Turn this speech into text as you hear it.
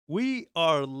We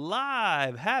are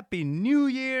live. Happy New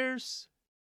Year's.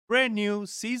 Brand new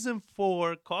season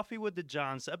 4, Coffee with the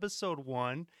Johns, episode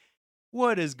 1.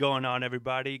 What is going on,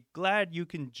 everybody? Glad you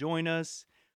can join us.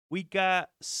 We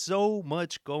got so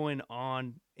much going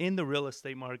on in the real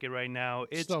estate market right now.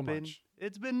 So much.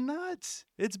 It's been nuts.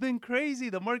 It's been crazy.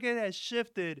 The market has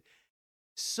shifted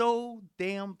so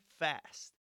damn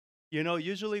fast. You know,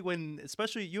 usually when,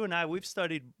 especially you and I, we've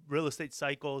studied real estate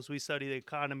cycles, we study the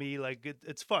economy, like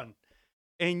it's fun.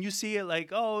 And you see it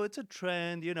like, oh, it's a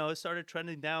trend, it started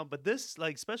trending down. But this,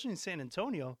 like, especially in San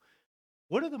Antonio,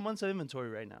 what are the months of inventory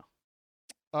right now?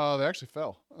 They actually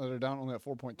fell. They're down only at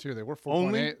 4.2. They were 4.8.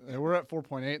 Only? They were at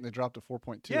 4.8 and they dropped to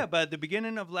 4.2. Yeah, but at the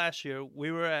beginning of last year,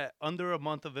 we were at under a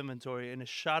month of inventory and it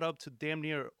shot up to damn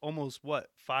near almost what,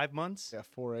 5 months? Yeah,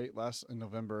 4.8 last in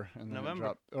November and then it November.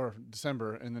 dropped, or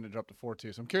December, and then it dropped to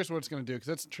 4.2. So I'm curious what it's going to do because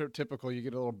that's typical. You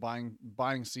get a little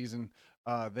buying season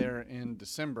there in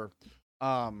December.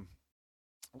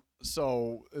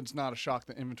 So it's not a shock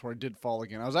that inventory did fall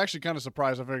again. I was actually kind of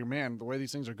surprised. I figured, man, the way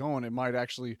these things are going, it might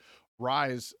actually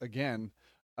rise again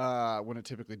when it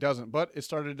typically doesn't. But it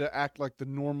started to act like the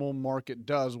normal market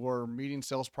does, where median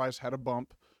sales price had a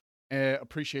bump,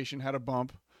 appreciation had a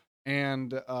bump,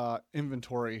 and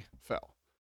inventory fell.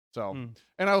 So,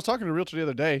 and I was talking to a realtor the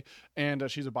other day, and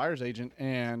she's a buyer's agent,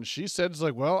 and she said, it's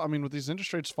like, well, I mean, with these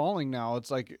interest rates falling now, it's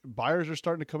like buyers are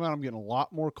starting to come out. I'm getting a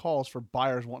lot more calls for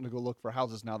buyers wanting to go look for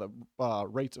houses now that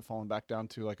rates have fallen back down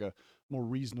to like a more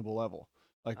reasonable level.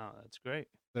 Like, Oh, that's great.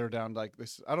 they're down like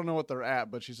this. I don't know what they're at,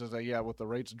 but she says that, yeah, with the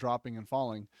rates dropping and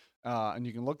falling, and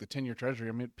you can look the 10-year treasury.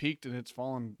 I mean, it peaked and it's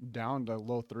fallen down to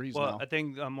low threes Well, now. I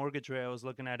think mortgage rate, I was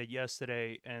looking at it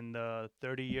yesterday, and the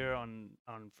 30-year on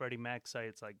Freddie Mac's site,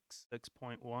 it's like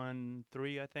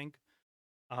 6.13, I think.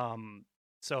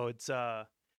 So it's I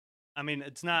mean,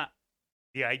 it's not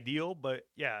the ideal, but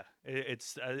yeah,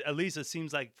 it's at least it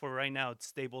seems like for right now it's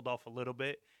stabled off a little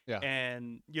bit. Yeah.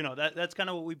 And that's kind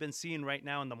of what we've been seeing right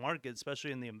now in the market,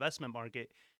 especially in the investment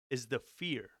market, is the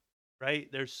fear, right?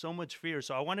 There's so much fear.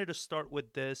 So I wanted to start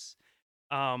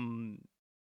um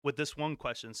with this one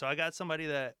question. So I got somebody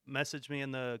that messaged me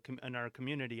in in our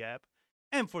community app.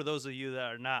 And for those of you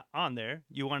that are not on there,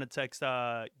 you want to text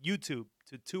YouTube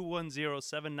to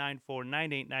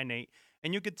 210-794-9898,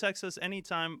 and you can text us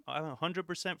anytime,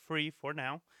 100% free for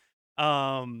now.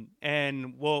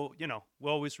 And we'll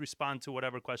always respond to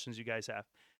whatever questions you guys have.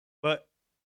 But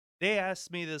they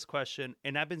asked me this question,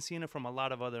 and I've been seeing it from a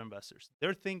lot of other investors.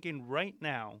 They're thinking right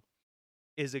now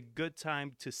is a good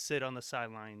time to sit on the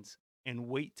sidelines and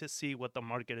wait to see what the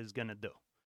market is going to do.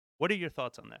 What are your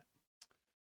thoughts on that?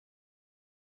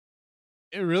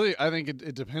 I think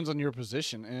it depends on your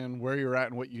position and where you're at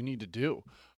and what you need to do.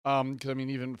 Because I mean,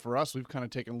 even for us, we've kind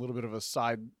of taken a little bit of a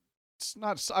side. It's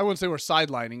not. I wouldn't say we're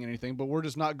sidelining anything, but we're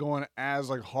just not going as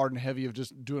like hard and heavy of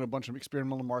just doing a bunch of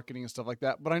experimental marketing and stuff like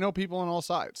that. But I know people on all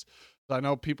sides. I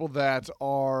know people that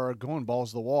are going balls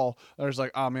to the wall. There's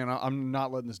like, oh man, I'm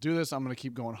not letting this do this. I'm going to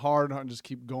keep going hard and just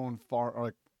keep going far. Or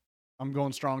like, I'm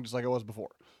going strong just like I was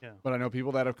before. Yeah. But I know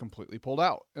people that have completely pulled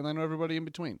out, and I know everybody in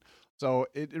between. So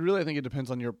it really, I think it depends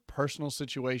on your personal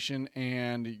situation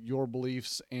and your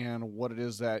beliefs and what it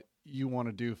is that you want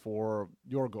to do for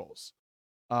your goals.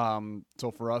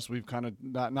 So for us, we've kind of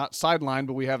not sidelined,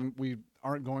 but we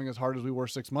aren't going as hard as we were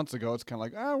 6 months ago. It's kind of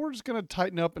like, we're just going to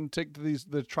tighten up and take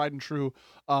the tried and true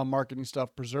marketing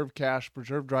stuff, preserve cash,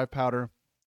 preserve dry powder,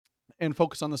 and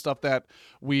focus on the stuff that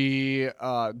we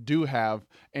do have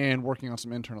and working on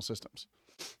some internal systems.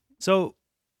 So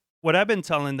what I've been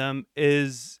telling them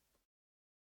is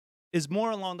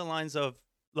more along the lines of,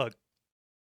 look,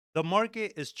 the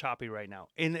market is choppy right now.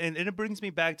 And it brings me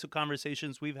back to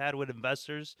conversations we've had with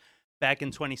investors back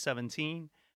in 2017,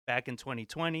 back in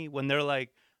 2020, when they're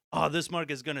like, oh, this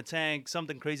market is going to tank,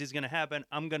 something crazy is going to happen,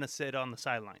 I'm going to sit on the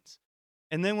sidelines.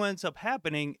 And then what ends up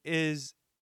happening is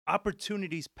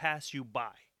opportunities pass you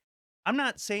by. I'm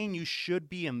not saying you should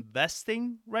be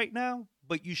investing right now,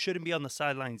 but you shouldn't be on the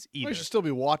sidelines either. You should still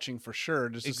be watching for sure,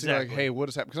 just to see like, hey, what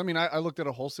has happened? Because I mean, I looked at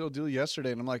a wholesale deal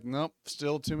yesterday, and I'm like, nope,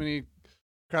 still too many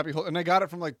crappy. And I got it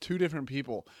from like 2 different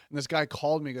people. And this guy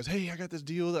called me, and goes, hey, I got this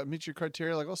deal that meets your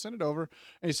criteria. Like, I'll send it over.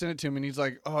 And he sent it to me, and he's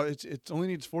like, oh, it only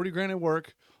needs $40,000 at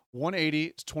work, 180.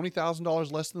 It's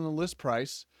 $20,000 less than the list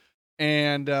price,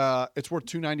 and it's worth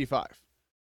 $295.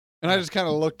 And I just kind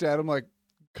of looked at him like,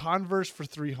 Converse for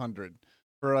 $300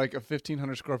 for like a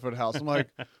 1,500 square foot house. I'm like,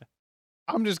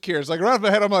 I'm just curious. Like right off my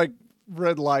head, I'm like,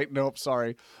 red light. Nope,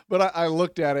 sorry. But I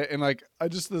looked at it and like, the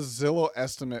Zillow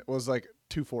estimate was like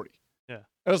 $240. Yeah.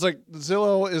 I was like,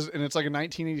 Zillow is, and it's like a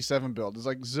 1987 build. It's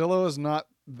like Zillow is not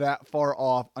that far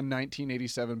off a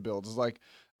 1987 build. It's like,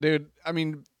 dude, I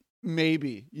mean,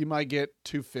 maybe you might get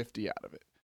 250 out of it.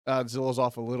 Zillow's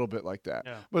off a little bit like that,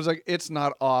 Yeah. but it's like it's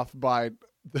not off by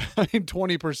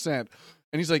 20%.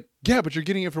 And he's like, yeah, but you're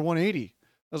getting it for 180.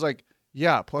 I was like,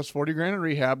 yeah, plus 40 grand in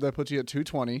rehab, that puts you at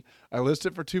 220. I list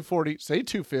it for 240, say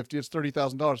 250, it's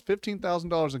 $30,000,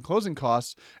 $15,000 in closing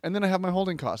costs, and then I have my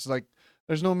holding costs. It's like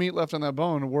there's no meat left on that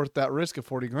bone worth that risk of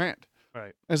 40 grand.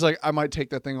 Right. It's like I might take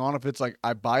that thing on if it's like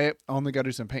I buy it, I only got to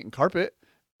do some paint and carpet,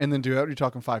 and then do that. You're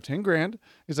talking 5-10 grand.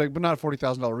 He's like, but not a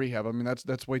 $40,000 rehab. I mean,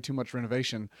 that's way too much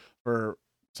renovation for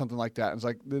something like that. And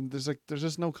it's like there's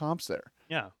just no comps there.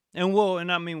 Yeah, and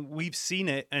I mean, we've seen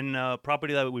it in a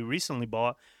property that we recently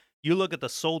bought. You look at the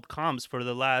sold comps for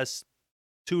the last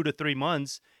 2 to 3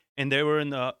 months, and they were in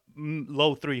the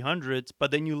low 300s. But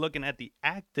then you're looking at the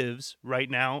actives right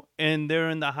now, and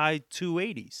they're in the high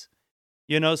 280s.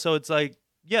 So it's like,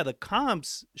 yeah, the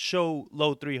comps show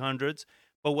low 300s,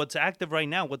 but what's active right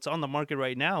now, what's on the market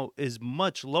right now, is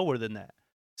much lower than that.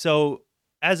 So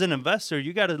as an investor,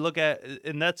 you got to look at,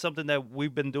 and that's something that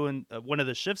we've been doing. One of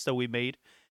the shifts that we made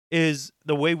is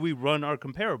the way we run our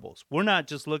comparables. We're not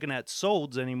just looking at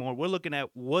solds anymore. We're looking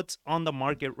at what's on the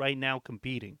market right now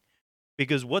competing.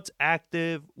 Because what's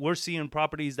active, we're seeing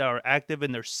properties that are active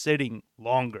and they're sitting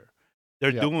longer.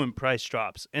 They're doing price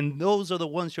drops. And those are the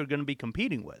ones you're going to be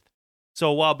competing with.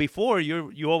 So while before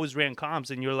you always ran comps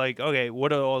and you're like, okay,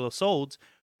 what are all the solds?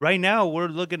 Right now we're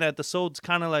looking at the solds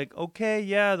kind of like, okay,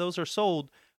 yeah, those are sold.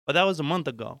 But that was a month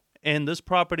ago. And this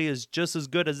property is just as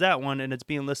good as that one, and it's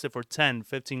being listed for 10,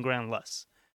 15 grand less.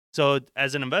 So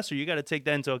as an investor, you got to take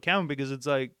that into account, because it's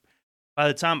like, by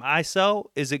the time I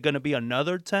sell, is it going to be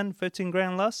another 10, 15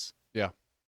 grand less? Yeah.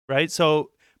 Right?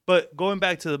 So, but going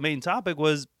back to the main topic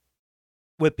was,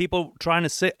 with people trying to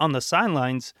sit on the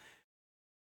sidelines,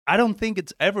 I don't think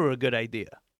it's ever a good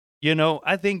idea.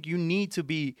 I think you need to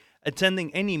be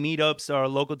attending any meetups that are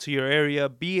local to your area,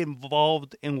 be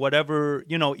involved in whatever,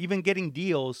 even getting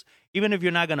deals, even if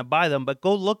you're not going to buy them, but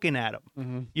go looking at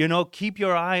them. Mm-hmm. Keep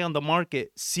your eye on the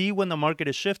market, see when the market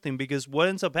is shifting, because what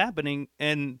ends up happening,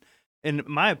 and in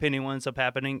my opinion, what ends up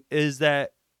happening is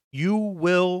that you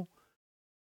will,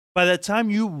 by the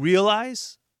time you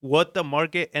realize what the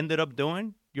market ended up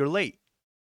doing, you're late,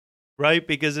 right?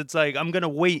 Because it's like, I'm going to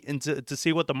wait to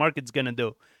see what the market's going to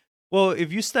do. Well,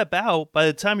 if you step out, by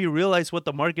the time you realize what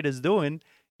the market is doing,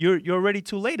 you're already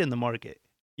too late in the market.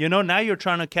 Now you're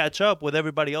trying to catch up with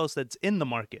everybody else that's in the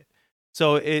market.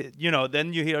 So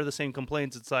then you hear the same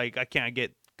complaints. It's like, I can't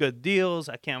get good deals.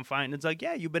 I can't find. It's like,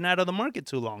 yeah, you've been out of the market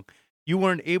too long. You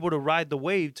weren't able to ride the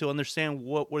wave to understand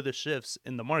what were the shifts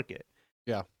in the market.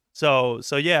 Yeah. So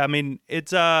yeah, I mean,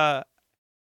 it's I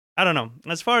don't know.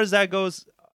 As far as that goes,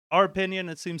 our opinion,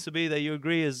 it seems to be that you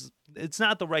agree, is it's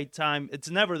not the right time. It's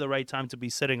never the right time to be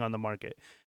sitting on the market,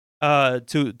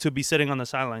 to be sitting on the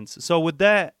sidelines. So with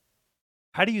that,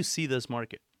 how do you see this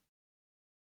market?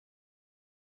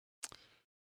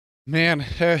 Man.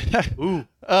 Ooh.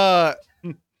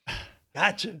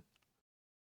 Gotcha.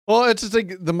 Well, it's just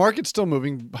like the market's still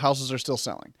moving. Houses are still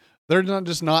selling. They're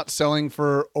not selling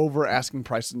for over asking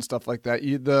prices and stuff like that.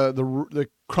 The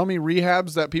crummy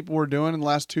rehabs that people were doing in the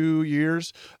last 2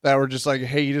 years that were just like,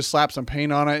 hey, you just slap some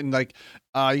paint on it and like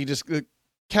the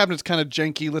cabinet's kind of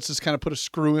janky. Let's just kind of put a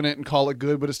screw in it and call it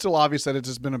good. But it's still obvious that it's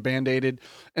just been a Band-Aided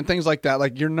and things like that.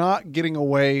 Like, you're not getting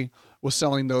away with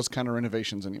selling those kind of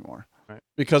renovations anymore. Right.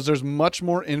 Because there's much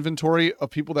more inventory of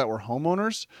people that were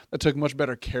homeowners that took much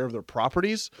better care of their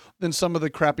properties than some of the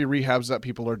crappy rehabs that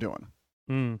people are doing.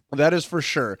 That is for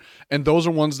sure. And those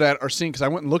are ones that are seeing, because I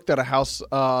went and looked at a house the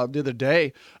other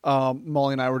day.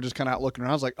 Molly and I were just kind of out looking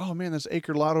around. I was like, oh man, this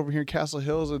acre lot over here in Castle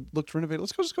Hills, it looks renovated.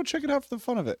 Let's just go check it out for the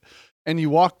fun of it. And you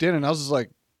walked in and I was just like,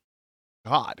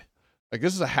 God, like,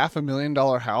 this is a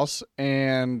 $500,000 house.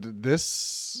 And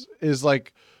this is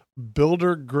like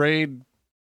builder grade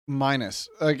minus.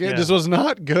 Like, it just was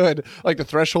not good. Like, the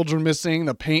thresholds were missing,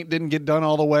 the paint didn't get done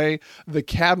all the way, the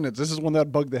cabinets, this is one that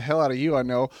bugged the hell out of you, I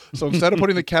know. So instead of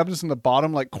putting the cabinets in the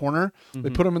bottom like corner, they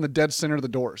put them in the dead center of the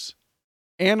doors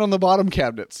and on the bottom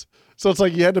cabinets. So it's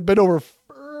like you had to bend over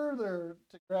further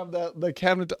to grab the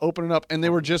cabinet to open it up, and they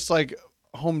were just like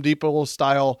Home Depot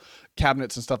style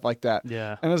cabinets and stuff like that.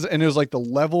 Yeah. And it was like the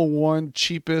level 1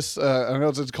 cheapest, I know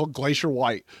it's called Glacier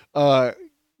White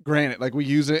granite. Like, we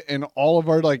use it in all of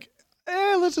our, like,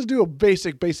 let's just do a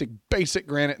basic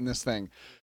granite in this thing.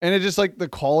 And it just, like, the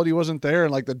quality wasn't there,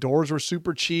 and like the doors were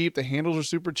super cheap, the handles were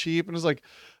super cheap, and it's like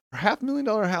a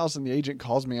 $500,000 house. And the agent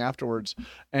calls me afterwards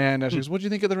and she goes, what'd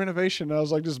you think of the renovation? And I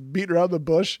was like, just beating around the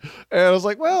bush. And I was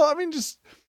like, well, I mean,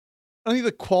 I think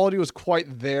the quality was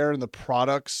quite there in the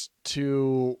products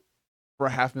for a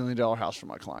 $500,000 house for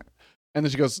my client. And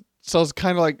then she goes, So it's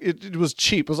kind of like it was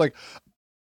cheap. It was like,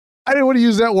 I didn't want to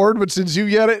use that word, but since you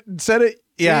said it,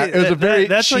 yeah, it was a very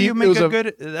that's cheap. Why you make a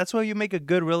good. That's why you make a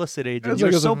good real estate agent.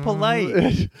 You're so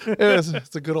polite.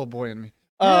 It's a good old boy in me.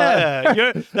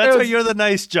 Yeah, that's why you're the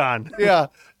nice John. Yeah,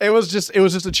 it was just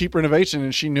a cheap renovation,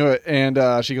 and she knew it. And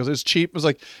she goes, "It's cheap." I was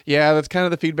like, "Yeah, that's kind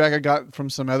of the feedback I got from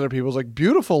some other people." It was like,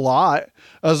 "Beautiful lot."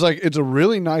 I was like, "It's a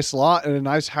really nice lot and a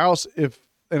nice house, and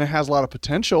it has a lot of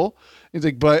potential." He's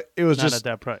like, "But it was not just at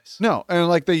that price." No, and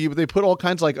like they put all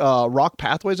kinds of like rock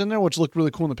pathways in there, which looked really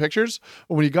cool in the pictures.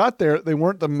 But when you got there, they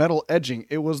weren't the metal edging;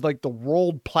 it was like the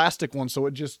rolled plastic one. So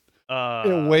it just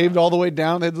it waved all the way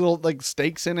down. They had little like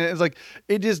stakes in it. It's like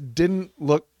it just didn't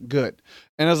look good.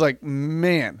 And I was like,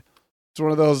 man, it's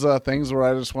one of those things where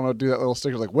I just want to do that little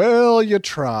sticker, like, well, you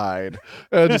tried.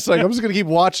 Just like I'm just gonna keep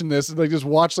watching this and like just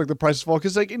watch like the prices fall,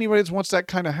 because like anybody that wants that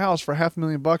kind of house for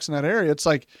 $500,000 in that area, it's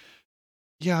like,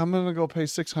 yeah, I'm gonna go pay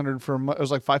 $600 for. It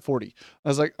was like $540. I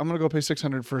was like, I'm gonna go pay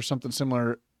 $600 for something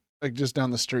similar, like just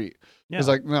down the street. Yeah. It's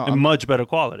like, no, much better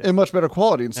quality. And much better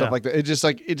quality and stuff like that.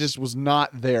 It just was not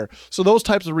there. So those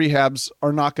types of rehabs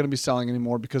are not going to be selling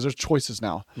anymore because there's choices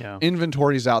now. Yeah.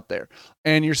 Inventory's out there.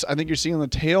 And I think you're seeing the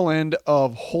tail end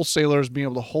of wholesalers being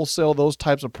able to wholesale those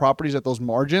types of properties at those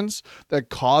margins that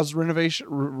cause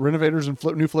renovators and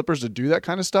new flippers to do that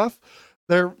kind of stuff.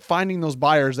 They're finding those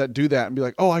buyers that do that and be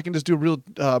like, oh, I can just do a real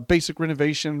basic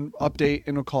renovation update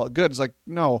and we'll call it good. It's like,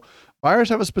 no, buyers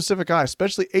have a specific eye,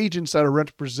 especially agents that are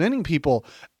representing people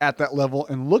at that level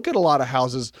and look at a lot of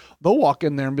houses. They'll walk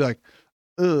in there and be like,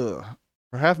 ugh,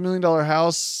 for $500,000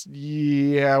 house,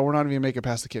 yeah, we're not even gonna make it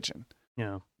past the kitchen.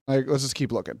 Yeah. Like, let's just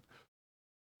keep looking.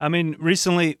 I mean,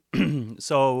 recently,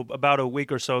 so about a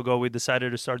week or so ago, we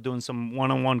decided to start doing some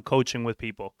one-on-one coaching with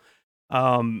people.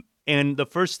 And the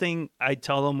first thing I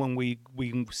tell them when we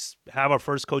have our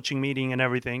first coaching meeting and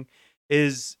everything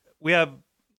is we have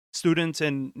students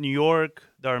in New York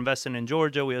that are investing in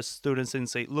Georgia. We have students in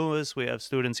St. Louis. We have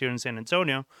students here in San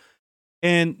Antonio.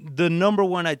 And the number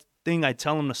one thing I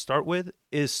tell them to start with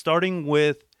is starting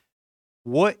with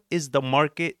what is the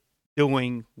market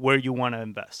doing where you want to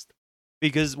invest?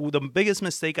 Because the biggest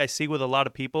mistake I see with a lot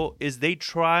of people is they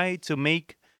try to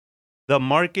make the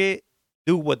market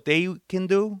do what they can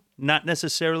do, not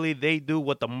necessarily they do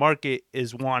what the market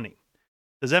is wanting.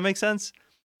 Does that make sense?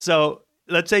 So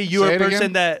let's say you're a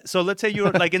person let's say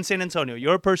you're like in San Antonio,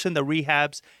 you're a person that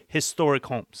rehabs historic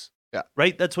homes. Yeah.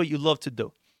 Right? That's what you love to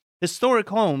do. Historic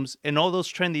homes in all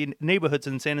those trendy neighborhoods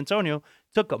in San Antonio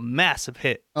took a massive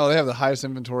hit. Oh, they have the highest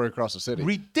inventory across the city.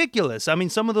 Ridiculous. I mean,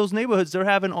 some of those neighborhoods, they're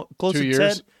having close 2 to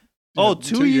years. 10. Oh,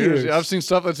 2 years. I've seen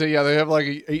stuff that say, yeah, they have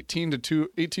like 18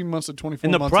 months to 24 months.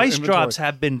 And the price drops inventory.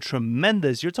 have been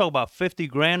tremendous. You're talking about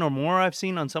 $50,000 or more I've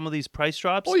seen on some of these price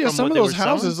drops. Oh, yeah, some of those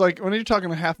houses, like when you're talking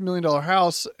a $500,000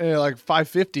 house, like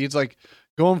 $550,000, it's like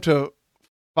going to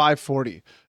 $540,000.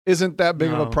 Isn't that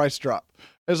big of a price drop?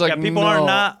 It's like, people are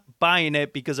not buying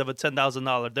it because of a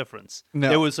 $10,000 difference. No.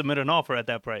 They would submit an offer at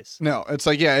that price. No, it's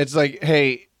like, yeah, it's like,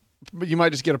 hey, but you might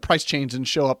just get a price change and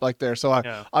show up like there. So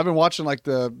I've been watching like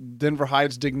the Denver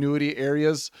Heights, Dignity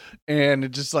areas, and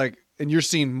it's just like, and you're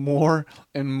seeing more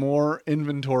and more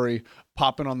inventory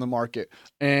popping on the market.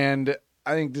 And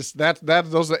I think those are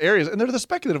the areas, and they're the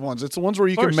speculative ones. It's the ones where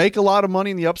you can make a lot of money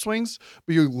in the upswings,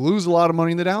 but you lose a lot of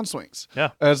money in the downswings.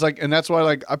 Yeah. And it's like, and that's why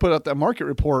like I put out that market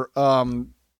report, I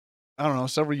don't know,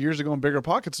 several years ago in Bigger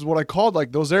Pockets is what I called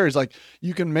like those areas. Like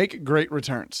you can make great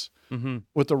returns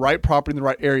with the right property in the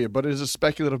right area, but it is a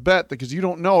speculative bet because you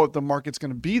don't know if the market's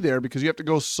going to be there because you have to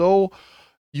go so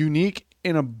unique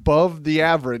and above the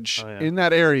average in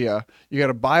that area. You got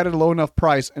to buy it at a low enough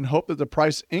price and hope that the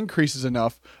price increases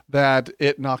enough that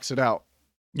it knocks it out.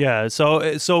 Yeah.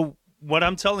 So what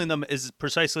I'm telling them is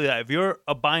precisely that. If you're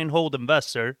a buy and hold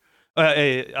investor,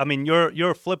 I mean,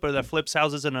 you're a flipper that flips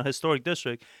houses in a historic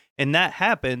district, and that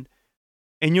happened,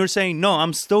 and you're saying, no,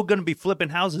 I'm still going to be flipping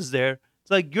houses there. It's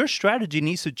like your strategy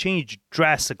needs to change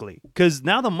drastically because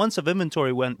now the months of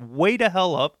inventory went way the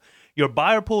hell up. Your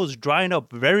buyer pool is drying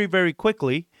up very, very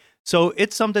quickly. So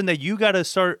it's something that you got to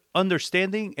start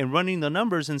understanding and running the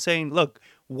numbers and saying, look,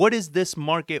 what does this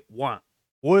market want?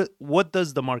 What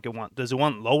does the market want? Does it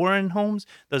want lower end homes?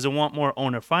 Does it want more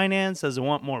owner finance? Does it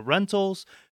want more rentals?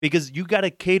 Because you got to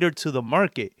cater to the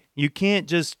market. You can't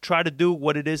just try to do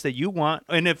what it is that you want.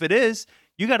 And if it is,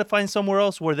 you got to find somewhere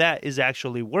else where that is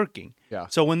actually working. Yeah.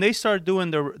 So when they start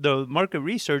doing the market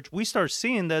research, we start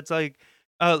seeing that's like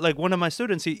one of my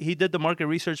students, he did the market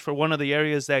research for one of the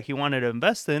areas that he wanted to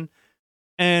invest in.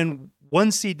 And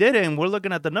once he did it, and we're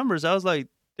looking at the numbers, I was like,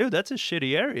 dude, that's a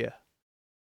shitty area.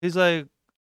 He's like,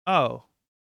 oh,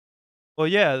 well,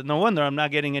 yeah, no wonder I'm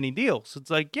not getting any deals. It's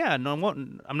like, yeah,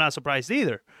 I'm not surprised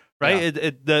either, right?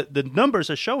 Yeah. The numbers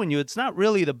are showing you it's not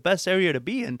really the best area to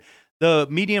be in. The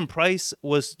median price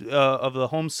was of the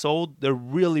homes sold, they're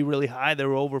really, really high. They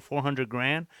were over 400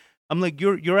 grand. I'm like,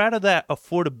 you're out of that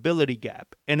affordability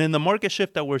gap. And in the market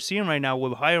shift that we're seeing right now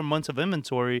with higher months of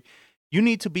inventory, you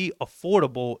need to be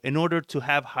affordable in order to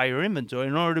have higher inventory,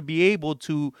 in order to be able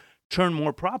to turn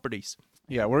more properties.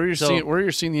 Yeah, where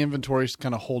you're seeing the inventories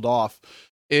kind of hold off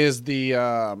is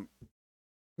the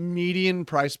median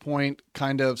price point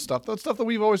kind of stuff. That's stuff that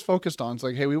we've always focused on. It's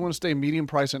like, hey, we want to stay median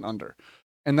price and under.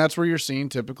 And that's where you're seeing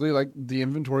typically like the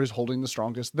inventory is holding the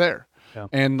strongest there. Yeah.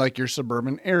 And like your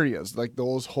suburban areas, like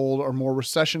those are more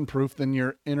recession proof than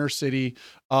your inner city,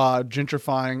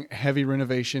 gentrifying, heavy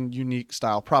renovation, unique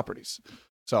style properties.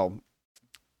 So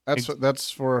that's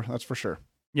for sure.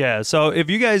 Yeah. So if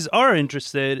you guys are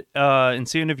interested in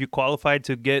seeing if you qualified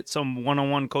to get some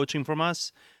one-on-one coaching from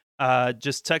us,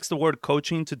 just text the word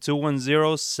coaching to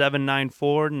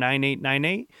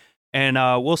 210-794-9898. And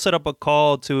we'll set up a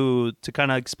call to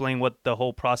kind of explain what the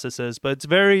whole process is. But it's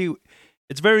very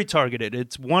targeted.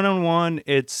 It's one-on-one.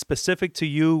 It's specific to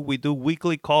you. We do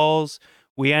weekly calls.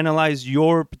 We analyze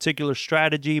your particular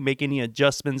strategy, make any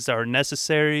adjustments that are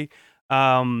necessary.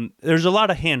 There's a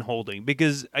lot of hand-holding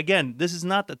because, again, this is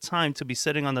not the time to be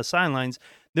sitting on the sidelines.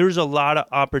 There's a lot of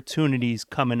opportunities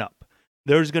coming up.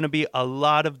 There's going to be a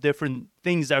lot of different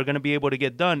things that are going to be able to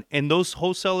get done. And those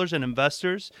wholesalers and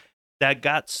investors that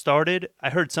got started, I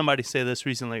heard somebody say this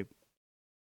recently.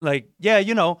 Like, yeah,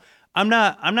 I'm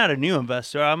not a new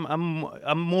investor. I'm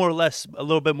more or less a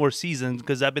little bit more seasoned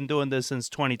because I've been doing this since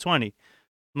 2020.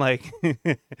 Like,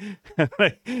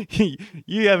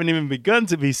 you haven't even begun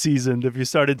to be seasoned if you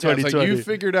started 2020. It's like you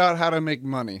figured out how to make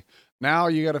money. Now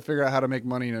you got to figure out how to make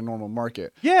money in a normal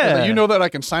market. Yeah. Like, you know that I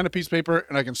can sign a piece of paper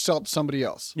and I can sell it to somebody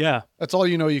else. Yeah. That's all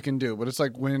you can do. But it's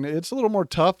like when it's a little more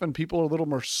tough and people are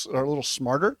a little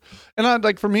smarter.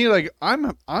 And for me, like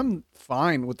I'm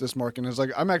fine with this market. It's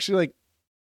like I'm actually like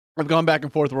I've gone back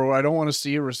and forth where I don't want to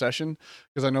see a recession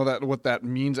because I know that what that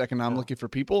means economically for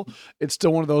people. It's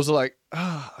still one of those like,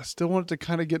 I still want it to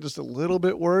kind of get just a little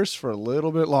bit worse for a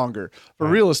little bit longer. For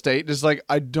real estate, just like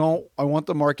I want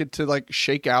the market to like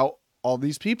shake out all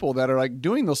these people that are like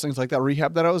doing those things like that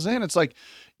rehab that I was in. It's like,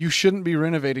 you shouldn't be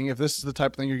renovating if this is the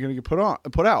type of thing you're going to get put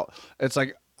out. It's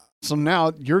like, so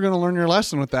now you're going to learn your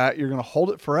lesson with that. You're going to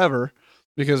hold it forever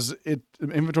because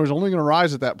inventory is only going to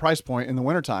rise at that price point in the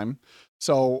wintertime.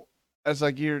 So it's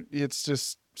like, it's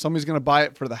just somebody's going to buy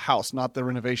it for the house, not the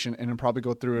renovation, and then probably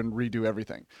go through and redo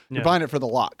everything. Yeah. You're buying it for the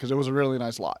lot because it was a really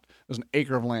nice lot. It was an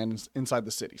acre of land inside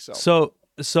the city. So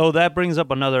that brings up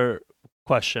another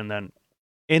question then.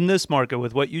 In this market,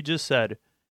 with what you just said,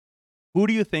 who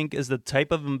do you think is the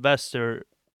type of investor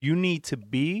you need to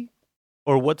be,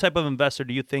 or what type of investor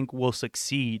do you think will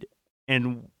succeed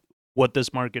in what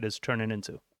this market is turning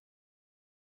into?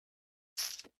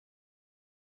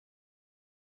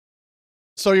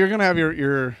 So you're going to have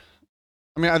your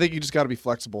I think you just got to be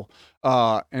flexible.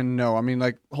 And no,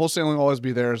 like wholesaling will always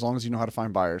be there as long as you know how to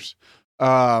find buyers.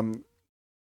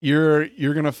 You're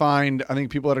going to find, I think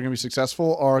people that are going to be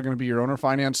successful are going to be your owner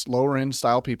finance, lower end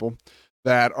style people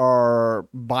that are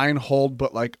buy and hold,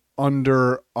 but like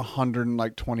under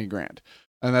 120 grand.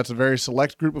 And that's a very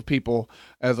select group of people,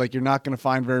 as like you're not going to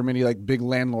find very many like big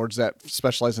landlords that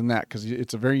specialize in that because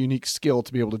it's a very unique skill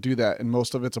to be able to do that. And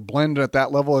most of it's a blend at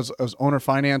that level as owner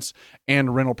finance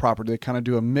and rental property. They kind of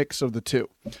do a mix of the two.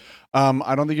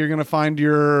 I don't think you're going to find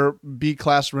your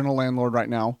B-class rental landlord right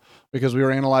now because we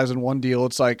were analyzing one deal.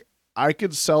 It's like, I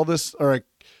could sell this, or like,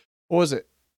 what was it?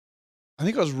 I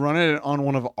think I was running it on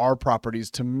one of our properties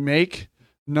to make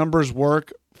numbers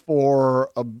work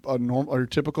for a normal or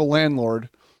typical landlord.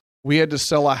 We had to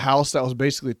sell a house that was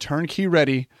basically turnkey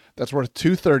ready. That's worth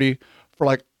 $230 for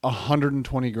like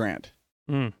 120 grand.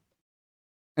 And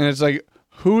it's like,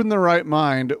 who in the right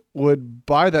mind would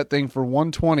buy that thing for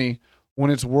 120 when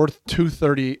it's worth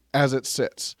 $230 as it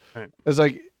sits? Right. It's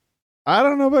like, I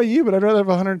don't know about you, but I'd rather have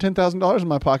 $110,000 in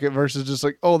my pocket versus just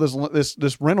like, oh,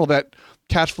 this rental that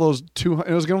cash flows it was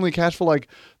going to only cash flow like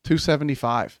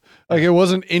 $275. Like, it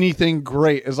wasn't anything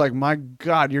great. It's like, my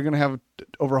God, you're going to have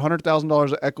over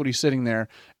 $100,000 of equity sitting there,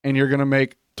 and you're going to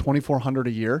make $2,400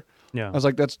 a year. Yeah, I was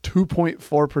like, that's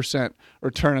 2.4%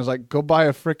 return. I was like, go buy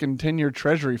a freaking 10-year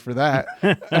treasury for that.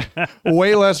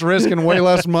 Way less risk and way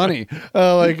less money.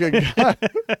 Oh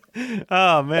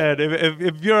man,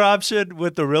 if your option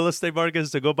with the real estate market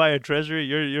is to go buy a treasury,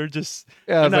 you're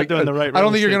not doing the right. I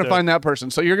don't think you're going to find that person.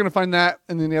 So you're going to find that,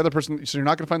 and then the other person. So you're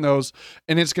not going to find those,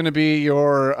 and it's going to be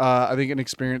your I think an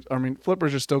experience. I mean,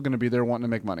 flippers are still going to be there wanting to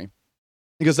make money.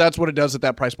 because that's what it does at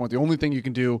that price point. The only thing you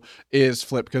can do is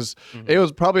flip, because it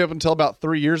was probably up until about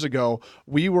 3 years ago,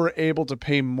 we were able to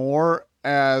pay more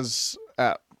as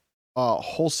at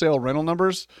wholesale rental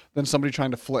numbers than somebody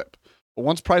trying to flip. But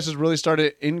once prices really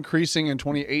started increasing in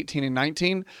 2018 and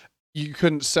 19, you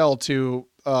couldn't sell to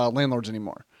landlords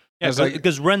anymore. Yeah,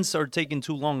 because rents are taking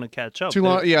too long to catch up. Too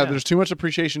long, yeah, there's too much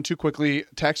appreciation too quickly,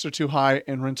 taxes are too high,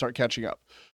 and rents aren't catching up.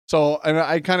 So, and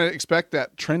I kind of expect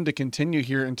that trend to continue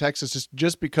here in Texas,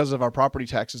 just because of our property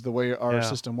taxes, the way our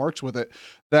system works with it,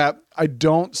 that I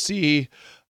don't see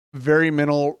very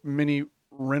many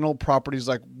rental properties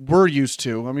like we're used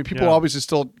to. I mean, people obviously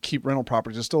still keep rental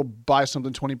properties. They still buy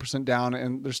something 20% down,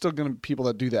 and there's still going to be people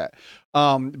that do that.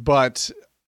 But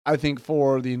I think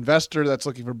for the investor that's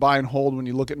looking for buy and hold, when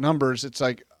you look at numbers, it's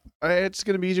like, it's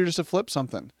going to be easier just to flip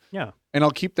something. Yeah. And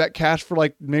I'll keep that cash for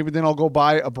maybe then I'll go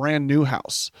buy a brand new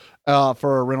house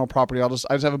for a rental property. I just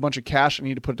have a bunch of cash I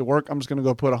need to put to work. I'm just going to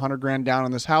go put $100,000 down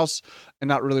on this house and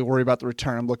not really worry about the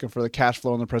return. I'm looking for the cash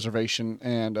flow and the preservation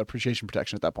and appreciation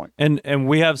protection at that point. And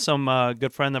we have some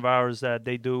good friend of ours that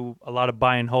they do a lot of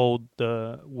buy and hold,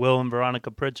 Will and Veronica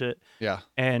Pritchett. Yeah.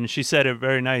 And she said it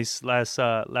very nice last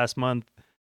month.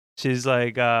 She's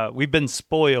like, we've been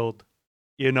spoiled,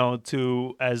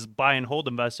 as buy and hold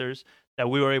investors, that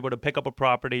we were able to pick up a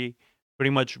property, pretty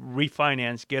much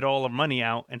refinance, get all our money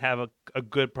out, and have a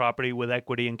good property with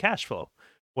equity and cash flow.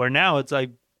 Where now it's like,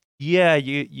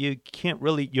 you can't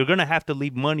really, you're going to have to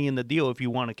leave money in the deal if you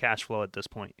want a cash flow at this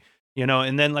point.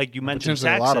 And then like you mentioned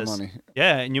taxes. A lot of money.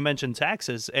 Yeah, and you mentioned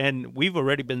taxes. And we've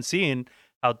already been seeing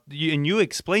how, and you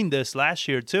explained this last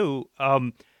year too,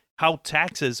 how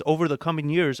taxes over the coming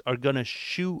years are going to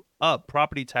shoot up,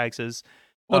 property taxes.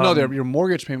 Well, no, your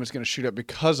mortgage payment's going to shoot up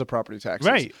because of property taxes.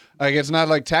 Right. Like, it's not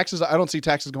like taxes. I don't see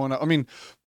taxes going up. I mean,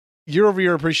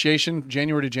 year-over-year appreciation,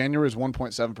 January to January, is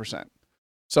 1.7%.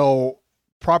 So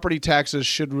property taxes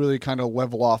should really kind of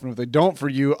level off. And if they don't for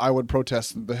you, I would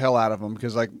protest the hell out of them,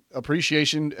 because like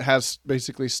appreciation has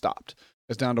basically stopped.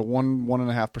 It's down to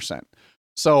 1.5%.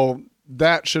 So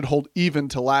that should hold even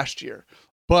to last year.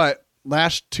 But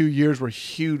last 2 years were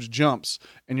huge jumps,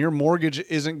 and your mortgage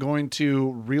isn't going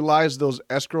to realize those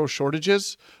escrow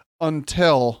shortages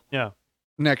until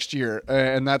next year.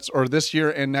 Or this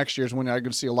year and next year is when I'm going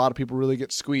to see a lot of people really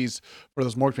get squeezed for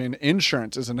those mortgage payments.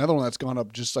 Insurance is another one that's gone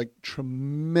up just like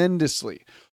tremendously.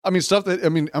 I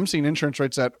mean, I'm seeing insurance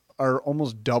rates that are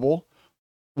almost double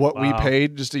what we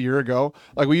paid just a year ago.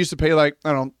 Like, we used to pay like,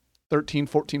 I don't know,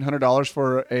 $1,400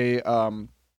 for a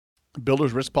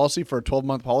builder's risk policy for a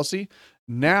 12-month policy.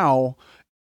 Now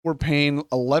we're paying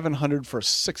 $1,100 for a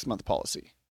 6-month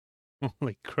policy.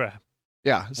 Holy crap.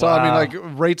 Yeah. So, I mean,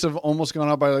 like, rates have almost gone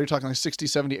up by, you're talking like 60,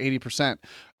 70, 80%.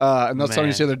 And that's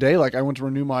something the other day, like, I went to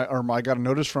renew I got a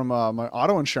notice from my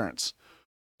auto insurance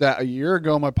that a year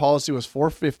ago, my policy was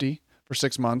 $450 for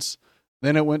 6 months.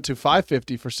 Then it went to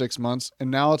 $550 for 6 months. And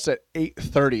now it's at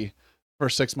 $830 for a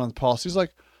 6-month policy. It's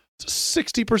like, it's a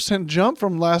 60% jump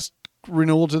from last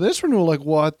renewal to this renewal. Like,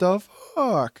 what the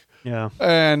fuck? Yeah.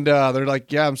 And they're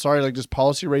like, yeah, I'm sorry, like, just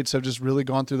policy rates have just really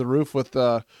gone through the roof with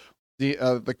the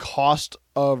cost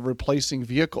of replacing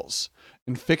vehicles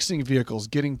and fixing vehicles,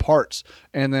 getting parts.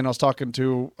 And then I was talking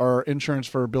to our insurance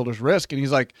for builder's risk, and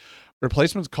he's like,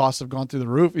 replacement costs have gone through the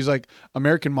roof. He's like,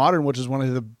 American Modern, which is one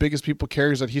of the biggest people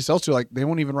carriers that he sells to, like, they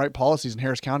won't even write policies in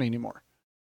Harris County anymore.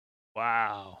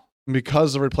 Wow.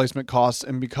 Because of replacement costs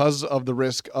and because of the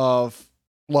risk of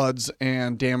floods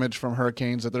and damage from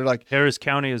hurricanes, that they're like, Harris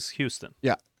County is Houston.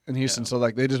 Yeah, in Houston. Yeah. So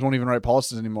like, they just won't even write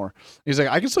policies anymore. He's like,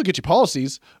 I can still get you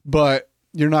policies, but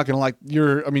you're not going to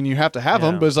you have to have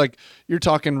them, but it's like, you're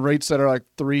talking rates that are like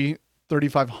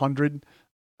 $3,500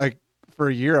 like for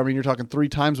a year. I mean, you're talking 3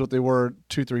 times what they were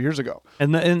 2-3 years ago.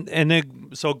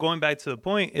 So going back to the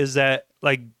point is that,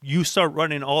 like, you start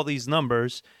running all these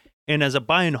numbers, and as a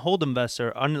buy and hold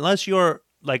investor, unless you're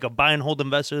like a buy and hold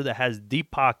investor that has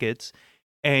deep pockets,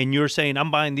 and you're saying,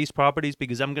 I'm buying these properties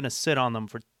because I'm going to sit on them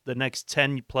for the next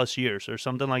 10 plus years or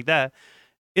something like that,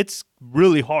 it's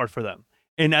really hard for them.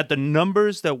 And at the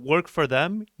numbers that work for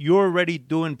them, you're already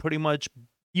doing pretty much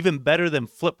even better than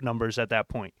flip numbers at that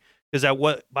point. Because at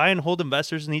what buy and hold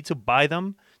investors need to buy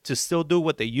them to still do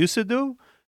what they used to do,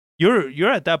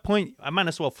 you're at that point, I might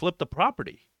as well flip the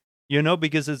property,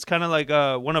 because it's kind of like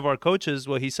one of our coaches,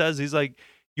 what he says, he's like,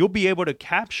 you'll be able to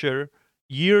capture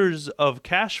years of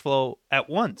cash flow at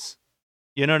once.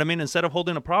 You know what I mean? Instead of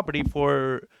holding a property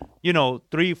for,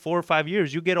 3, 4, 5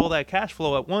 years, you get all that cash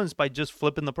flow at once by just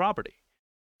flipping the property.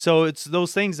 So it's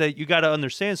those things that you got to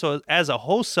understand. So as a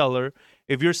wholesaler,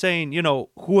 if you're saying,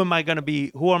 who am I going to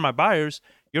be? Who are my buyers?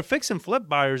 Your fix and flip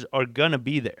buyers are going to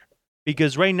be there.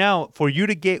 because right now, for you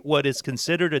to get what is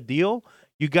considered a deal,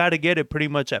 you got to get it pretty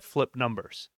much at flip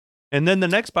numbers. And then the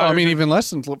next buyer, even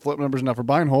less than flip numbers now for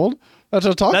buy and hold. That's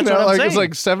what I'm talking about. Like, it's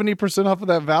like 70% off of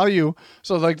that value.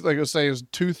 So like I say, it's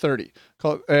 $230,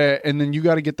 and then you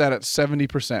got to get that at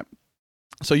 70%.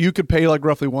 So you could pay like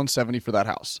roughly $170 for that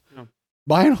house. Yeah.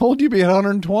 Buy and hold, you'd be at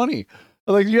 $120.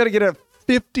 Like, you got to get at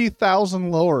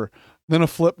 $50,000 lower than a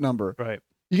flip number. Right.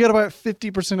 You got to buy at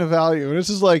 50% of value. And this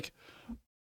is like,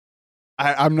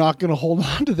 I'm not going to hold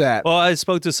on to that. Well, I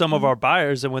spoke to some of our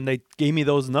buyers, and when they gave me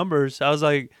those numbers, I was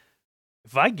like,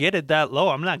 if I get it that low,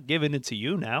 I'm not giving it to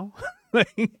you now.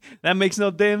 That makes no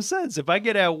damn sense. If I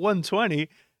get it at 120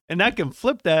 and I can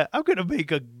flip that, I'm going to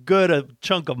make a good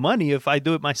chunk of money if I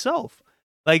do it myself.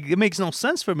 Like, it makes no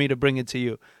sense for me to bring it to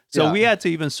you. So we had to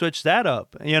even switch that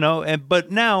up,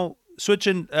 but now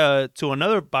switching to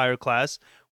another buyer class,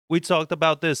 we talked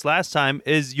about this last time,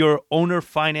 is your owner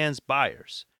finance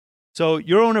buyers. So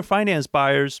your owner finance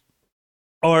buyers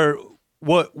are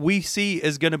what we see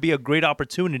is going to be a great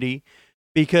opportunity,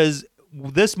 because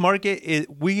this market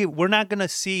we're not going to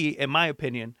see, in my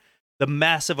opinion, the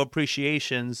massive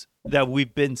appreciations that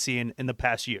we've been seeing in the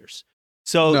past years.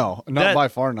 So no, not by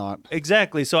far not.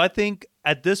 Exactly. So I think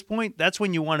at this point, that's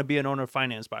when you want to be an owner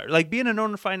finance buyer. Like, being an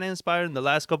owner finance buyer in the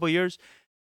last couple of years,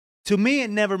 to me, it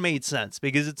never made sense,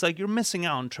 because it's like you're missing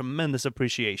out on tremendous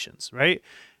appreciations, right?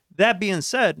 That being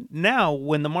said, now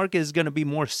when the market is going to be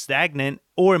more stagnant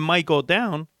or it might go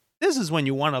down, this is when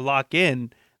you want to lock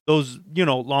in those,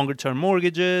 longer term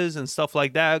mortgages and stuff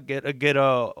like that. Get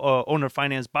a owner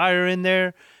finance buyer in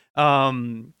there. What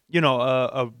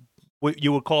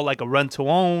you would call like a rent to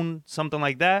own, something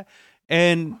like that.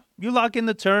 And you lock in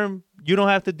the term. You don't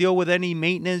have to deal with any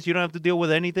maintenance. You don't have to deal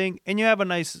with anything. And you have a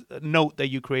nice note that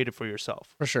you created for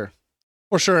yourself. For sure.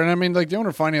 For sure. And I mean, like, the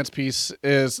owner finance piece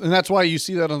is, and that's why you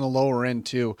see that on the lower end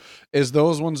too, is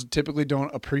those ones typically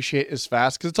don't appreciate as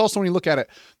fast. Because it's also, when you look at it,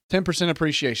 10%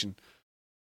 appreciation.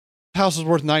 House is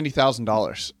worth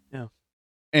 $90,000. Yeah.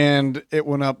 And it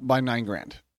went up by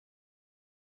 $9,000.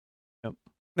 Yep.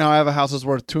 Now I have a house that's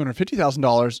worth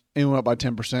 $250,000. It went up by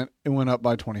 10%. It went up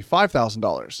by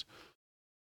 $25,000.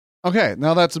 Okay,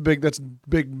 now that's big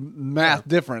math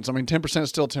difference. I mean, 10% is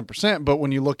still 10%, but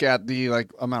when you look at the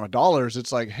amount of dollars,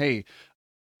 it's like, hey,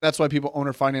 that's why people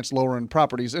owner finance lower end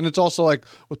properties. And it's also like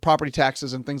with property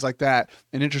taxes and things like that,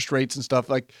 and interest rates and stuff,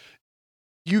 like,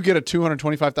 you get a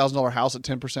 $225,000 house at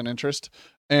 10% interest,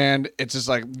 and it's just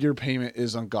like your payment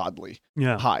is ungodly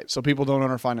high. So people don't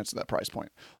owner finance at that price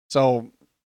point. So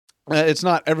it's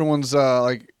not everyone's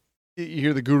like, you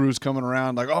hear the gurus coming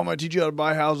around like, oh, I'm going to teach you how to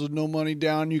buy houses, no money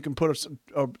down. You can put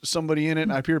somebody in it.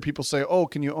 And I hear people say, oh,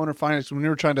 can you owner finance? When we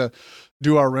were trying to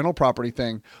do our rental property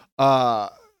thing, and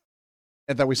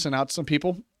that we sent out to some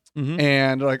people,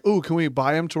 and they're like, oh, can we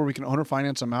buy them to where we can owner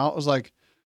finance them out? I was like,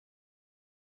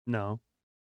 no.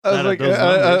 I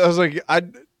was like,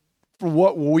 for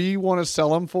what we want to sell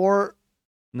them for,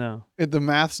 no, the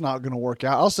math's not going to work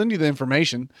out. I'll send you the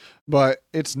information, but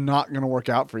it's not going to work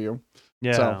out for you.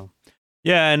 Yeah. So.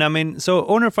 Yeah. And I mean, so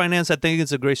owner finance, I think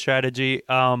it's a great strategy.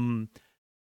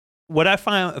 What I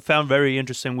found very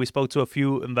interesting, we spoke to a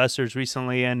few investors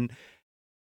recently, and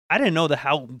I didn't know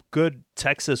how good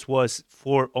Texas was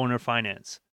for owner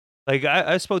finance. Like,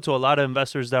 I spoke to a lot of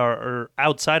investors that are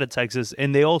outside of Texas,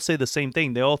 and they all say the same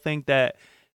thing. They all think that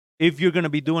if you're going to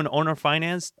be doing owner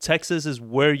finance, Texas is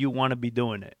where you want to be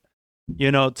doing it.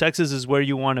 Texas is where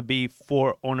you want to be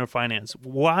for owner finance.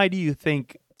 Why do you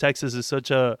think Texas is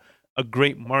such a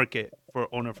great market for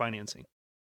owner financing?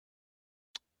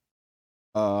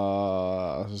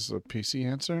 Is this a PC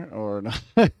answer or not?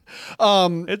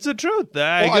 It's the truth.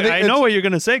 I know what you're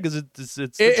gonna say, because it's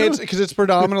because it's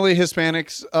predominantly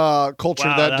Hispanics culture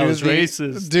that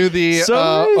do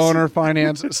the owner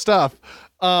finance stuff.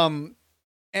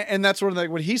 And that's sort of like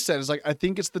what he said is like, I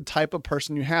think it's the type of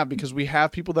person you have, because we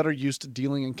have people that are used to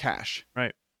dealing in cash,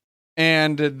 right?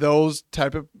 And those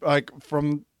type of, like,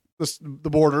 from the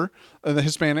border, the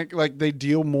Hispanic, like, they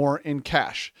deal more in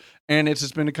cash. And it's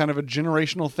just been a kind of a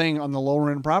generational thing on the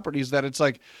lower end properties that it's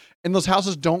like, and those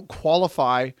houses don't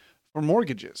qualify for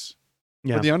mortgages.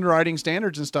 For the underwriting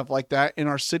standards and stuff like that in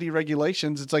our city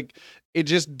regulations. It's like, it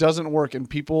just doesn't work. And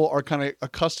people are kind of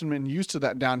accustomed and used to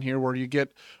that down here, where you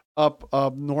get up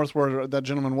north where that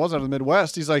gentleman was out of the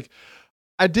Midwest. He's like,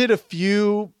 I did a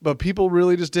few, but people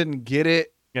really just didn't get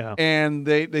it. Yeah. And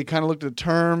they kind of looked at the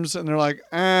terms and they're like,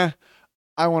 I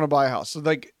want to buy a house. So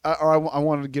like, or I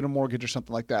wanted to get a mortgage or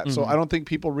something like that. Mm-hmm. So I don't think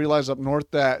people realize up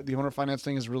north that the owner finance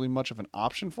thing is really much of an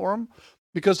option for them,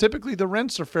 because typically the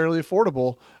rents are fairly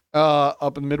affordable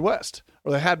up in the Midwest,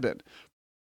 or they had been.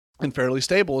 and fairly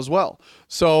stable as well.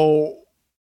 So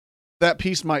that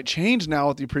piece might change now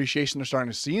with the appreciation they're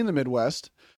starting to see in the Midwest.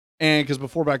 And because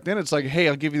before back then, it's like, hey,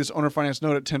 I'll give you this owner finance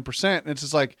note at 10%. And it's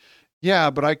just like, yeah,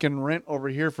 but I can rent over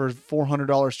here for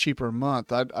 $400 cheaper a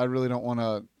month. I really don't want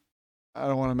to, I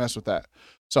don't want to mess with that.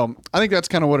 So I think that's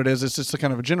kind of what it is. It's just a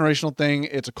kind of a generational thing.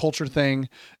 It's a culture thing,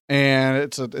 and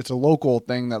it's a local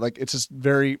thing that like, it's just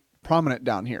very prominent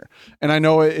down here. And I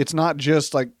know it's not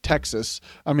just like Texas.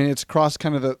 I mean, it's across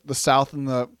kind of the South and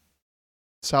the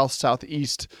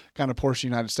southeast kind of portion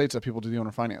of the United States that people do the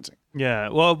owner financing. Yeah,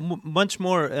 well, much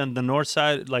more on the north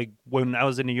side. Like when I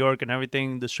was in New York and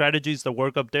everything, the strategies that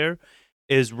work up there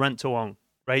is rent to own,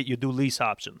 right? You do lease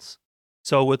options.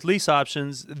 So with lease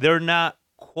options, they're not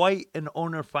quite an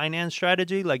owner finance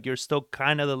strategy. Like you're still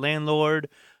kind of the landlord.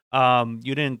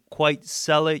 You didn't quite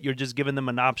sell it. You're just giving them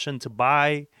an option to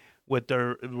buy with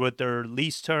their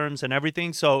lease terms and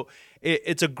everything. So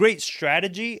it's a great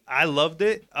strategy. I loved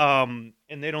it. And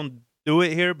they don't do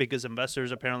it here because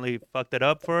investors apparently fucked it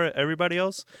up for everybody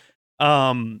else.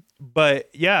 But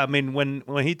yeah, I mean, when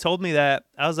he told me that,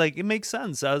 I was like, it makes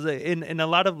sense. I was like, in a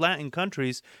lot of Latin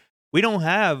countries, we don't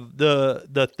have the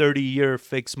 30-year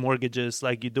fixed mortgages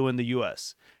like you do in the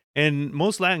U.S. In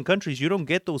most Latin countries, you don't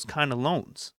get those kind of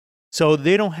loans. So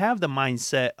they don't have the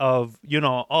mindset of,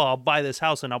 I'll buy this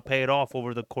house and I'll pay it off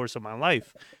over the course of my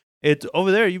life. It's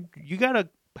over there. You got to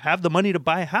have the money to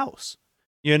buy a house,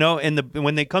 and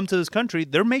when they come to this country,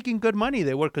 they're making good money.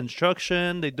 They work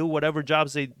construction. They do whatever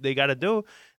jobs they got to do.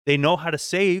 They know how to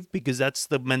save because that's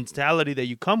the mentality that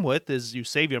you come with is you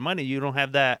save your money. You don't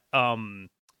have that,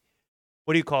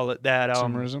 what do you call it? That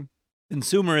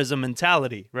consumerism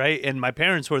mentality, right? And my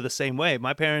parents were the same way.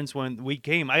 My parents, when we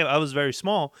came, I was very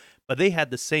small, but they had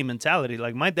the same mentality.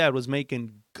 Like my dad was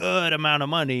making good amount of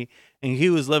money and he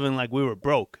was living like we were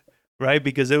broke, right?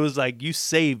 Because it was like you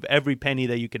save every penny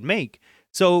that you can make.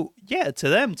 So yeah, to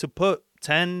them to put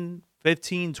 $10,000,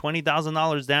 $15,000,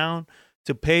 $20,000 down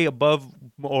to pay above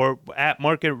or at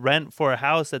market rent for a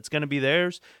house that's going to be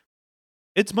theirs,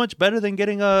 it's much better than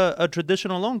getting a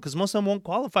traditional loan because most of them won't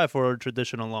qualify for a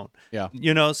traditional loan. Yeah,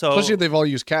 so especially if they've all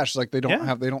used cash. Like they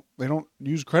don't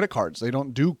use credit cards. They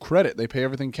don't do credit. They pay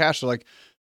everything cash. So like,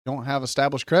 don't have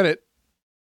established credit.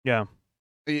 Yeah,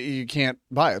 you can't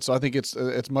buy it. So I think it's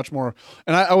much more.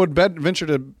 And I would venture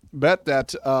to bet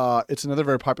that it's another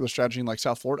very popular strategy in like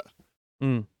South Florida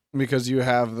because you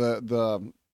have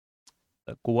the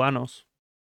Cubanos,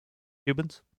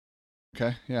 Cubans.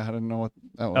 Okay, yeah, I didn't know what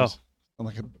that was. Oh.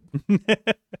 Like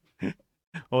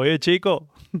Oye, chico.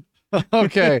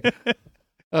 Okay.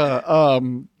 I thought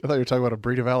you were talking about a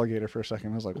breed of alligator for a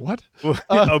second. I was like, what?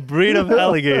 A breed of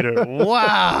alligator.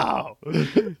 Wow.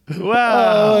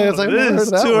 Wow. It's like,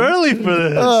 this is too early for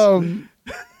this.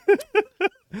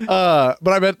 But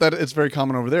I bet that it's very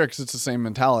common over there because it's the same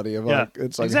mentality of like,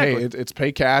 it's like, exactly. Hey, it's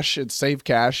pay cash, it's save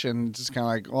cash, and it's just kind of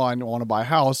like, oh, I don't want to buy a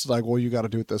house. It's like, well, you got to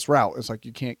do it this route. It's like,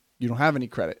 you don't have any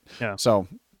credit. Yeah. So,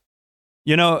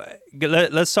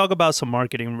 let's talk about some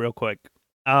marketing real quick.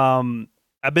 We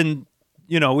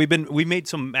made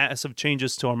some massive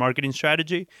changes to our marketing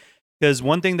strategy because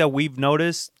one thing that we've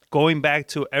noticed going back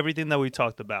to everything that we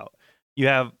talked about, you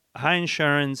have high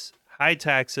insurance, high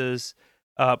taxes,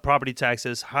 property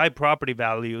taxes, high property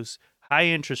values, high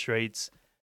interest rates.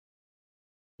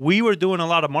 We were doing a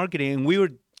lot of marketing and we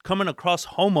were coming across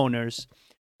homeowners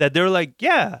that they're like,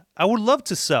 yeah, I would love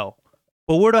to sell,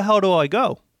 but where the hell do I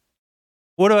go?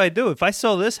 What do I do? If I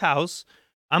sell this house,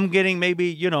 I'm getting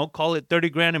maybe, call it 30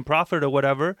 grand in profit or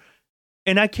whatever,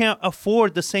 and I can't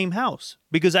afford the same house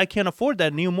because I can't afford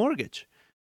that new mortgage.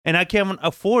 And I can't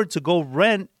afford to go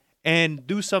rent and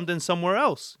do something somewhere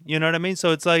else. You know what I mean?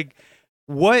 So it's like,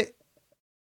 what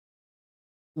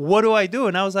do I do?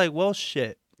 And I was like, well,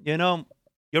 shit, you're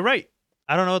right.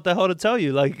 I don't know what the hell to tell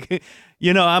you. Like,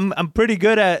 I'm pretty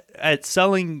good at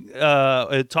selling,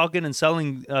 talking and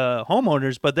selling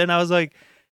homeowners. But then I was like,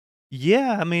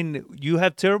 yeah, I mean, you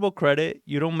have terrible credit.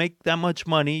 You don't make that much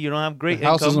money. You don't have great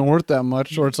income. The house isn't worth that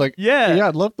much. Or it's like, yeah,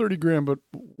 I'd love 30 grand, but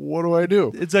what do I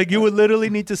do? It's like you would literally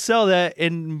need to sell that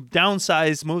and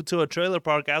downsize, move to a trailer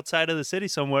park outside of the city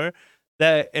somewhere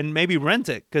and maybe rent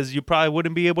it because you probably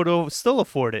wouldn't be able to still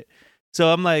afford it.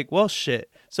 So I'm like, well, shit.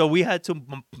 So we had to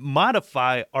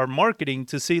modify our marketing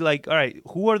to see like, all right,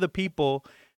 who are the people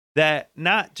that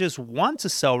not just want to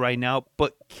sell right now,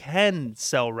 but can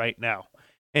sell right now?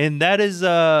 And that was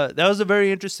a very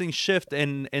interesting shift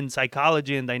in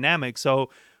psychology and dynamics. So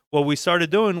what we started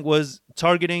doing was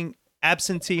targeting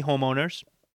absentee homeowners,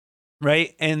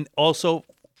 right? And also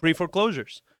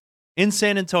pre-foreclosures. In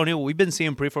San Antonio, we've been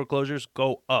seeing pre-foreclosures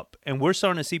go up. And we're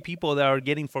starting to see people that are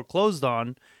getting foreclosed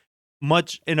on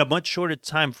in a much shorter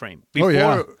time frame.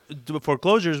 Before the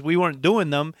foreclosures, we weren't doing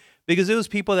them because it was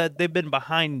people that they've been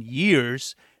behind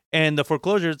years. And the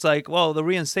foreclosure, it's like, well, the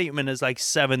reinstatement is like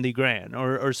 70 grand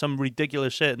or some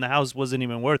ridiculous shit, and the house wasn't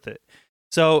even worth it.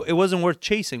 So it wasn't worth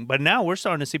chasing. But now we're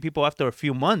starting to see people after a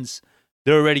few months,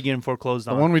 they're already getting foreclosed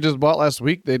on. The one we just bought last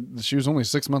week, she was only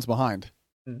 6 months behind.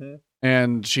 Mm-hmm.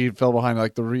 And she fell behind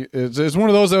like it's one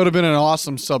of those that would have been an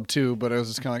awesome sub too, but it was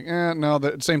just kind of like, no,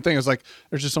 the same thing. It's like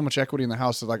there's just so much equity in the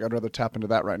house. It's like I'd rather tap into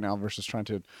that right now versus trying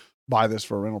to buy this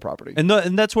for a rental property. And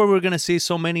that's where we're going to see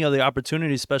so many of the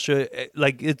opportunities, especially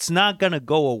like it's not going to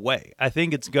go away. I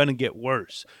think it's going to get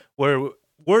worse.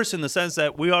 Worse in the sense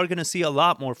that we are going to see a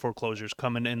lot more foreclosures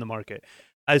coming in the market.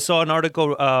 I saw an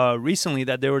article recently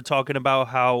that they were talking about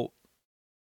how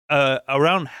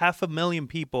around 500,000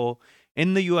 people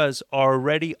in the U.S. are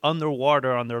already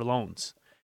underwater on their loans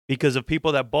because of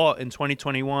people that bought in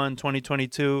 2021,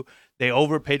 2022. They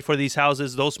overpaid for these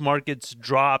houses. Those markets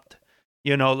dropped,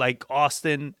 like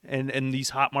Austin and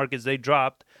these hot markets, they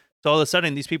dropped. So all of a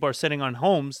sudden, these people are sitting on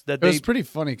homes that It's pretty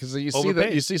funny because you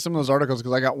see some of those articles,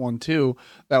 because I got one too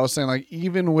that was saying like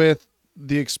even with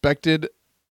the expected,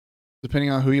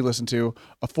 depending on who you listen to,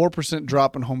 a 4%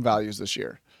 drop in home values this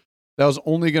year, that was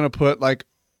only going to put like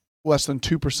less than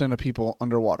 2% of people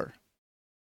underwater.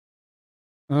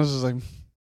 And I was just like,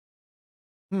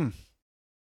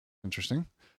 interesting.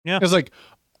 Yeah. It's like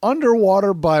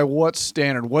underwater by what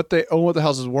standard? What they own, what the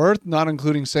house is worth, not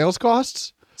including sales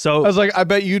costs. So I was like, I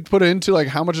bet you'd put it into like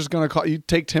how much it's going to cost. You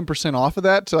take 10% off of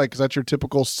that to like, because that's your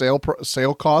typical sale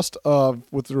cost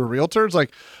with the realtor. It's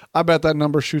like, I bet that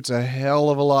number shoots a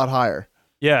hell of a lot higher.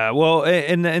 Yeah. Well,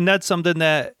 and that's something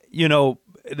that,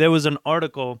 there was an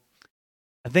article,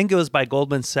 I think it was by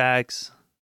Goldman Sachs.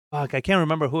 Fuck, I can't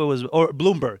remember who it was, or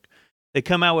Bloomberg. They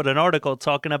come out with an article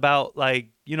talking about like,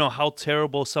 how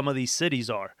terrible some of these cities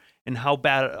are and how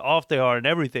bad off they are and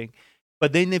everything.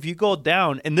 But then if you go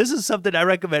down, and this is something I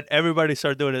recommend everybody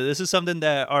start doing it. This is something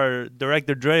that our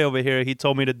director Dre over here, he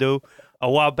told me to do a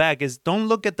while back, is don't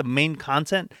look at the main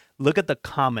content, look at the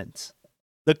comments.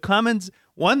 The comments,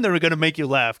 one, they're going to make you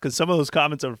laugh because some of those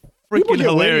comments are freaking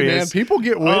hilarious. Witty, man. People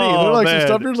get witty. They're like some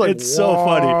stuff. You're like, it's so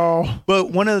funny.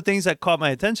 But one of the things that caught my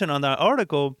attention on that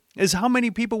article is how many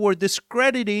people were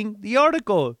discrediting the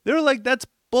article. They were like, that's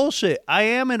bullshit. I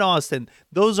am in Austin.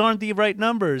 Those aren't the right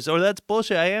numbers. Or that's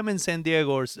bullshit. I am in San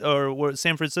Diego or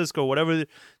San Francisco, whatever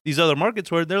these other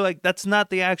markets were. They're like, that's not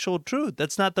the actual truth.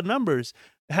 That's not the numbers.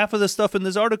 Half of the stuff in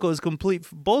this article is complete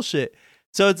bullshit.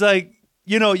 So it's like,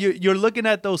 you're looking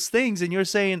at those things and you're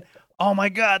saying, oh my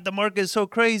God, the market is so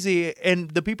crazy.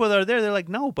 And the people that are there, they're like,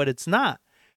 no, but it's not.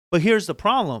 But here's the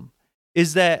problem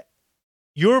is that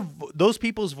those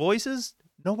people's voices,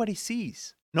 nobody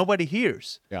sees, nobody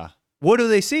hears. Yeah. What do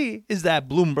they see is that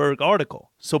Bloomberg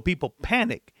article. So people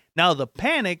panic. Now the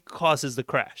panic causes the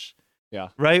crash. Yeah.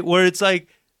 Right? Where it's like,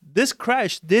 this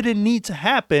crash didn't need to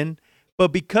happen, but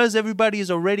because everybody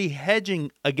is already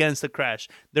hedging against the crash,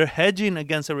 they're hedging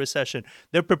against a recession,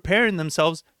 they're preparing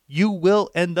themselves, you will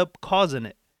end up causing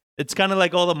it. It's kind of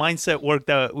like all the mindset work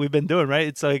that we've been doing, right?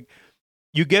 It's like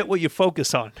you get what you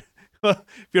focus on.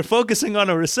 If you're focusing on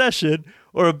a recession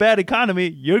or a bad economy,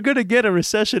 you're going to get a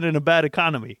recession and a bad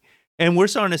economy. And we're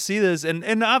starting to see this.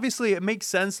 And obviously it makes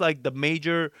sense, like the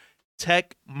major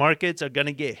tech markets are going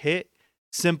to get hit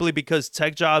simply because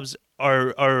tech jobs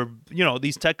are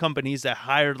these tech companies that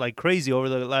hired like crazy over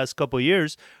the last couple of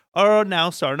years are now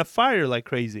starting to fire like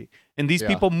crazy. And these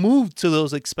people moved to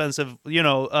those expensive,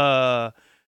 what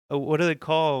do they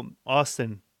call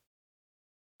Austin?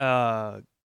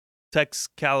 Tex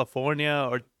California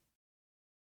or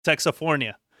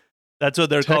Texifornia. That's what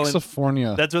they're calling.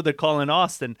 Texifornia. That's what they're calling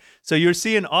Austin. So you're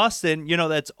seeing Austin,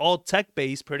 that's all tech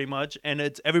based pretty much, and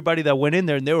it's everybody that went in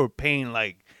there and they were paying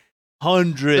like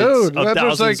hundreds of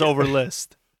thousands over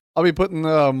list. I'll be putting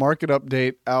the market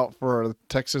update out for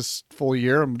Texas full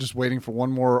year. I'm just waiting for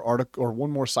one more article or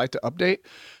one more site to update.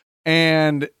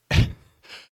 And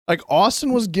like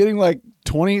Austin was getting like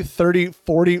 20, 30,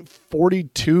 40,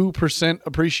 42%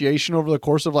 appreciation over the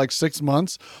course of like 6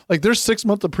 months. Like their 6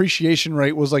 month appreciation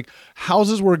rate was like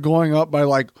houses were going up by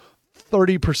like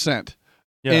 30%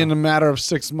 in a matter of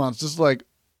 6 months. Just like,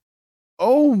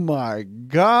 oh my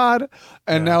God.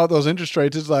 And now those interest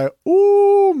rates, it's like,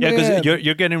 ooh, man. Yeah, because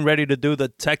you're getting ready to do the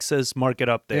Texas market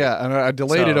update. Yeah, and I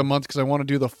delayed it a month because I want to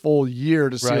do the full year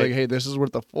to see like, hey, this is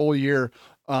what the full year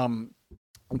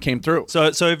came through. So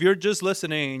if you're just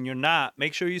listening and you're not,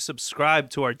 make sure you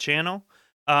subscribe to our channel.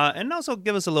 And also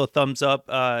give us a little thumbs up.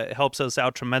 It helps us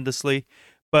out tremendously.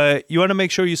 But you want to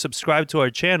make sure you subscribe to our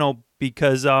channel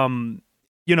because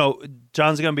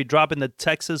John's going to be dropping the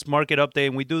Texas market update,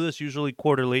 and we do this usually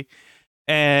quarterly,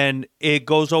 and it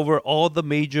goes over all the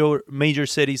major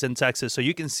cities in Texas, so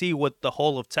you can see what the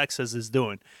whole of Texas is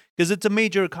doing, because it's a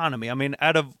major economy. I mean,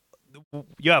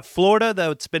 you have Florida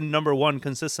that's been number one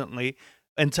consistently,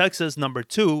 and Texas number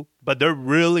two, but they're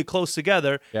really close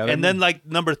together. Yeah, and then like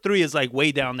number three is like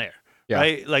way down there. Yeah.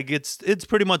 Right, like it's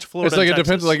pretty much Florida. It's like it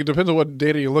depends on what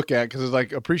data you look at, because it's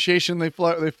like appreciation they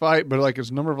fight, but like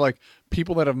it's number of like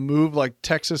people that have moved. Like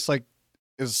Texas like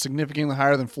is significantly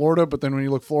higher than Florida, but then when you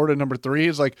look Florida number three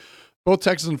is like both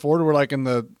Texas and Florida were like in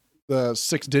the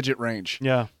 6-digit range.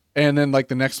 Yeah, and then like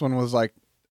the next one was like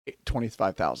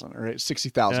 25,000 or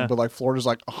 60,000, but like Florida's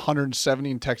like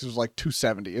 170 and Texas was like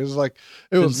 270. It was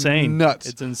insane, nuts.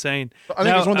 It's insane. I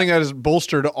think it's one thing that has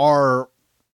bolstered our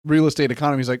real estate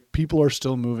economy is like people are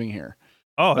still moving here.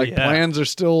 Oh, like plans are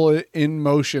still in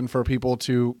motion for people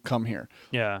to come here.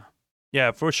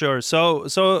 Yeah, for sure. So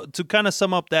to kind of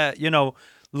sum up that,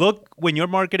 look, when you're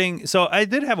marketing. So I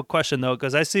did have a question though,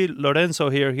 because I see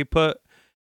Lorenzo here. He put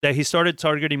that he started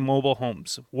targeting mobile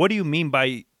homes. What do you mean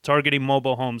by targeting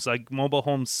mobile homes? Like mobile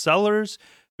home sellers?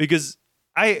 Because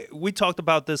we talked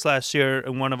about this last year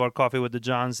in one of our Coffee with the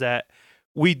Johns, that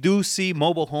we do see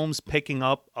mobile homes picking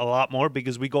up a lot more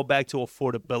because we go back to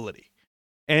affordability.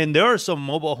 And there are some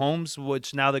mobile homes,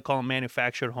 which now they call them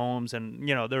manufactured homes, and,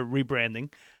 they're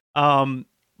rebranding.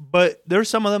 But there's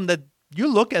some of them that you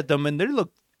look at them and they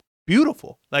look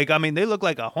beautiful. Like, I mean, they look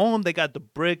like a home. They got the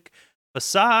brick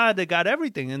facade. They got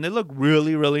everything. And they look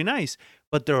really, really nice.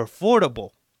 But they're affordable,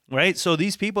 right? So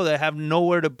these people that have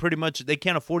nowhere to they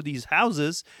can't afford these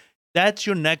houses, that's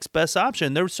your next best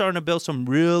option. They're starting to build some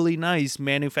really nice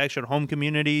manufactured home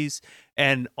communities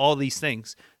and all these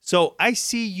things. So I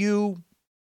see you,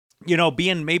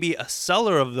 being maybe a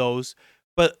seller of those,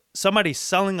 but somebody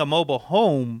selling a mobile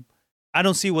home, I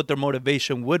don't see what their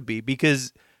motivation would be,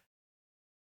 because,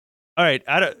 all right,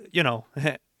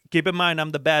 keep in mind,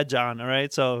 I'm the bad John, all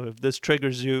right? So if this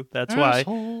triggers you, that's why.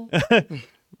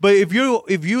 But if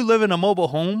you live in a mobile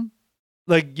home,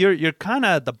 like you're kind of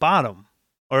at the bottom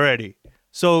already.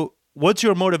 So what's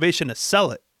your motivation to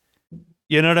sell it?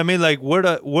 You know what I mean? Like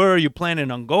where are you planning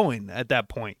on going at that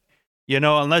point?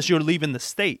 Unless you're leaving the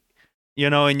state,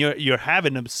 and you're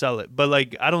having to sell it. But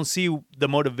like, I don't see the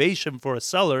motivation for a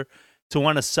seller to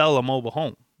want to sell a mobile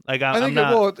home. Like I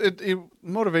think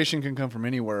motivation can come from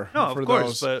anywhere. No, of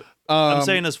course, but I'm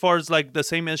saying as far as like the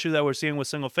same issue that we're seeing with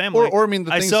single family, or I mean,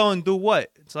 I sell and do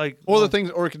what? It's like, the things,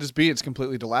 or it could just be it's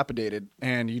completely dilapidated,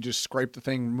 and you just scrape the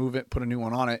thing, move it, put a new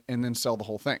one on it, and then sell the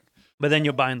whole thing. But then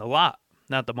you're buying the lot,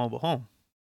 not the mobile home.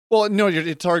 Well, no,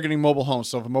 you're targeting mobile homes.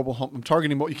 So if a mobile home, I'm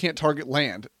targeting, you can't target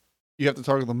land. You have to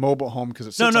target the mobile home because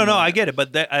it's no. I get it,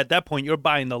 but at that point, you're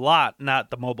buying the lot,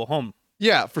 not the mobile home.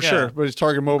 Yeah, for sure. But it's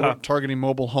targeting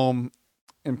mobile home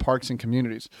in parks and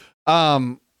communities. So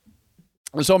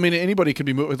I mean, anybody could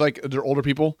be moving. Like they're older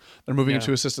people, they're moving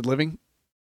into assisted living.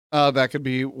 That could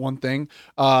be one thing.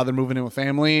 They're moving in with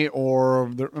family,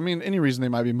 or any reason they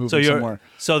might be moving somewhere.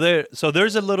 So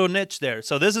there's a little niche there.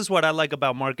 So this is what I like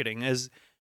about marketing is.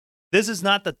 This is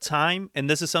not the time, and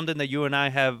this is something that you and I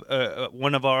have,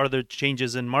 one of our other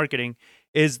changes in marketing,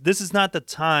 is this is not the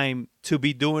time to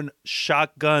be doing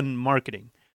shotgun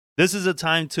marketing. This is a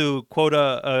time to quote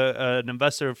an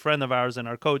investor friend of ours and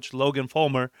our coach, Logan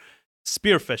Fulmer,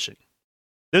 spearfishing.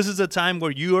 This is a time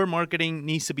where your marketing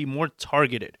needs to be more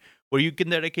targeted, where you can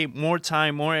dedicate more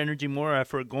time, more energy, more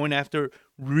effort going after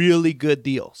really good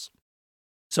deals.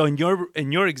 So in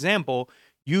your example,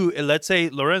 let's say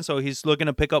Lorenzo, he's looking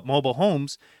to pick up mobile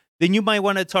homes, then you might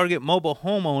want to target mobile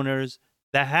homeowners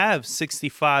that have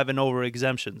 65 and over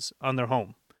exemptions on their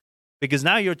home. Because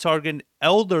now you're targeting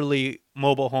elderly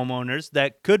mobile homeowners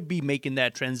that could be making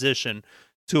that transition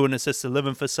to an assisted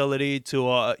living facility, to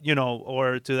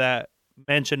or to that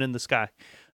mansion in the sky.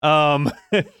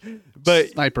 But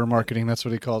sniper marketing, that's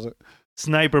what he calls it.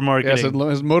 Sniper marketing. Yeah, so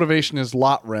his motivation is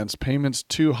lot rents. Payments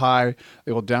too high,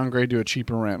 they will downgrade to a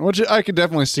cheaper rent, which I could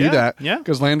definitely see that. Yeah.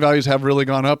 Because land values have really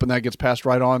gone up, and that gets passed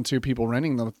right on to people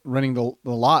renting the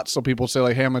lots. So people say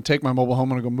like, hey, I'm going to take my mobile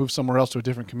home, I'm going to go move somewhere else to a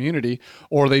different community,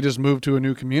 or they just move to a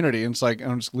new community, and it's like,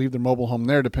 I'm just leave their mobile home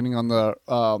there, depending on the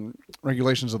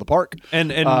regulations of the park.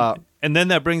 And then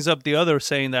that brings up the other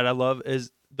saying that I love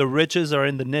is the riches are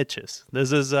in the niches.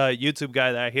 This is a YouTube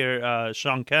guy that I hear,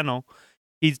 Sean Kennel.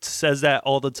 He says that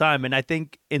all the time, and I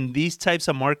think in these types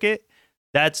of market,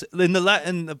 that's in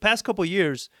the past couple of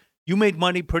years, you made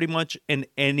money pretty much in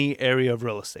any area of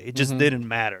real estate. It just didn't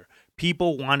matter.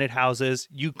 People wanted houses.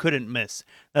 You couldn't miss.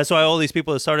 That's why all these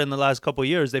people that started in the last couple of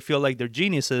years, they feel like they're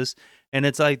geniuses, and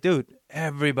it's like, dude,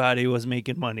 everybody was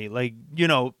making money. Like,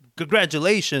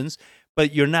 congratulations,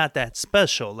 but you're not that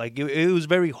special. Like it was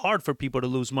very hard for people to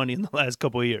lose money in the last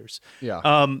couple of years.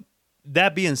 Yeah.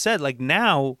 That being said, like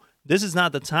now, this is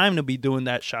not the time to be doing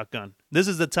that shotgun. This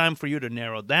is the time for you to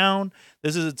narrow down.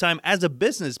 This is the time as a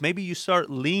business, maybe you start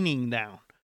leaning down,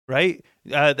 right?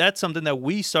 That's something that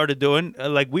we started doing.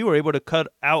 Like we were able to cut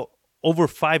out over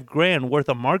 $5,000 worth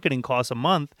of marketing costs a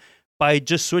month by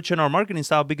just switching our marketing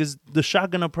style because the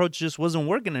shotgun approach just wasn't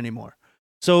working anymore.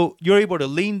 So you're able to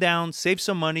lean down, save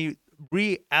some money,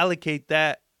 reallocate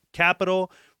that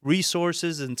capital,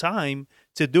 resources, and time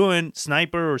to doing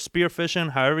sniper or spear fishing,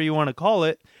 however you want to call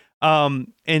it,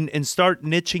 and start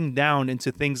niching down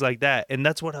into things like that. And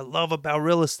that's what I love about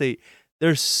real estate.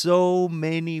 There's so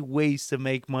many ways to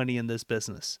make money in this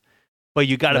business, but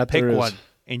you got to pick one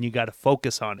and you got to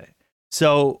focus on it.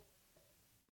 So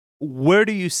where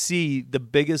do you see the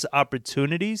biggest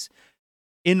opportunities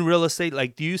in real estate?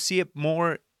 Like, do you see it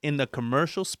more in the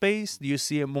commercial space? Do you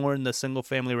see it more in the single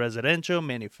family residential,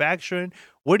 manufacturing?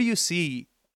 Where do you see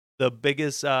the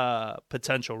biggest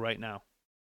potential right now?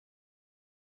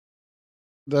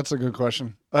 That's a good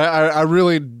question. I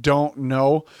really don't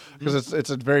know because it's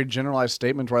a very generalized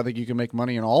statement where I think you can make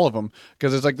money in all of them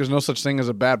because it's like there's no such thing as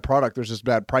a bad product. There's just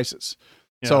bad prices.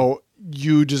 Yeah. So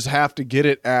you just have to get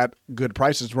it at good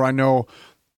prices where I know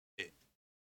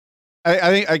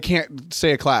I think I can't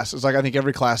say a class. It's like I think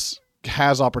every class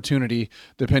has opportunity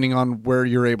depending on where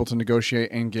you're able to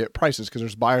negotiate and get prices because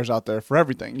there's buyers out there for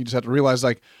everything. You just have to realize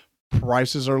like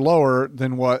prices are lower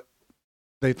than what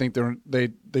they think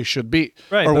they should be,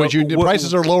 right? Or when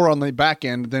prices are lower on the back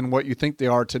end than what you think they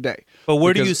are today. But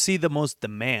where do you see the most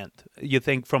demand? You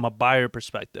think from a buyer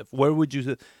perspective, where would you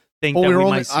think? Well,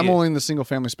 I'm only in the single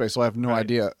family space, so I have no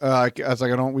idea.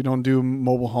 We don't do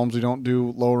mobile homes, we don't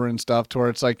do lower end stuff. To where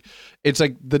it's like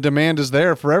the demand is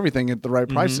there for everything at the right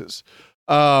prices.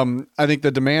 I think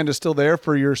the demand is still there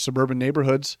for your suburban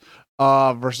neighborhoods,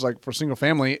 versus like for single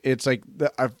family. It's like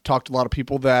I've talked to a lot of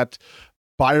people that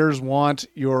buyers want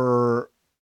your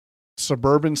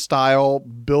suburban style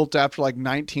built after like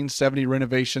 1970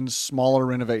 renovations, smaller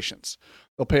renovations.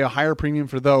 They'll pay a higher premium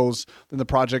for those than the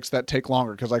projects that take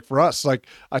longer. Cause like for us, like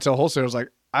I tell wholesalers, like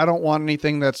I don't want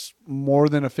anything that's more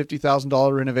than a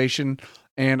 $50,000 renovation.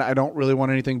 And I don't really want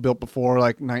anything built before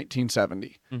like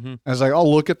 1970. I was like,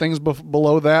 I'll look at things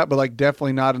below that, but like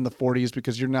definitely not in the 40s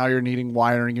because you're needing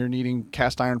wiring, you're needing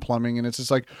cast iron plumbing. And it's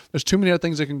just like, there's too many other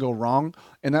things that can go wrong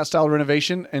in that style of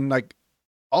renovation. And like,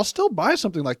 I'll still buy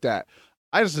something like that.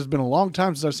 It's been a long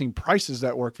time since I've seen prices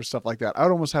that work for stuff like that. I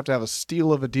would almost have to have a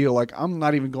steal of a deal. Like I'm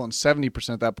not even going 70%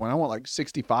 at that point. I want like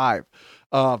 65,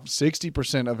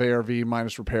 60% of ARV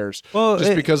minus repairs. Well,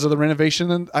 because of the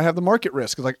renovation, and I have the market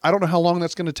risk. Like I don't know how long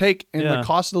that's going to take, and the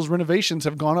cost of those renovations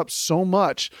have gone up so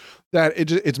much that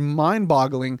it's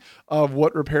mind-boggling of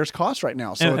what repairs cost right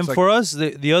now. So and for us,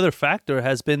 the other factor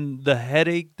has been the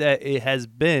headache that it has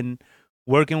been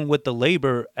working with the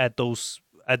labor at those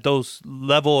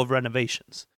level of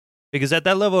renovations. Because at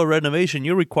that level of renovation,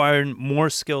 you're requiring more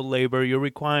skilled labor, you're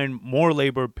requiring more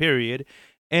labor, period.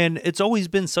 And it's always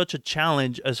been such a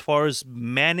challenge as far as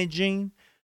managing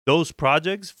those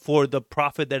projects for the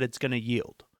profit that it's going to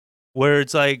yield. Where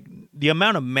it's like the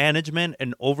amount of management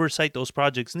and oversight those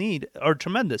projects need are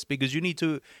tremendous because you're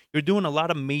doing a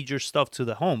lot of major stuff to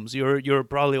the homes. You're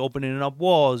probably opening up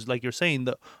walls, like you're saying,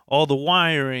 all the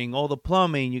wiring, all the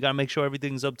plumbing. You got to make sure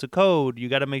everything's up to code. You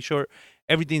got to make sure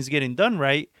everything's getting done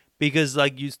right because,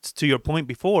 like to your point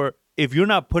before, if you're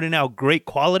not putting out great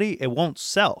quality, it won't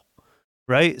sell,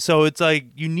 right? So it's like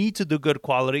you need to do good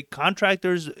quality.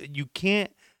 Contractors,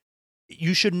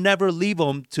 you should never leave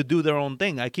them to do their own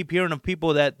thing. I keep hearing of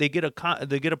people that they get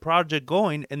a project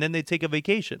going and then they take a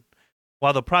vacation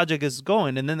while the project is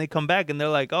going, and then they come back and they're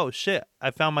like, "Oh shit,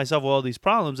 I found myself with all these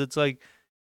problems." It's like,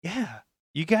 yeah,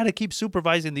 you got to keep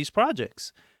supervising these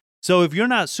projects. So if you're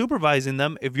not supervising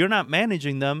them, if you're not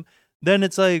managing them, then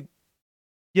it's like,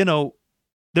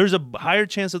 there's a higher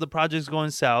chance of the projects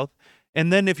going south.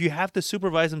 And then if you have to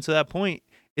supervise them to that point,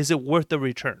 is it worth the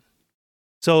return?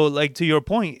 So, like, to your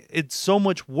point, it's so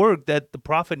much work that the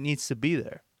profit needs to be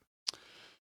there.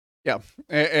 Yeah,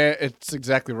 it's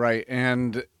exactly right.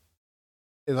 And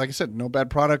like I said, no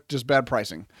bad product, just bad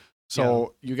pricing.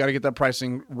 So you got to get that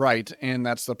pricing right. And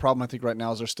that's the problem, I think, right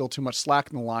now is there's still too much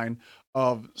slack in the line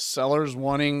of sellers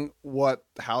wanting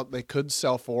how they could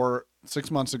sell for 6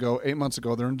 months ago, 8 months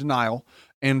ago. They're in denial.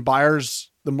 And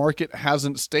buyers, the market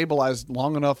hasn't stabilized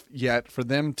long enough yet for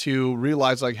them to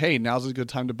realize like, hey, now's a good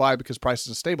time to buy because prices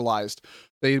have stabilized.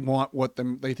 They want what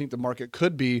they think the market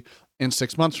could be in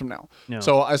 6 months from now. Yeah.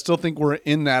 So I still think we're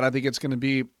in that. I think it's going to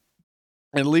be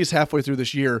at least halfway through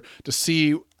this year to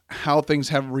see how things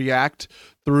have react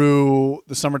through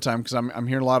the summertime, because I'm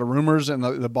hearing a lot of rumors, and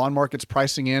the bond market's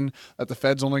pricing in that the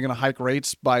Fed's only going to hike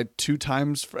rates by 2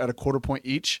 times at a quarter point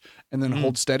each, and then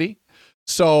hold steady.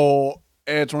 So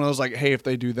it's one of those like, hey, if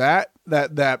they do that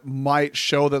might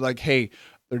show that like, hey,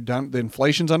 they're done. The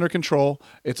inflation's under control.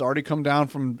 It's already come down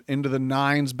from into the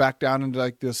 9s back down into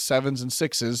like the 7s and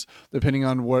 6s, depending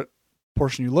on what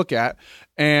portion you look at.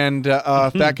 And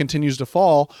if that continues to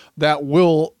fall, that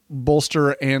will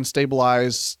bolster and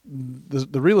stabilize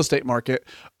the real estate market.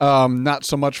 Not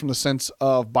so much from the sense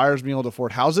of buyers being able to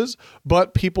afford houses,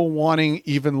 but people wanting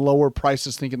even lower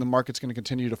prices, thinking the market's going to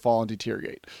continue to fall and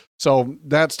deteriorate. So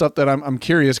that's stuff that I'm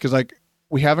curious, because like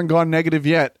we haven't gone negative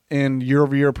yet in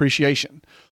year-over-year appreciation,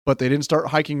 but they didn't start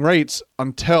hiking rates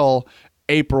until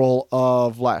April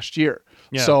of last year.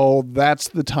 Yeah. So that's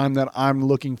the time that I'm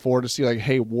looking for to see like,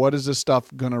 hey, what is this stuff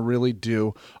going to really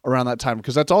do around that time?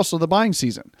 Because that's also the buying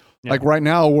season. Yeah. Like right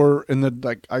now we're in the,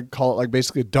 like I call it like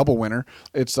basically a double winter.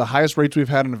 It's the highest rates we've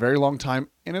had in a very long time.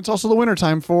 And it's also the winter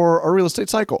time for our real estate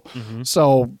cycle. Mm-hmm.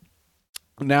 So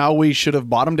now we should have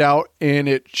bottomed out, and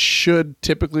it should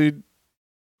typically,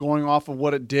 going off of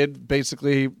what it did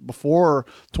basically before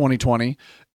 2020,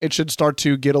 it should start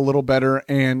to get a little better,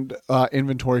 and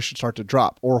inventory should start to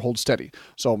drop or hold steady.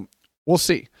 So we'll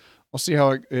see. We'll see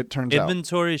how it turns out.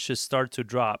 Inventory should start to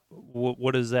drop.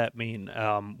 What does that mean?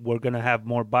 We're going to have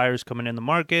more buyers coming in the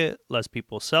market, less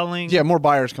people selling? Yeah, more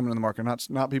buyers coming in the market,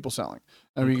 not people selling.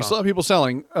 I mean, you can still have people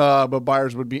selling, but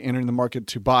buyers would be entering the market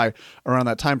to buy around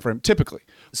that time frame, typically.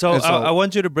 So I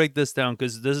want you to break this down,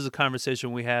 because this is a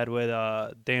conversation we had with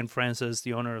Dan Francis,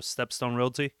 the owner of Stepstone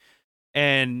Realty.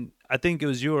 And I think it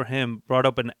was you or him brought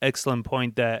up an excellent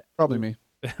point that probably me,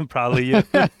 probably you.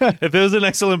 If it was an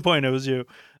excellent point, it was you.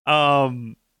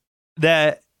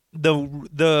 That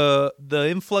the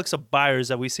influx of buyers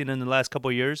that we've seen in the last couple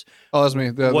of years. Oh, that's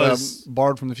me. The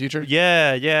borrowed from the future.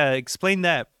 Yeah. Explain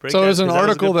that. So it was an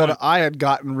article that I had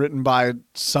gotten written by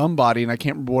somebody, and I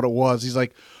can't remember what it was. He's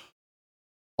like,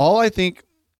 all I think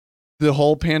the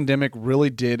whole pandemic really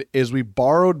did is we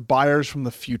borrowed buyers from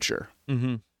the future.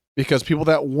 Mm-hmm. Because people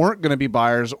that weren't going to be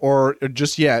buyers or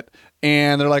just yet,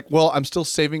 and they're like, well, I'm still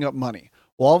saving up money.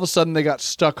 Well, all of a sudden they got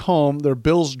stuck home. Their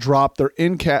bills dropped. Their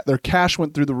cash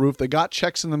went through the roof. They got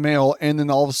checks in the mail, and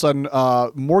then all of a sudden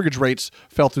mortgage rates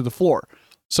fell through the floor.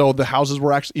 So the houses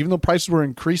were actually, even though prices were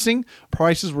increasing,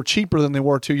 prices were cheaper than they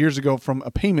were 2 years ago from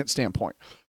a payment standpoint.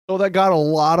 So that got a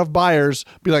lot of buyers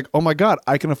be like, oh my God,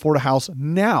 I can afford a house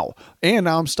now. And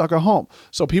now I'm stuck at home.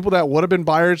 So people that would have been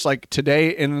buyers like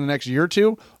today and in the next year or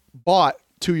two bought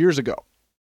 2 years ago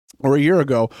or a year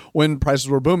ago when prices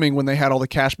were booming, when they had all the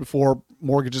cash before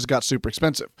mortgages got super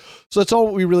expensive. So that's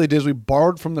all we really did, is we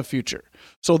borrowed from the future.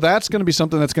 So that's going to be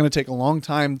something that's going to take a long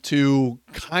time to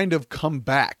kind of come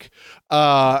back,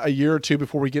 a year or two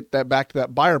before we get that back to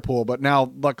that buyer pool. But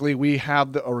now, luckily, we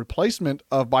have a replacement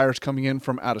of buyers coming in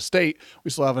from out of state.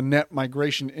 We still have a net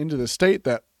migration into the state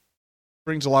that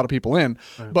brings a lot of people in.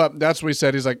 Right. But that's what he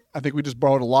said. He's like, I think we just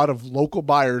borrowed a lot of local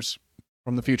buyers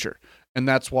from the future. And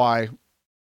that's why.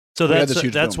 So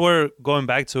that's where, going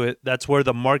back to it, that's where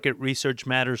the market research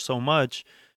matters so much,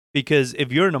 because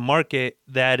if you're in a market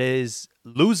that is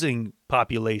losing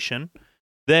population,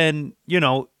 then,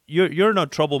 you're in a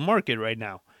troubled market right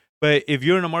now. But if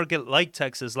you're in a market like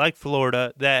Texas, like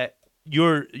Florida, that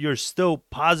you're still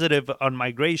positive on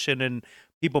migration and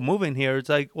people moving here, it's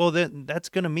like, well, then that's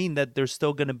going to mean that there's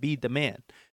still going to be demand,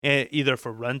 either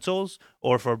for rentals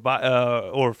or for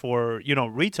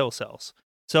retail sales.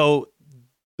 So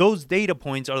those data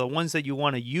points are the ones that you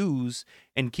want to use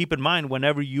and keep in mind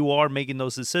whenever you are making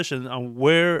those decisions on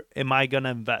where am I going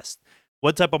to invest?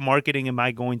 What type of marketing am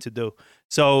I going to do?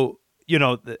 So,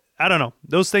 I don't know.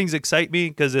 Those things excite me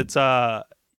because it's,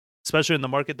 especially in the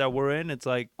market that we're in, it's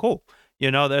like, cool.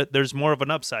 There's more of an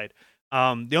upside.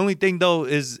 The only thing, though,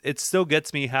 is it still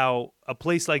gets me how a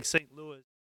place like St. Louis,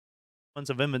 months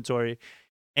of inventory,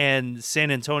 and San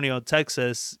Antonio,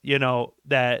 Texas,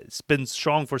 that's been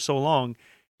strong for so long,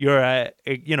 you're at,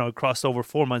 it crossed over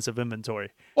 4 months of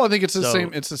inventory. Well, I think it's the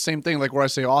same. It's the same thing. Like where I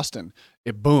say Austin,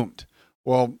 it boomed.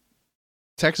 Well,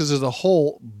 Texas as a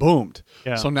whole boomed.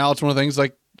 Yeah. So now it's one of the things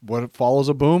like what follows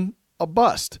a boom, a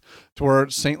bust. To where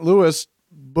St. Louis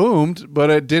boomed, but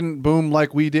it didn't boom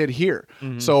like we did here.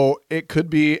 Mm-hmm. So it could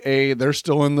be they're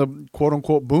still in the quote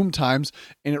unquote boom times,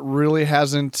 and it really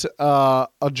hasn't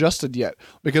adjusted yet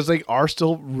because they are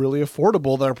still really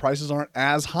affordable. Their prices aren't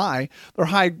as high. They're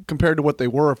high compared to what they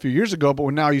were a few years ago, but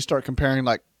when now you start comparing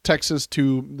like Texas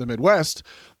to the Midwest,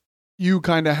 you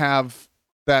kind of have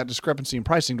that discrepancy in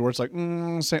pricing to where it's like,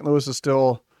 St. Louis is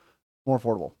still more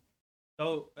affordable.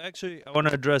 So actually, I want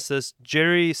to address this.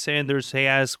 Jerry Sanders, he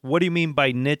asks, what do you mean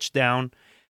by niche down?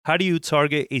 How do you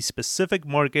target a specific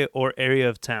market or area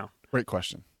of town? Great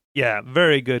question. Yeah,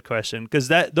 very good question. Because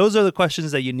those are the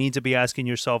questions that you need to be asking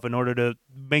yourself in order to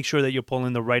make sure that you're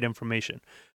pulling the right information.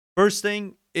 First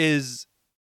thing is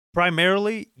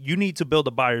primarily you need to build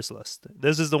a buyer's list.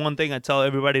 This is the one thing I tell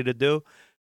everybody to do.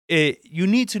 You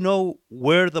need to know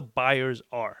where the buyers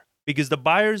are, because the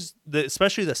buyers,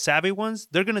 especially the savvy ones,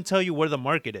 they're going to tell you where the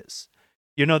market is.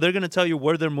 They're going to tell you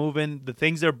where they're moving, the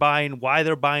things they're buying, why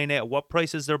they're buying it, at what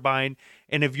prices they're buying.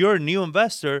 And if you're a new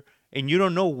investor and you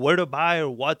don't know where to buy or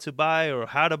what to buy or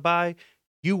how to buy,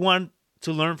 you want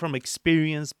to learn from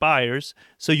experienced buyers.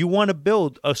 So you want to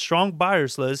build a strong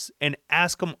buyers list and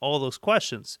ask them all those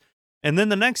questions. And then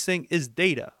the next thing is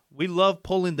data. We love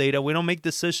pulling data. We don't make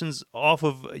decisions off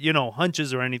of,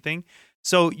 hunches or anything.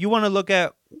 So you want to look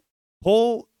at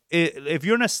if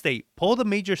you're in a state, pull the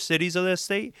major cities of that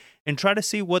state and try to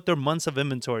see what their months of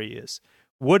inventory is.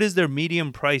 What is their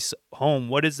median price home?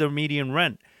 What is their median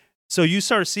rent? So you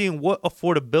start seeing what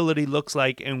affordability looks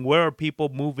like and where are people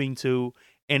moving to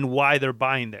and why they're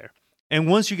buying there. And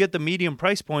once you get the median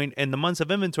price point and the months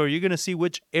of inventory, you're going to see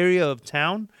which area of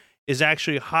town is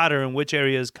actually hotter and which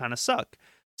areas kind of suck.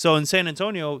 So in San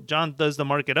Antonio, John does the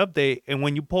market update, and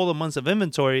when you pull the months of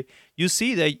inventory, you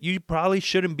see that you probably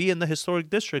shouldn't be in the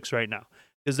historic districts right now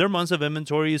because their months of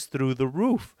inventory is through the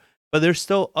roof. But there's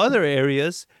still other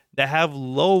areas that have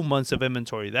low months of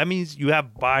inventory. That means you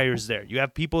have buyers there. You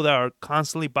have people that are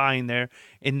constantly buying there,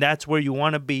 and that's where you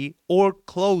want to be or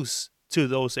close to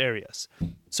those areas.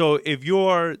 So if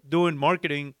you're doing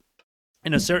marketing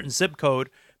in a certain zip code,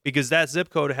 because that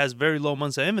zip code has very low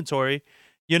months of inventory,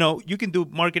 you can do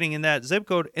marketing in that zip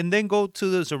code and then go to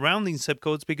the surrounding zip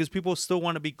codes because people still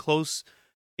want to be close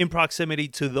in proximity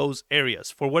to those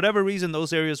areas. For whatever reason,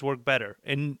 those areas work better.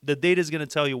 And the data is going to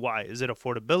tell you why. Is it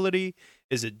affordability?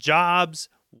 Is it jobs?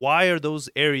 Why are those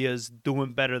areas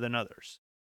doing better than others?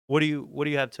 What do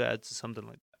you have to add to something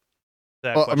like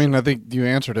that? Well, question? I mean, I think you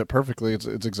answered it perfectly. It's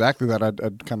exactly that.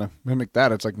 I'd kind of mimic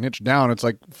that. It's like niche down. It's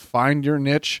like find your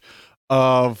niche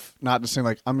of not just saying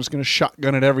like, I'm just going to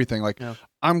shotgun at everything. Like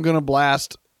I'm going to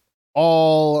blast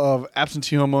all of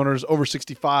absentee homeowners, over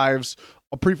 65s,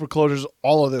 pre-foreclosures,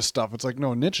 all of this stuff. It's like,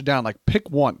 no, niche down, like pick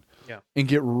one and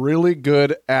get really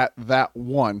good at that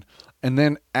one and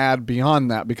then add beyond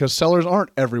that because sellers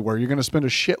aren't everywhere. You're going to spend a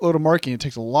shitload of marketing. It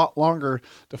takes a lot longer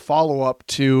to follow up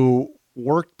to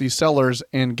work these sellers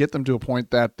and get them to a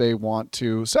point that they want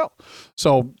to sell.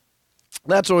 So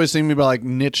that's always seemed to be like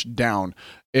niche down.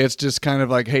 It's just kind of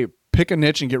like, hey, pick a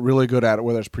niche and get really good at it,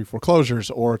 whether it's pre-foreclosures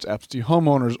or it's absentee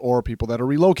homeowners or people that are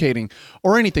relocating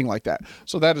or anything like that.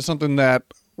 So that is something that,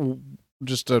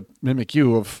 just to mimic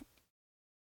you, of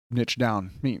niche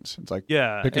down means. It's like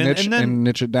pick a niche and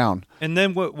niche it down. And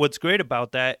then what's great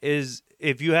about that is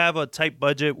if you have a tight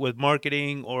budget with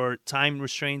marketing or time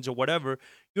restraints or whatever,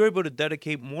 you're able to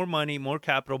dedicate more money, more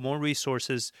capital, more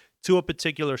resources to a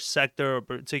particular sector or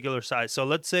particular size. So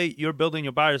let's say you're building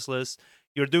your buyers list,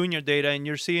 you're doing your data, and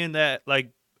you're seeing that,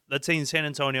 like, let's say in San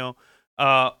Antonio,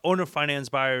 owner finance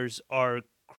buyers are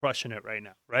crushing it right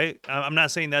now, right? I'm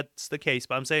not saying that's the case,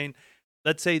 but I'm saying,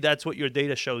 let's say that's what your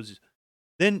data shows.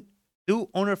 Then do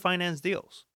owner finance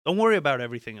deals. Don't worry about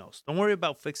everything else. Don't worry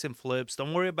about fix and flips.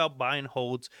 Don't worry about buying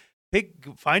holds.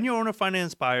 Find your owner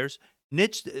finance buyers,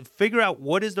 niche, figure out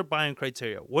what is their buying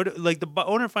criteria. What, like the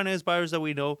owner finance buyers that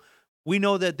we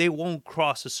know that they won't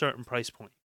cross a certain price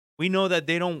point. We know that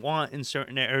they don't want in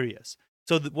certain areas.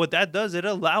 So what that does, it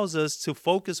allows us to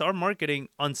focus our marketing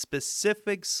on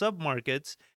specific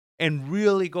submarkets and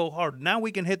really go hard. Now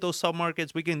we can hit those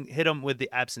submarkets. We can hit them with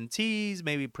the absentees,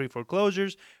 maybe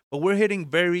pre-foreclosures, but we're hitting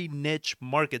very niche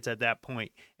markets at that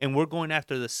point, and we're going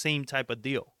after the same type of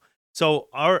deal. So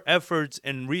our efforts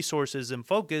and resources and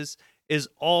focus is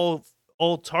all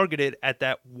targeted at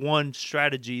that one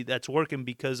strategy that's working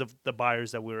because of the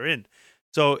buyers that we're in.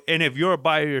 So, and if you're a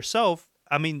buyer yourself,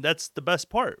 I mean, that's the best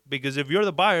part, because if you're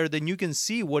the buyer, then you can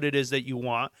see what it is that you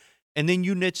want, and then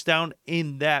you niche down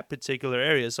in that particular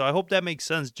area. So I hope that makes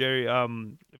sense, Jerry.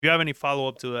 If you have any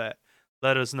follow-up to that,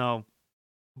 let us know.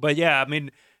 But yeah, I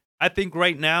mean, I think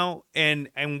right now, and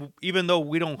even though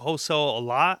we don't wholesale a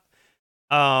lot,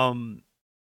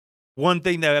 one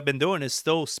thing that I've been doing is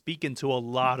still speaking to a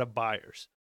lot of buyers.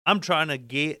 I'm trying to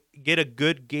get a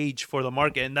good gauge for the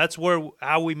market, and that's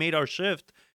how we made our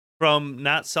shift from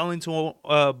not selling to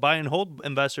buy and hold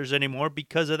investors anymore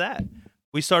because of that.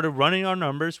 We started running our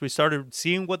numbers, we started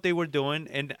seeing what they were doing,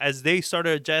 and as they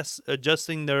started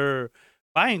adjusting their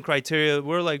buying criteria,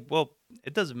 we're like, well,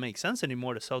 it doesn't make sense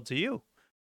anymore to sell to you.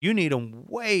 You need them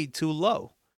way too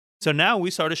low. So now we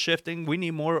started shifting. We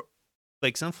need more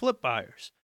fix and flip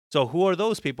buyers. So who are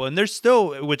those people? And there's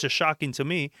still, which is shocking to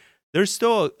me, there's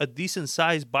still a decent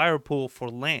sized buyer pool for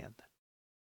land.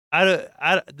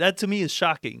 That to me is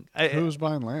shocking. Who's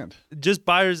buying land? Just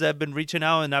buyers that have been reaching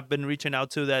out, and I've been reaching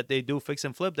out to, that they do fix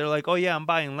and flip. They're like, oh yeah, I'm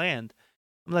buying land.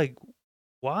 I'm like,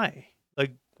 why?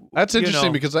 Like, that's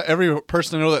interesting because every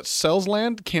person I know that sells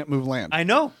land can't move land. I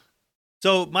know.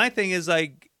 So my thing is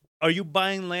like, are you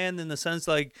buying land in the sense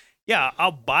like, yeah,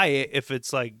 I'll buy it if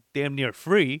it's like damn near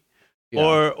free,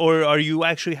 or are you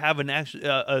actually having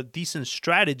a decent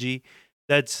strategy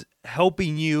that's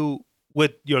helping you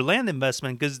with your land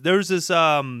investment? Because there's this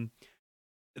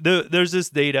there's this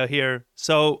data here.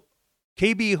 So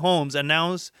KB Homes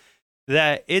announced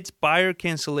that its buyer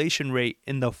cancellation rate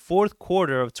in the fourth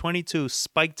quarter of 22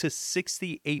 spiked to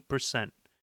 68%.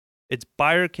 Its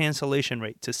buyer cancellation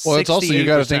rate to 68%. Well, it's also, you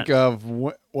got to think of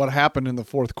what happened in the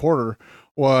fourth quarter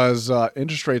was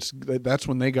interest rates. That's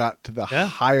when they got to the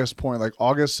highest point, like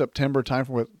August, September time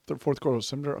for what the fourth quarter was.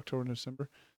 September, October,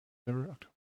 November.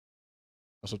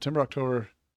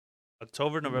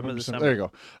 October, November, December. There you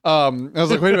go. I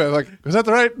was like, wait a minute. Like, was that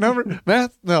the right number?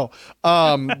 Math? No.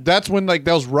 That's when that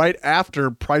was right after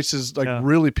prices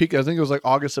really peaked. I think it was like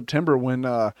August, September when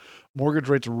mortgage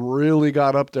rates really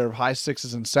got up there, high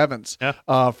 6s and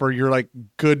 7s for your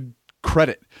good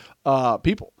credit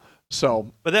people.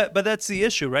 So, but that's the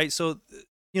issue, right? So,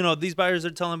 these buyers are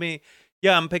telling me,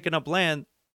 yeah, I'm picking up land.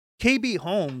 KB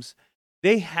Homes,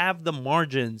 they have the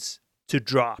margins to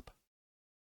drop.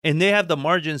 And they have the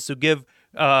margins to give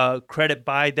credit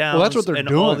buy downs. Well, that's what they're and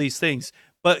doing. All these things.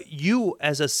 But you,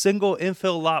 as a single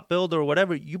infill lot builder or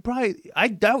whatever, I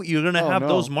doubt you're going to have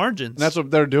those margins. And that's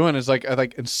what they're doing is like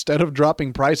instead of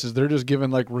dropping prices, they're just giving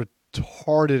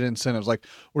retarded incentives. Like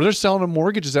where they're selling them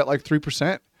mortgages at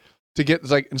 3% to get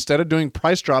instead of doing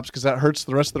price drops because that hurts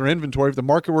the rest of their inventory. If the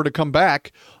market were to come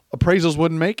back, appraisals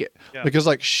wouldn't make it because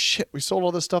shit, we sold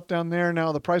all this stuff down there.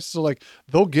 Now the prices are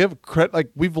they'll give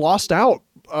credit. We've lost out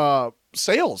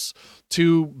sales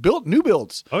to new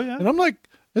builds. Oh yeah. And I'm like,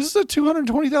 this is a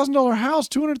 $220,000 house,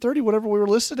 $230, whatever we were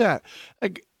listed at.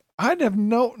 I'd have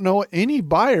know any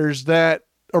buyers that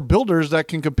or builders that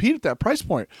can compete at that price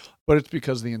point. But it's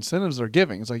because the incentives they're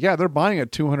giving. It's they're buying a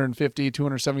 $250,000,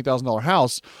 $270,000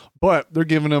 house, but they're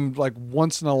giving them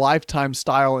once in a lifetime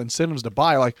style incentives to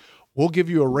buy. We'll give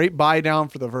you a rate buy down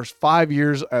for the first 5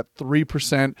 years at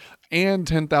 3% and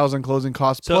 10,000 closing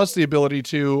costs, plus the ability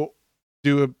to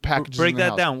do a package. Break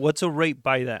that down. What's a rate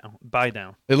buy down?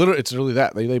 It's really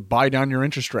that they buy down your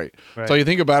interest rate. Right. So you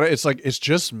think about it, it's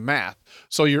just math.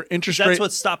 So your interest rate. That's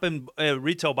what's stopping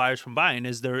retail buyers from buying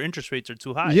is their interest rates are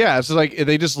too high. Yeah, it's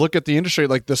they just look at the interest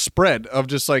rate, the spread of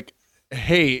just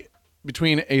hey,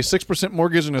 between a 6%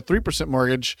 mortgage and a 3%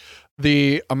 mortgage,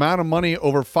 the amount of money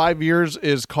over 5 years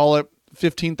is, call it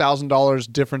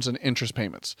 $15,000 difference in interest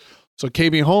payments. So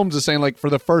KB Homes is saying for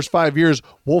the first 5 years,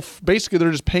 basically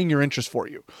they're just paying your interest for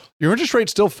you. Your interest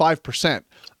rate's still 5%.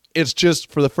 It's just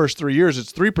for the first 3 years,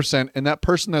 it's 3%. And that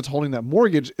person that's holding that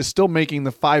mortgage is still making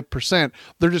the 5%.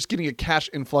 They're just getting a cash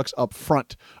influx up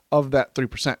front of that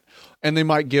 3%. And they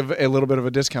might give a little bit of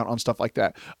a discount on stuff like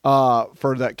that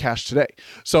for that cash today.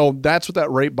 So that's what that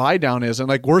rate buy down is.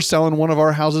 And we're selling one of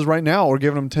our houses right now. We're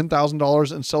giving them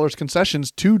 $10,000 in seller's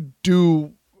concessions to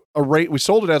do a rate. We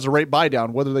sold it as a rate buy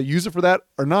down. Whether they use it for that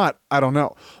or not, I don't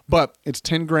know. But it's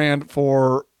 $10,000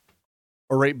 for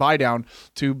a rate buy down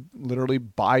to literally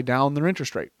buy down their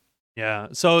interest rate. Yeah.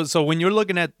 So when you're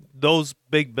looking at those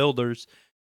big builders,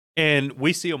 and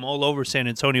we see them all over San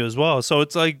Antonio as well, so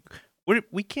it's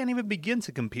we can't even begin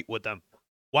to compete with them.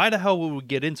 Why the hell would we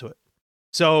get into it?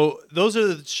 So those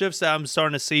are the shifts that I'm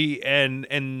starting to see, and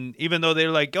even though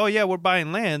they're oh yeah, we're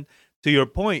buying land. To your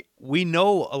point, we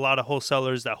know a lot of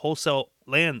wholesalers that wholesale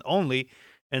land only,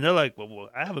 and they're well,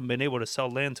 I haven't been able to sell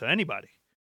land to anybody.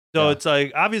 So it's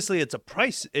obviously it's a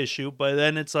price issue, but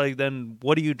then it's then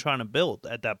what are you trying to build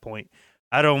at that point?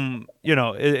 I don't,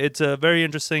 it's a very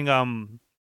interesting,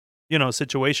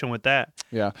 situation with that.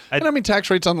 Yeah. And tax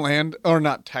rates on land, or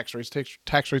not tax rates,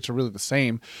 tax rates are really the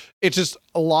same. It's just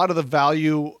a lot of the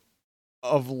value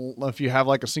of, if you have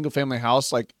a single family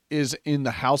house, is in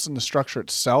the house and the structure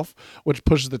itself, which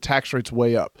pushes the tax rates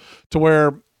way up to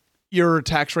where your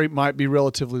tax rate might be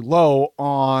relatively low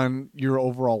on your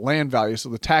overall land value. So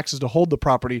the taxes to hold the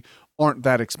property aren't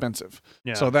that expensive.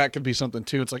 Yeah. So that could be something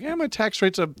too. It's my tax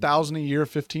rate's $1,000 a year,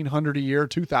 $1,500 a year,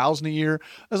 $2,000 a year.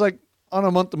 It's on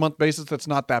a month-to-month basis, that's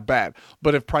not that bad.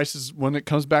 But if prices, when it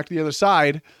comes back to the other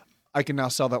side, I can now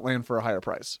sell that land for a higher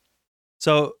price.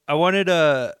 So I wanted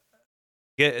to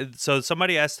so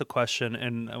somebody asked the question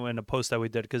in a post that we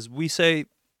did, because we say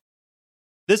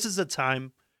this is a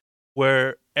time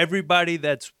where everybody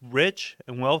that's rich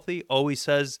and wealthy always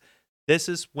says, this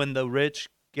is when the rich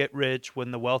get rich,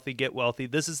 when the wealthy get wealthy.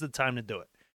 This is the time to do it.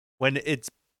 When it's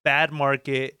bad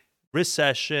market,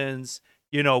 recessions,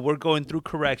 we're going through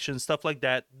corrections, stuff like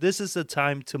that. This is the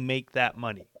time to make that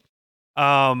money.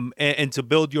 And to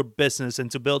build your business and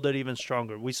to build it even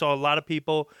stronger. We saw a lot of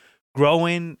people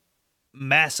growing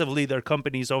massively their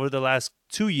companies over the last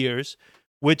 2 years,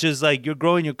 which is like you're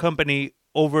growing your company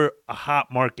over a hot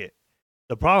market.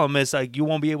 The problem is like you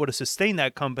won't be able to sustain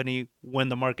that company when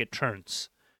the market turns.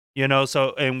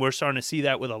 So and we're starting to see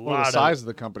that with a lot of the size of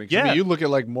the company. Yeah, I mean, you look at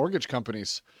like mortgage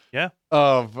companies. Yeah.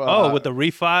 With the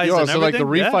refis. And so like the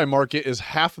refi market is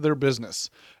half of their business,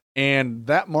 and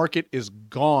that market is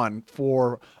gone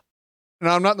for.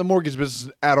 Now, I'm not in the mortgage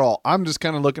business at all. I'm just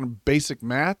kind of looking at basic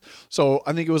math. So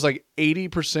I think it was like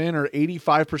 80% or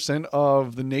 85%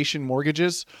 of the nation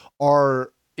mortgages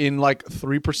are in like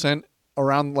 3%,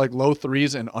 around like low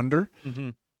threes and under. Mm-hmm.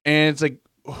 And it's like,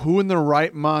 who in their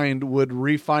right mind would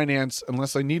refinance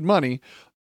unless they need money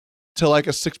to like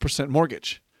a 6%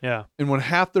 mortgage? Yeah. And when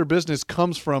half their business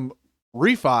comes from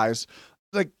refis,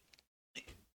 like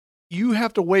you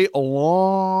have to wait a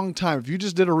long time. If you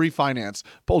just did a refinance,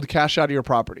 pulled cash out of your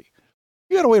property,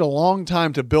 you got to wait a long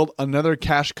time to build another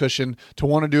cash cushion to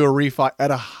want to do a refi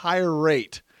at a higher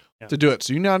rate to do it.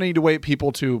 So you now need to wait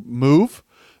people to move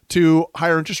to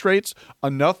higher interest rates,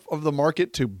 enough of the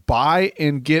market to buy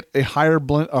and get a higher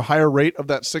rate of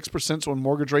that 6%. So when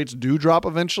mortgage rates do drop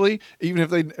eventually, even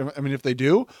if they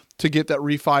do, to get that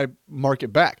refi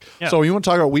market back. Yeah. So you want to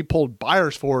talk about, we pulled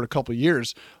buyers forward a couple of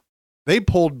years. They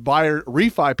pulled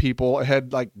refi people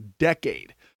ahead like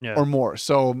decade or more.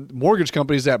 So mortgage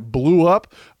companies that blew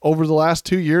up over the last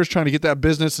 2 years trying to get that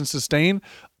business and sustain,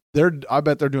 I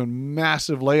bet they're doing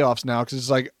massive layoffs now because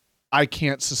it's like, I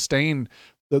can't sustain.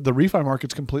 The refi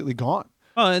market's completely gone.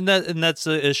 Oh, and that's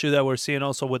the issue that we're seeing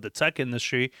also with the tech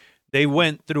industry. They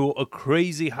went through a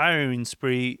crazy hiring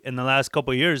spree in the last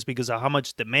couple of years because of how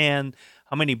much demand,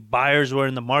 how many buyers were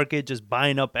in the market, just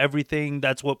buying up everything.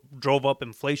 That's what drove up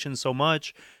inflation so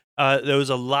much. There was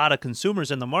a lot of consumers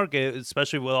in the market,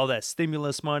 especially with all that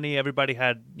stimulus money. Everybody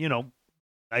had,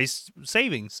 nice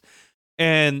savings.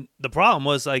 And the problem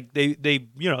was like they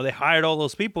hired all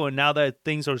those people, and now that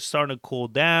things are starting to cool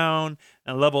down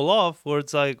and level off, where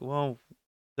it's like, well,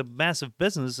 the massive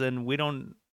business, and we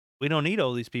don't need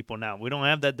all these people now. We don't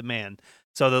have that demand,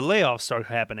 so the layoffs start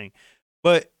happening.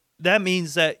 But that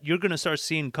means that you're going to start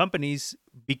seeing companies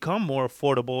become more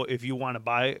affordable if you want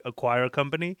to acquire a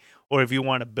company, or if you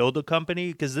want to build a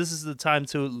company, because this is the time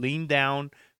to lean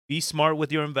down. Be smart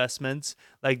with your investments.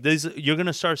 Like this, you're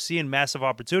gonna start seeing massive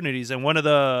opportunities. And one of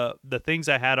the things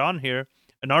I had on here,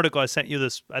 an article I sent you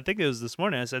I think it was this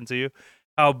morning I sent to you,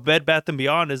 how Bed Bath &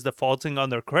 Beyond is defaulting on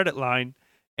their credit line,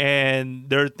 and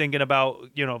they're thinking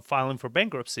about filing for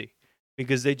bankruptcy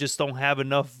because they just don't have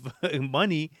enough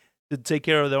money to take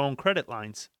care of their own credit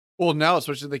lines. Well, now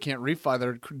especially they can't refi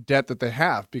their debt that they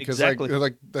have because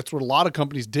like that's what a lot of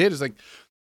companies did is like.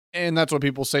 And that's what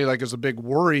people say, like, is a big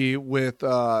worry with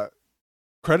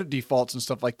credit defaults and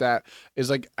stuff like that, is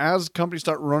like as companies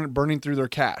start burning through their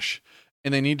cash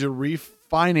and they need to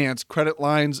refinance credit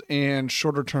lines and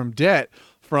shorter term debt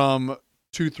from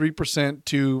 2-3%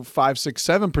 to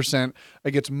 5-6-7%,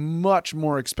 it gets much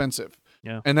more expensive.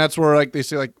 Yeah. And that's where like they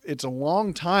say like it's a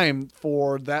long time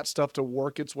for that stuff to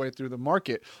work its way through the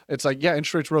market. It's like, yeah,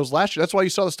 interest rates rose last year. That's why you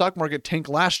saw the stock market tank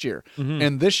last year. Mm-hmm.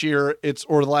 And this year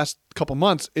or the last couple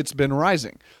months, it's been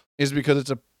rising, is because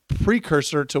it's a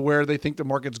precursor to where they think the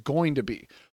market's going to be.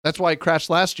 That's why it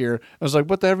crashed last year. I was like,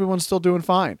 but everyone's still doing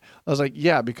fine. I was like,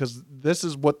 yeah, because this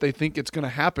is what they think it's going to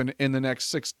happen in the next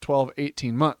 6, 12,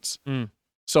 18 months. Mm.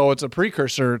 So it's a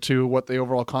precursor to what the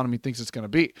overall economy thinks it's going to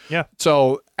be. Yeah.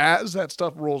 So as that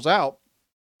stuff rolls out,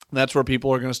 that's where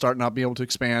people are going to start not being able to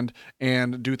expand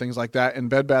and do things like that. And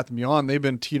Bed Bath & Beyond, they've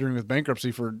been teetering with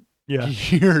bankruptcy for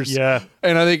years. Yeah.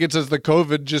 And I think it's as the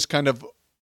COVID just kind of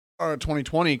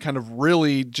 2020 kind of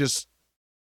really just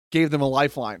gave them a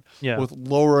lifeline with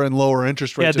lower and lower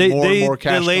interest rates and more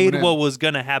cash. Delayed what was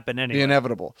going to happen anyway. The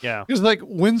inevitable. Yeah. Because like,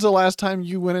 when's the last time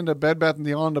you went into Bed Bath &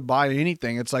 Beyond to buy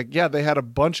anything? It's like, yeah, they had a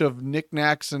bunch of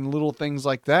knickknacks and little things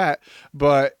like that,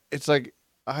 but it's like,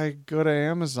 I go to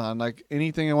Amazon, like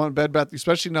anything I want Bed Bath,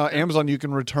 especially now Amazon, you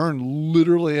can return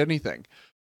literally anything.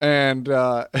 And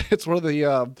it's one of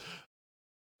the,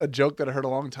 a joke that I heard a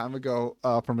long time ago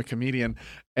from a comedian,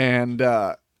 and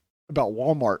about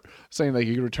Walmart, saying like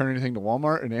you can return anything to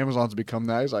Walmart, and Amazon's become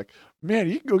that. He's like, man,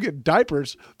 you can go get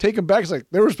diapers, take them back. It's like,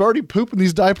 there was already poop in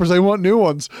these diapers. They want new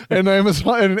ones. And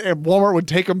Amazon and Walmart would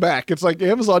take them back. It's like,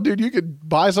 Amazon, dude, you could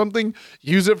buy something,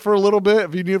 use it for a little bit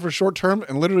if you need it for short term,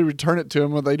 and literally return it to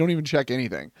them where they don't even check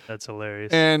anything. That's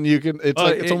hilarious. And you can,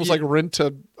 it's almost like rent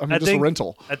to, just a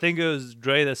rental. I think it was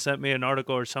Dre that sent me an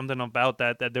article or something about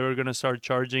that they were going to start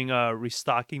charging a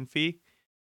restocking fee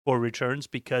for returns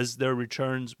because their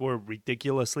returns were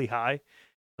ridiculously high.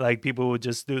 Like, people would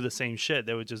just do the same shit.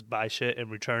 They would just buy shit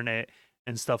and return it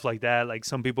and stuff like that. Like,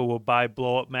 some people will buy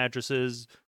blow-up mattresses,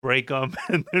 break them,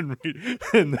 and then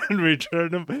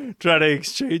return them, try to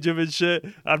exchange them and shit.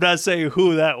 I'm not saying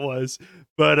who that was,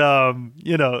 but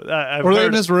you know, were they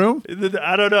in this room?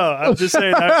 I don't know. I'm just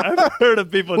saying I've heard of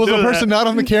people. Was the person not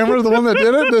on the camera the one that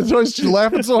did it? That's why she's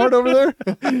laughing so hard over there.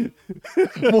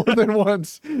 More than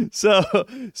once. So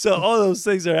all those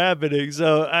things are happening.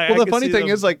 So the funny thing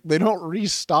is, like, they don't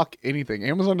restock anything.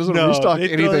 Amazon doesn't restock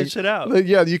anything. Throw that shit out.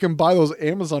 Yeah, you can buy those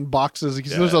Amazon boxes.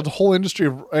 Yeah. There's a whole industry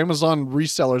of Amazon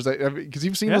resellers that, because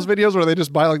you've seen those videos where they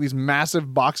just buy like these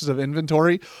massive boxes of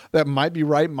inventory that might be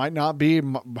right, might not be,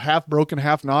 half broken,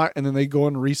 half not, and then they go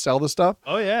and resell the stuff.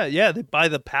 Oh yeah. They buy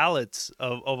the pallets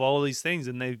of all these things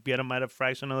and they get them at a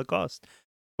fraction of the cost.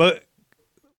 But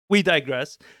we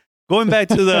digress. Going back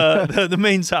to the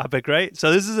main topic, right?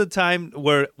 So this is a time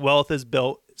where wealth is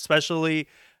built, especially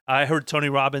I heard Tony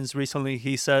Robbins recently,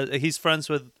 he said he's friends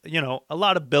with, a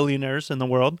lot of billionaires in the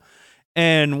world.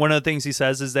 And one of the things he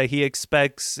says is that he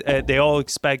expects, they all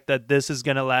expect that this is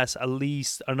going to last at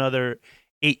least another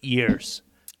 8 years.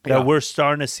 That we're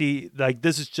starting to see, like,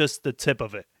 this is just the tip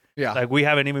of it. Yeah. Like, we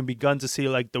haven't even begun to see,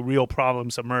 like, the real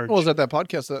problems emerge. Well, was that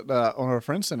podcast that one of our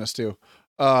friends sent us to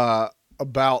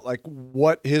about, like,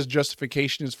 what his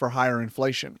justification is for higher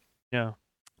inflation. Yeah.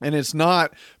 And it's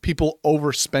not people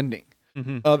overspending.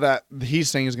 Mm-hmm. That he's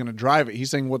saying is going to drive it.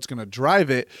 He's saying what's going to drive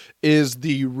it is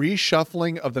the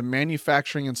reshuffling of the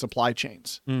manufacturing and supply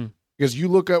chains. Because you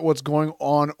look at what's going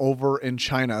on over in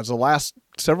China. As the last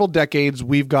several decades,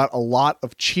 we've got a lot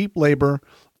of cheap labor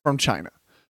from China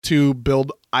to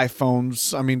build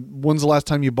iPhones. I mean, when's the last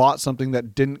time you bought something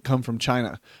that didn't come from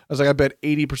China? I was like, I bet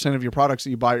 80% of your products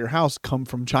that you buy at your house come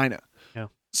from China. Yeah.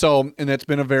 So, and it's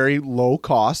been a very low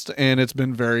cost, and it's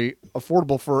been very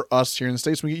affordable for us here in the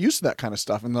States. We get used to that kind of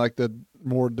stuff in like the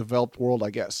more developed world,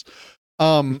 I guess.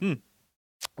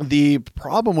 The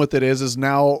problem with it is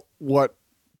now what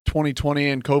 2020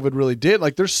 and COVID really did,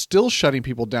 like, they're still shutting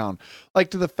people down, like,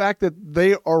 to the fact that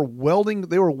they were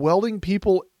welding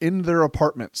people in their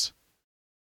apartments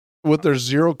with their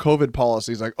zero COVID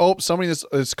policies. Like, oh, somebody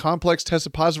this complex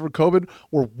tested positive for COVID,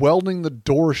 we're welding the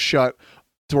door shut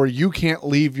to where you can't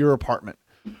leave your apartment.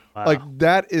 Wow. Like,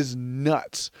 that is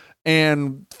nuts.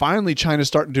 And finally, China's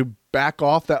starting to back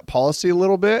off that policy a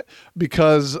little bit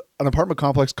because an apartment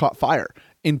complex caught fire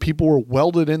and people were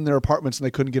welded in their apartments and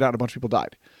they couldn't get out. A bunch of people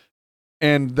died.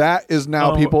 And that is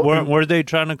now people. Were they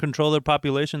trying to control their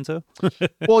population too?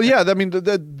 Well, yeah. I mean,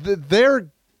 they're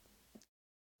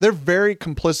very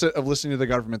complicit of listening to the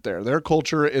government there. Their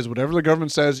culture is whatever the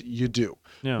government says, you do.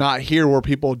 Yeah. Not here where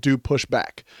people do push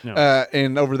back. Yeah.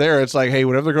 And over there, it's like, hey,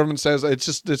 whatever the government says, it's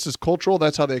just cultural.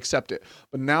 That's how they accept it.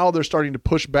 But now they're starting to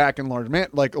push back in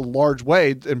a large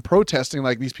way and protesting,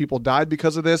 like, these people died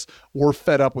because of this. We're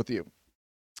fed up with you.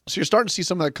 So you're starting to see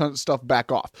some of that kind of stuff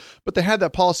back off. But they had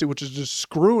that policy, which is just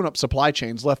screwing up supply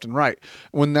chains left and right.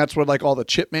 When that's what, like, all the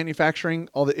chip manufacturing,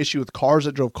 all the issue with cars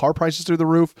that drove car prices through the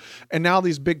roof. And now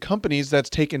these big companies that's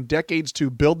taken decades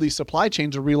to build these supply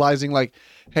chains are realizing, like,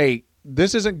 hey,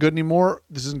 this isn't good anymore.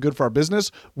 This isn't good for our business.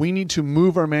 We need to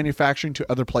move our manufacturing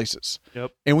to other places.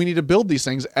 Yep. And we need to build these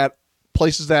things at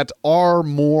places that are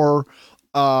more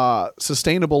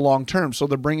sustainable long term. So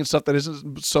they're bringing stuff that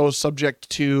isn't so subject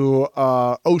to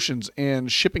oceans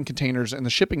and shipping containers in the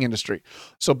shipping industry.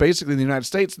 So basically in the United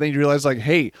States, they realize, like,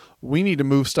 hey, we need to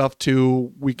move stuff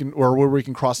to where we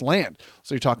can cross land.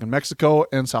 So you're talking Mexico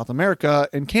and South America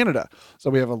and Canada. So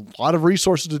we have a lot of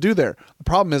resources to do there. The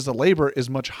problem is the labor is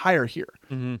much higher here.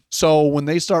 Mm-hmm. So when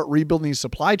they start rebuilding these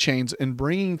supply chains and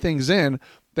bringing things in,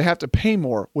 they have to pay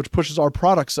more, which pushes our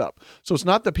products up. So it's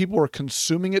not that people are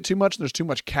consuming it too much and there's too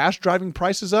much cash driving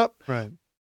prices up. Right.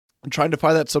 And trying to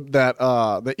find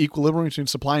the equilibrium between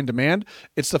supply and demand.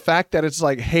 It's the fact that it's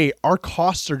like, hey, our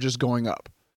costs are just going up.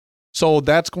 So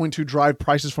that's going to drive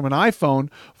prices from an iPhone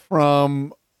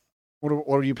from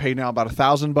what do you pay now? About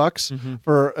 $1,000 mm-hmm.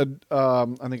 for a,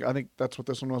 I think that's what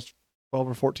this one was. or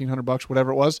 $1,400,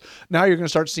 whatever it was. Now you're going to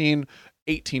start seeing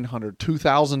 $1,800,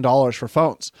 $2,000 for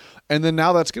phones. And then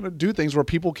now that's going to do things where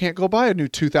people can't go buy a new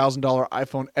 $2,000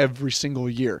 iPhone every single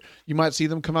year. You might see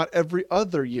them come out every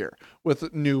other year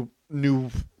with new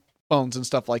phones and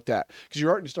stuff like that. Because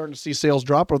you're already starting to see sales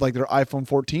drop with like their iPhone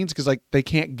 14s because like they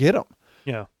can't get them.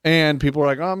 Yeah. And people are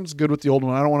like, I'm just good with the old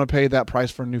one. I don't want to pay that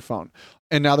price for a new phone.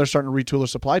 And now they're starting to retool their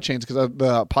supply chains because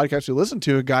the podcast we listened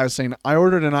to, a guy was saying, I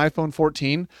ordered an iPhone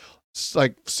 14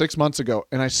 like 6 months ago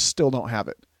and I still don't have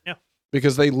it. Yeah.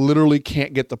 Because they literally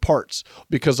can't get the parts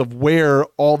because of where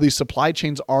all these supply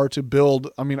chains are to build.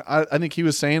 I mean, I think he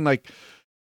was saying like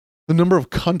the number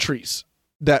of countries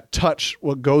that touch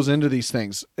what goes into these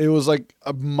things. It was like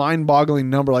a mind-boggling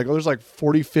number. Like, there's like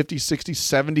 40, 50, 60,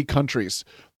 70 countries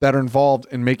that are involved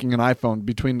in making an iPhone,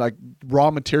 between like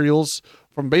raw materials,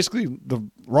 from basically the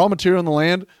raw material in the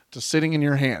land to sitting in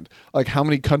your hand. Like, how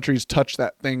many countries touch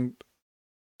that thing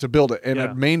to build it? And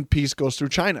a main piece goes through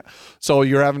China. So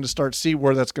you're having to start see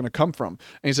where that's going to come from.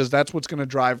 And he says that's what's going to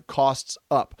drive costs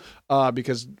up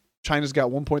because China's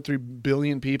got 1.3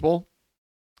 billion people.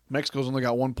 Mexico's only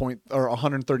got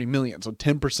 130 million, so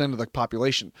 10% of the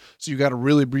population. So you got to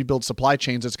really rebuild supply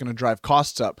chains that's going to drive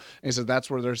costs up. And he said that's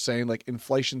where they're saying like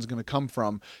inflation's going to come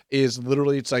from, is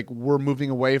literally it's like we're moving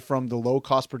away from the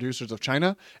low-cost producers of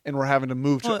China and we're having to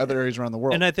move to other areas around the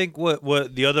world. And I think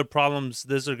what the other problems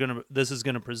this is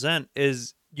going to present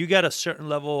is you got a certain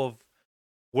level of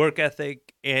work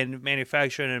ethic and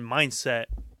manufacturing and mindset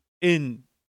in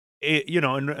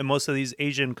most of these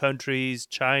Asian countries,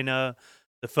 China,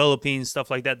 the Philippines, stuff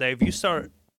like that, that if you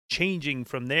start changing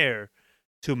from there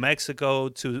to Mexico,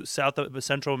 to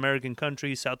Central American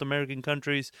countries, South American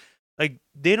countries, like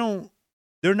they're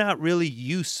not really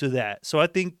used to that. So I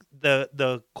think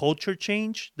the culture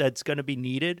change that's going to be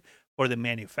needed for the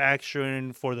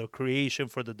manufacturing, for the creation,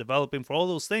 for the developing, for all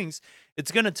those things,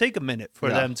 it's going to take a minute for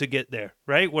them to get there,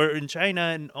 right? Where in China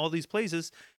and all these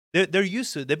places, they're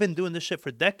used to it. They've been doing this shit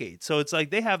for decades. So it's like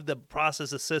they have the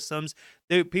process of systems.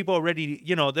 People already,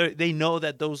 they know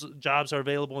that those jobs are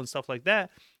available and stuff like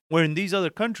that. Where in these other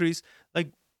countries,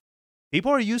 like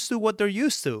people are used to what they're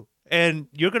used to. And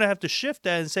you're going to have to shift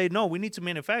that and say, no, we need to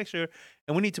manufacture,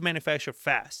 and we need to manufacture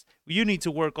fast. You need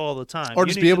to work all the time. Or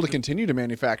just be able to continue to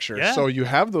manufacture. Yeah. So you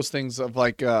have those things of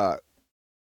like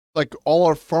all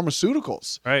our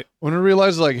pharmaceuticals. Right. When we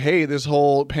realized like, hey, this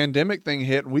whole pandemic thing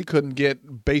hit and we couldn't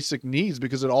get basic needs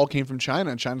because it all came from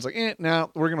China. And China's like, no,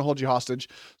 we're going to hold you hostage.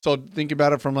 So think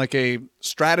about it from like a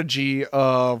strategy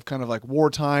of kind of like war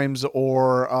times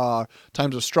or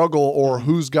times of struggle, or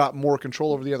who's got more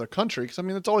control over the other country. Because I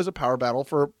mean, it's always a power battle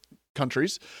for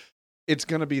countries. It's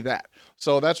going to be that.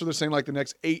 So that's what they're saying, like the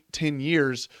next 8-10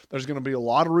 years, there's going to be a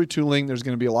lot of retooling. There's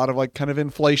going to be a lot of like kind of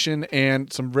inflation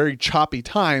and some very choppy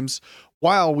times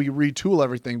while we retool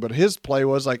everything. But his play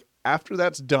was like, after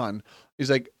that's done, he's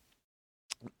like,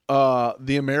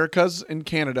 the Americas and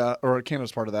Canada, or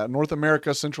Canada's part of that, North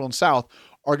America, Central and South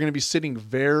are going to be sitting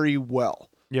very well.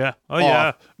 Yeah. Oh,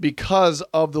 yeah. Because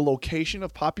of the location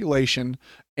of population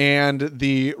and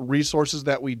the resources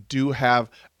that we do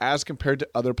have as compared to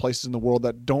other places in the world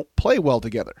that don't play well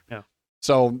together. Yeah.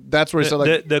 So that's where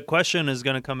the question is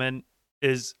going to come in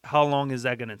is how long is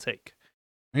that going to take?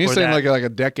 And he's saying like a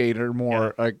decade or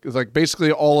more. Yeah. Like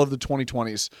basically all of the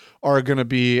 2020s are going to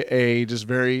be a just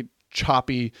very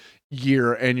choppy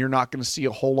year, and you're not going to see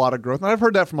a whole lot of growth. And I've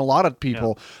heard that from a lot of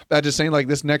people that just saying like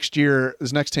this next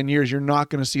 10 years, you're not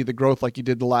going to see the growth like you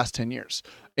did the last 10 years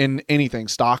in anything,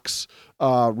 stocks,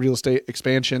 real estate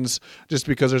expansions, just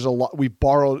because there's a lot. We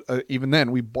borrowed, even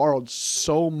then we borrowed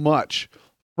so much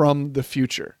from the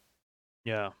future.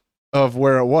 Yeah. Of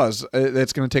where it was.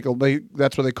 It's going to take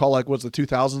that's what they call like, what's the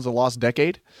 2000s, a lost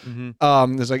decade.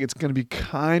 Mm-hmm. It's like, it's going to be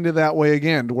kind of that way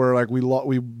again, where like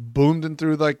we boomed in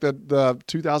through like the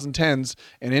 2010s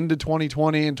and into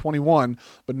 2020 and 21,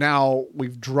 but now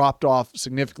we've dropped off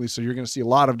significantly. So you're going to see a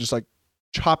lot of just like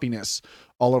choppiness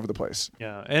all over the place.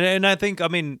 Yeah. And I think, I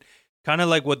mean, kind of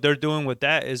like what they're doing with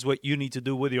that is what you need to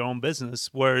do with your own business,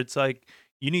 where it's like,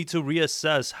 you need to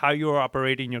reassess how you're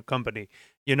operating your company.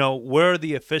 Where are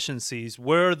the efficiencies?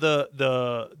 Where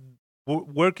can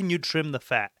you trim the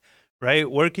fat, right?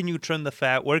 Where can you trim the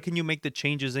fat? Where can you make the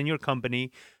changes in your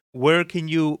company? Where can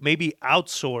you maybe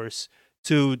outsource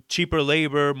to cheaper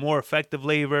labor, more effective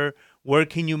labor? Where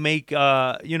can you make,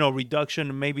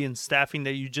 reduction maybe in staffing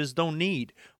that you just don't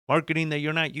need? Marketing that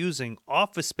you're not using,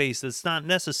 office space that's not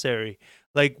necessary.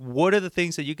 Like, what are the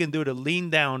things that you can do to lean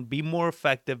down, be more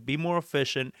effective, be more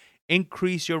efficient,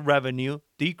 increase your revenue,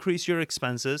 decrease your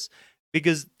expenses?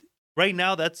 Because right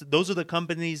now, those are the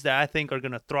companies that I think are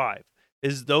going to thrive.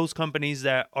 Is those companies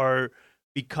that are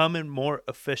becoming more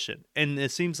efficient. And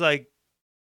it seems like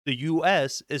the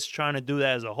U.S. is trying to do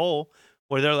that as a whole,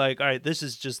 where they're like, all right, this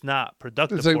is just not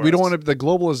productive. It's like we don't want to, the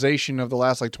globalization of the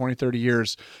last like 20, 30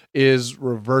 years is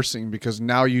reversing, because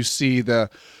now you see the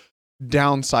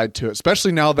downside to it,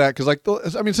 especially now that, because like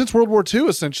since World War II,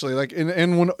 essentially, like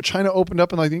and when China opened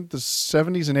up in I think the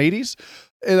 70s and 80s,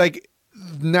 like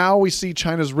now we see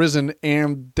China's risen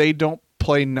and they don't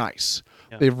play nice.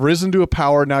 Yeah. They've risen to a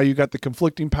power. Now you got the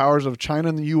conflicting powers of China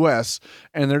and the U.S.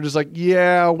 and they're just like,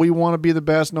 yeah, we want to be the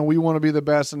best. No, we want to be the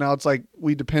best. And now it's like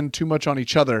we depend too much on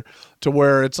each other, to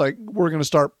where it's like we're going to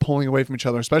start pulling away from each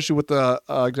other, especially with the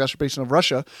exacerbation of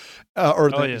Russia,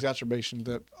 exacerbation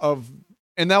of.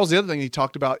 And that was the other thing he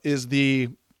talked about, is the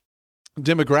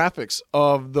demographics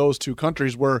of those two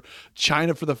countries, where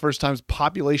China, for the first time,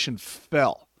 population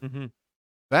fell. Mm-hmm.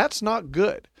 That's not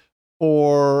good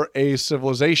for a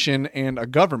civilization and a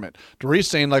government. Doris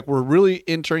saying like we're really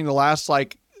entering the last,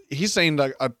 like he's saying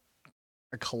like a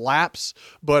collapse,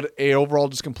 but a overall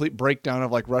just complete breakdown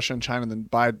of like Russia and China then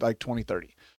by like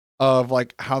 2030. Of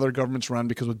like how their governments run,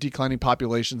 because with declining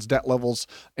populations, debt levels,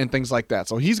 and things like that.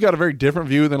 So he's got a very different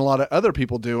view than a lot of other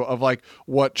people do of like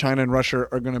what China and Russia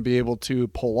are going to be able to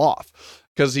pull off.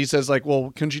 Because he says like,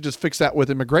 well, couldn't you just fix that with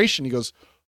immigration? He goes,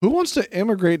 who wants to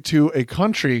immigrate to a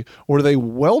country where they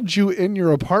weld you in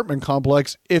your apartment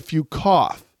complex if you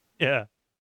cough? Yeah.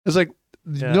 It's like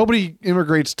nobody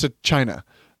immigrates to China,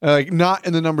 like not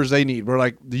in the numbers they need. We're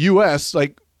like the U.S.,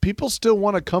 like people still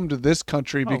want to come to this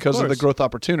country because of the growth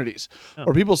opportunities. Oh.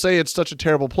 Or people say it's such a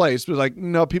terrible place, but like,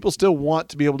 no, people still want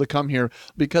to be able to come here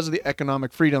because of the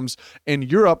economic freedoms.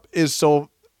 And Europe is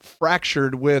so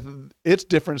fractured with its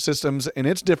different systems and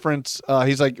its different,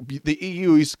 he's like, the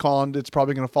EU, he's calling, it's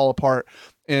probably going to fall apart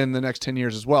in the next 10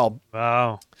 years as well.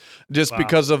 Wow. Just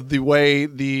because of the way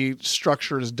the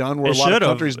structure is done, where a lot of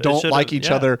countries don't like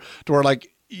each other, to where like,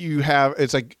 you have,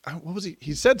 it's like, what was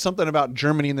he said something about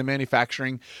Germany and the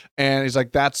manufacturing, and he's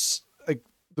like, that's like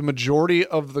the majority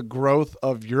of the growth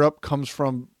of Europe comes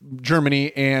from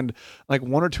Germany and like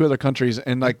one or two other countries,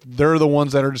 and like they're the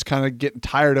ones that are just kind of getting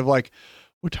tired of like,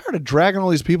 we're tired of dragging all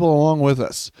these people along with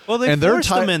us. Well, they forced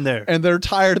them in there, and they're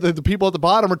tired. The people at the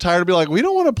bottom are tired of being like, we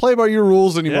don't want to play by your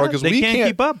rules anymore, because we can't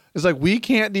keep up. It's like we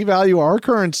can't devalue our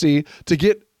currency to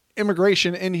get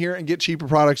immigration in here and get cheaper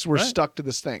products. We're stuck to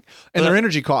this thing, and their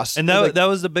energy costs. And that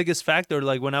was the biggest factor.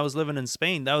 Like when I was living in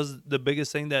Spain, that was the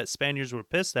biggest thing that Spaniards were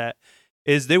pissed at,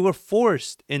 is they were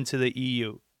forced into the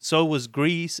EU. So was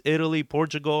Greece, Italy,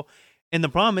 Portugal. And the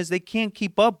problem is they can't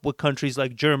keep up with countries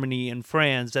like Germany and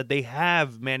France, that they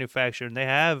have manufacturing, they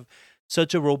have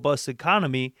such a robust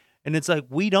economy. And it's like,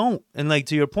 we don't. And like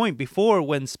to your point before,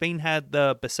 when Spain had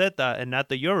the peseta and not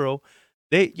the euro,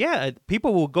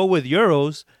 people will go with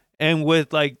euros. And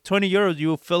with like 20 euros, you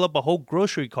will fill up a whole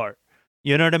grocery cart.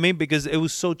 You know what I mean? Because it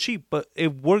was so cheap. But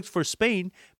it worked for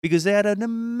Spain because they had an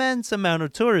immense amount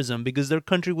of tourism, because their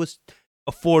country was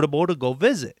affordable to go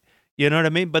visit. You know what I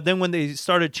mean? But then when they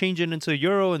started changing into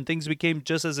euro and things became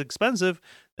just as expensive,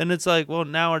 then it's like, well,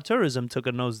 now our tourism took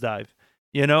a nosedive.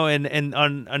 You know, and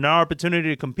our opportunity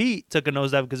to compete took a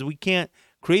nosedive, because we can't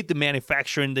create the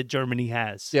manufacturing that Germany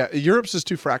has. Yeah, Europe's is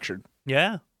too fractured.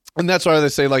 Yeah. And that's why they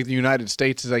say like the United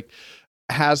States is like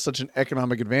has such an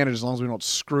economic advantage, as long as we don't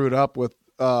screw it up with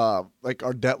like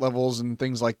our debt levels and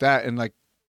things like that. And like,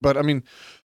 but I mean,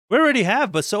 we already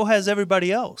have, but so has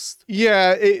everybody else.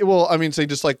 Yeah. Say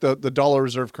just like the dollar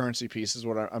reserve currency piece is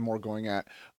what I'm more going at.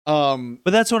 But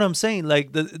that's what I'm saying.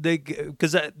 Like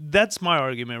because that's my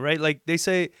argument, right? Like they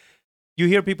say, you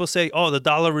hear people say, oh, the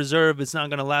dollar reserve, it's not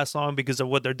going to last long because of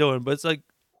what they're doing. But it's like,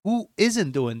 who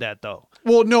isn't doing that though?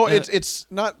 Well, no, it's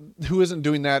not who isn't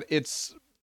doing that. It's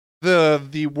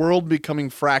the world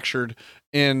becoming fractured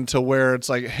into where it's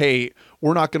like, hey,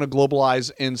 we're not going to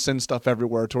globalize and send stuff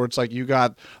everywhere, to where it's like you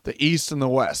got the East and the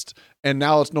West. And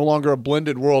now it's no longer a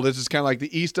blended world. It's just kind of like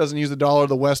the East doesn't use the dollar,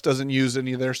 the West doesn't use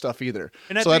any of their stuff either.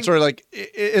 So that's where like,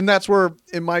 and that's where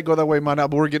it might go that way, might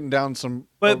not, but we're getting down some.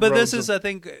 But this is, I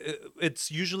think it's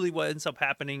usually what ends up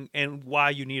happening, and why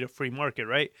you need a free market,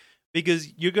 right?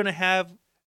 Because you're going to have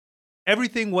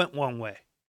everything went one way.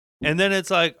 And then it's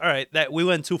like, all right, that we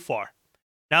went too far.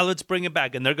 Now let's bring it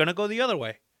back. And they're going to go the other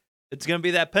way. It's going to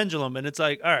be that pendulum. And it's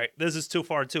like, all right, this is too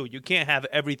far too. You can't have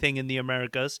everything in the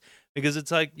Americas, because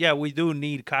it's like, yeah, we do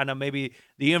need kind of maybe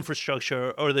the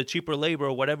infrastructure or the cheaper labor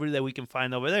or whatever that we can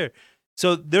find over there.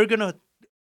 So they're going to,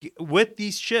 with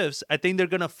these shifts, I think they're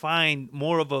going to find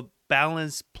more of a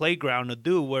balanced playground to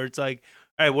do, where it's like,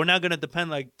 all right, we're not going to depend,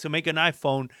 like to make an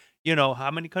iPhone,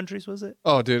 how many countries was it?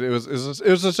 Oh, dude, it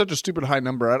was such a stupid high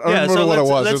number. I don't remember what it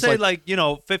was. Let's say like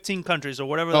 15 countries or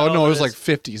whatever. Oh no, it was like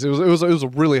 50s. It was a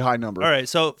really high number. All right,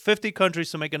 so 50 countries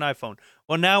to make an iPhone.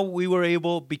 Well, now we were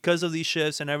able, because of these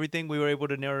shifts and everything, we were able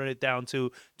to narrow it down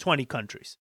to 20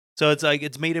 countries. So it's like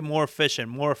it's made it more efficient,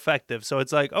 more effective. So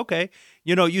it's like, okay,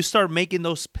 you start making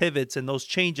those pivots and those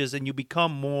changes, and you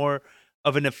become more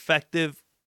of an effective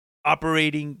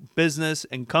operating business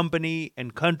and company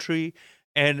and country.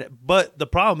 But the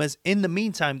problem is, in the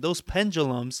meantime, those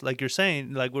pendulums, like you're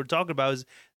saying, like we're talking about, is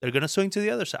they're going to swing to the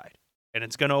other side, and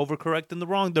it's going to overcorrect in the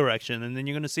wrong direction, and then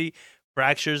you're going to see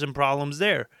fractures and problems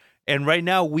there. And right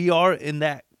now, we are in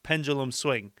that pendulum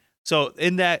swing. So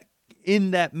in that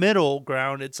middle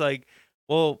ground, it's like,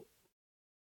 well,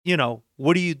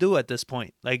 what do you do at this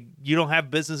point? Like, you don't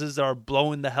have businesses that are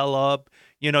blowing the hell up.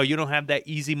 You don't have that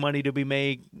easy money to be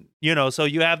made. So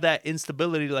you have that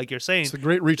instability, like you're saying. It's a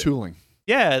great retooling.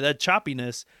 Yeah, that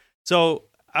choppiness. So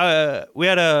we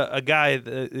had a guy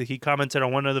that he commented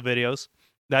on one of the videos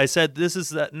that I said, this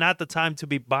is not the time to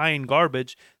be buying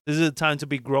garbage. This is the time to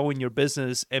be growing your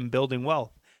business and building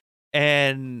wealth.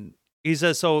 And he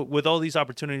says, so with all these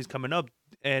opportunities coming up,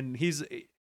 and he's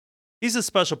a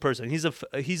special person. He's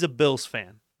a Bills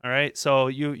fan. All right, so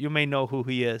you may know who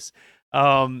he is.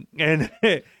 And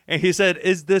he said,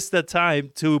 is this the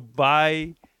time to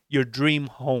buy your dream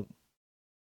home?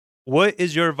 What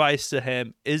is your advice to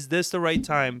him? Is this the right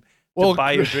time to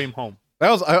buy your dream home?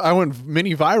 I went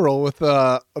mini viral with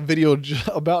a video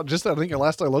about just, I think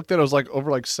last I looked at it was like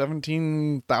over like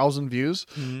 17,000 views.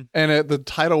 Mm-hmm. And the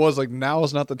title was like, now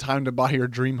is not the time to buy your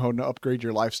dream home to upgrade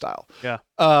your lifestyle. Yeah.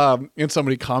 And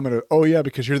somebody commented, oh yeah,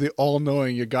 because you're the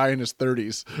all-knowing guy in his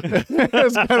 30s.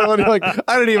 It's kind of funny. Like,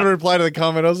 I didn't even reply to the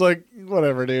comment. I was like,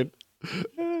 whatever, dude.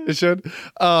 It should.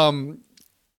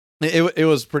 It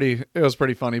was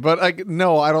pretty funny, but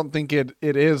no, I don't think it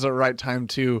is a right time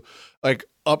to like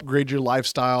upgrade your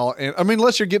lifestyle. And I mean,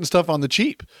 unless you're getting stuff on the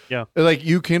cheap. Yeah. Like,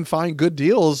 you can find good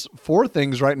deals for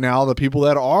things right now. The people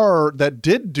that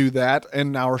did do that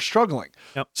and now are struggling.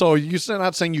 Yep. So you're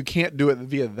not saying you can't do it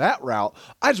via that route.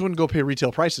 I just wouldn't go pay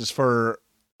retail prices for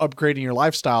upgrading your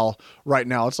lifestyle right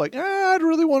now. It's like, I'd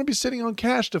really want to be sitting on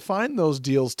cash to find those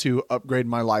deals to upgrade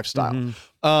my lifestyle.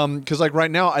 Mm-hmm. 'Cause like right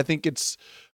now, I think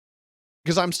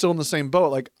because I'm still in the same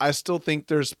boat. Like, I still think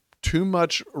there's too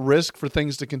much risk for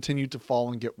things to continue to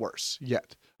fall and get worse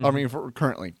yet. Mm-hmm. I mean,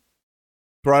 currently,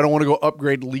 where I don't want to go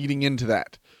upgrade leading into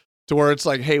that, to where it's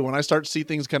like, hey, when I start to see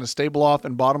things kind of stable off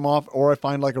and bottom off, or I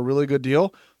find like a really good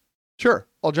deal, sure,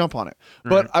 I'll jump on it. Right.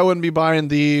 But I wouldn't be buying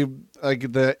the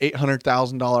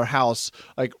 $800,000 house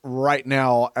like right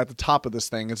now at the top of this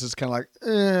thing. It's just kind of like,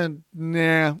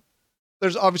 nah.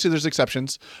 There's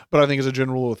exceptions, but I think as a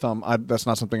general rule of thumb, that's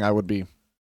not something I would be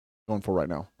going for right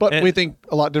now. But we think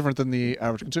a lot different than the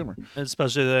average consumer,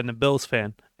 especially than a Bills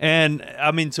fan. And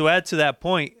I mean, to add to that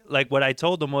point, like what I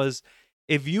told them was,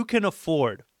 if you can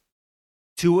afford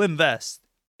to invest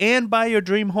and buy your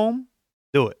dream home,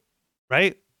 do it,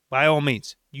 right? By all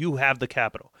means, you have the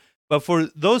capital. But for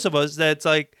those of us that's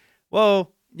like,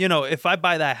 well, if I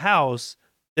buy that house,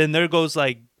 then there goes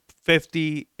like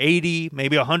 50, 80,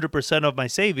 maybe 100% of my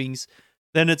savings,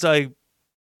 then it's like,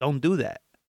 don't do that,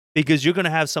 because you're going to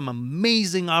have some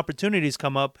amazing opportunities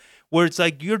come up where it's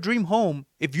like your dream home.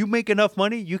 If you make enough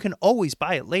money, you can always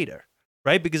buy it later,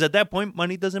 right? Because at that point,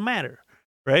 money doesn't matter,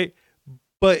 right?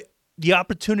 But the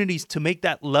opportunities to make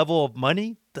that level of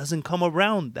money doesn't come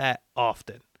around that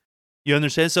often. You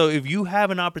understand? So if you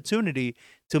have an opportunity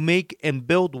to make and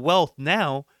build wealth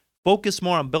now, focus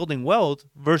more on building wealth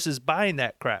versus buying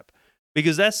that crap,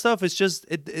 because that stuff is just,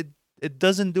 it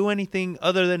doesn't do anything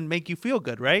other than make you feel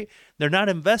good, right? They're not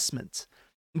investments.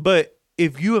 But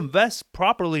if you invest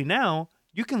properly now,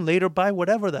 you can later buy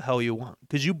whatever the hell you want,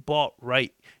 because you bought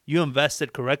right. You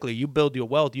invested correctly. You build your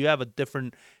wealth. You have a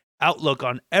different outlook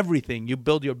on everything. You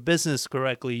build your business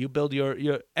correctly. You build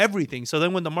your everything. So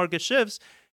then when the market shifts,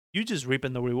 you just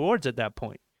reaping the rewards at that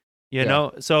point. You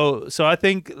know? So I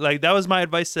think like that was my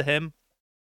advice to him.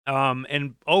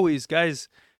 And always, guys,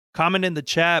 comment in the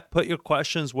chat, put your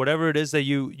questions, whatever it is that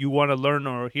you want to learn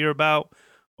or hear about,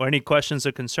 or any questions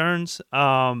or concerns.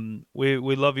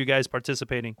 We love you guys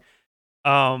participating.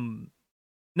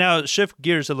 Now, shift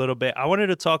gears a little bit. I wanted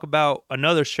to talk about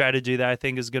another strategy that I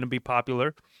think is going to be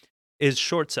popular, is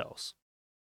short sales.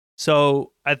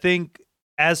 So I think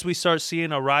as we start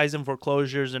seeing a rise in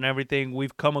foreclosures and everything,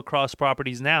 we've come across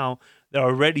properties now that are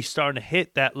already starting to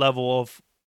hit that level of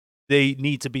they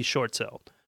need to be short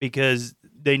sold because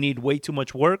they need way too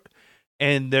much work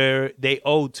and they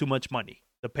owe too much money.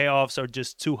 The payoffs are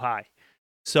just too high.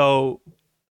 So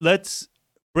let's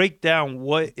break down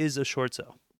what is a short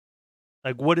sale.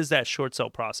 Like, what is that short sale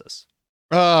process?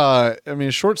 I mean,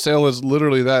 a short sale is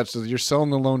literally that. So you're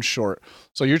selling the loan short.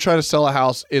 So you're trying to sell a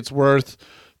house. It's worth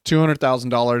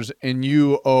 $200,000, and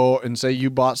you owe, and say you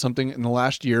bought something in the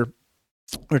last year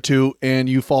or two, and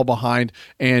you fall behind,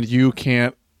 and you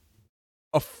can't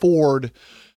afford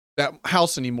that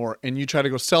house anymore, and you try to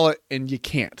go sell it, and you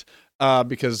can't,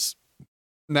 because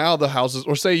now the houses,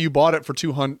 or say you bought it for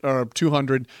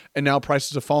 200 and now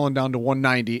prices have fallen down to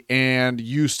 190 and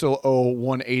you still owe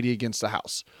 180 against the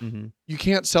house. Mm-hmm. You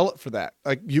can't sell it for that.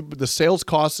 Like, the sales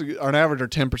costs on average are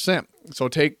 10%. So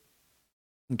take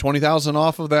 20,000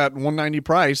 off of that 190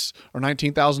 price, or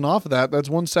 19,000 off of that. That's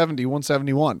 170,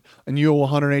 171, and you owe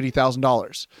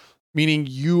 $180,000. Meaning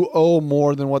you owe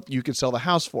more than what you could sell the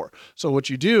house for. So what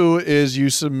you do is you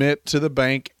submit to the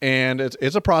bank, and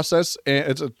it's a process, and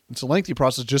it's a lengthy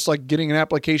process, just like getting an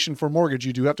application for a mortgage.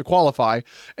 You do have to qualify,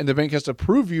 and the bank has to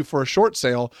approve you for a short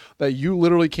sale that you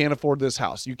literally can't afford this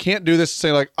house. You can't do this and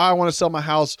say, like, I want to sell my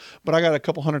house, but I got a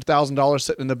couple $100,000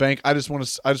 sitting in the bank. I just want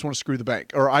to screw the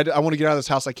bank, or I want to get out of this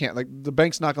house. I can't. Like, the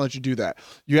bank's not going to let you do that.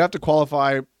 You have to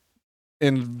qualify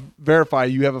and verify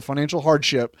you have a financial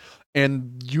hardship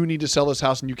and you need to sell this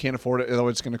house and you can't afford it,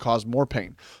 otherwise it's going to cause more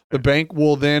pain. The bank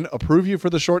will then approve you for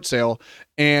the short sale,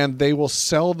 and they will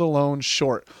sell the loan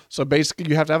short. So basically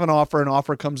you have to have an offer. An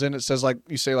offer comes in, it says, like,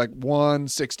 you say, like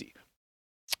 160,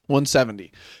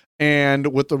 170.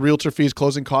 And with the realtor fees,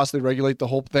 closing costs, they regulate the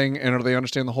whole thing, and they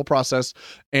understand the whole process,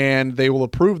 and they will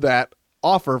approve that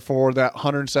offer for that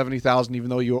 $170,000, even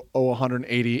though you owe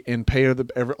 180, and pay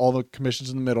all the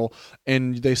commissions in the middle,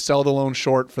 and they sell the loan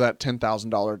short for that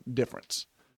 $10,000 difference.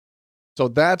 So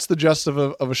that's the gist of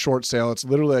a short sale. It's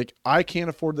literally like, I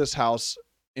can't afford this house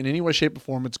in any way, shape, or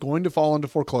form. It's going to fall into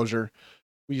foreclosure.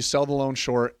 You sell the loan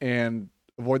short and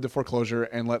avoid the foreclosure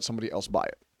and let somebody else buy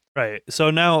it. Right. So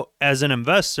now, as an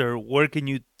investor, where can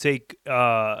you take,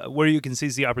 where you can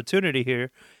seize the opportunity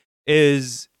here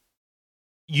is,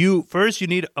 you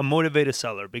need a motivated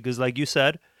seller, because, like you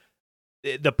said,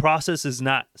 the process is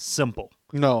not simple.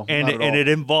 No, and it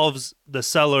involves the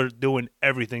seller doing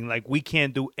everything. Like, we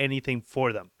can't do anything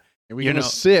for them. And we can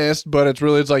assist, but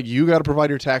it's like, you got to provide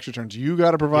your tax returns, you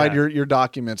got to provide your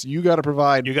documents, you got to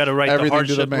provide, you got to write the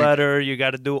hardship letter, you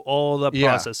got to do all the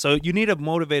process. So you need a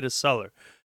motivated seller.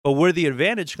 But where the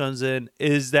advantage comes in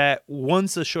is that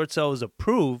once the short sale is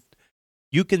approved,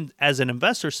 you can, as an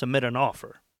investor, submit an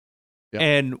offer. Yep.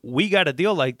 And we got a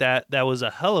deal like that. That was a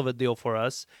hell of a deal for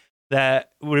us.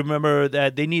 That, remember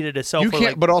that they needed to sell.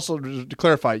 But also to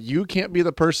clarify, you can't be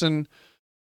the person,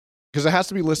 because it has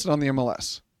to be listed on the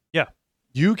MLS. Yeah.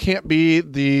 You can't be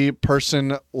the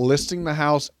person listing the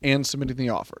house and submitting the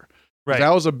offer. Right.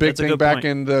 That was a big thing back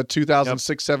in the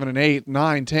 2006, 7, and 8,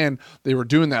 9, 10. They were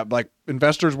doing that. Like,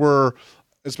 investors were,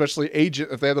 especially agent,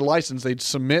 if they had the license, they'd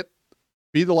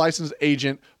be the licensed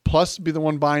agent, plus be the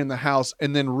one buying the house,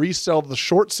 and then resell the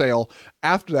short sale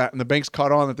after that. And the banks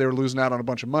caught on that they were losing out on a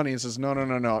bunch of money, and says, no.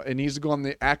 It needs to go on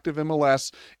the active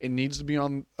MLS. It needs to be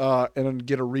on and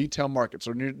get a retail market.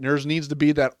 So there needs to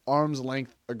be that arm's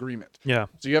length agreement. Yeah.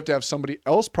 So you have to have somebody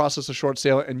else process a short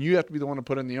sale, and you have to be the one to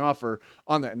put in the offer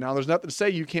on that. Now, there's nothing to say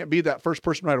you can't be that first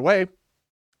person right away.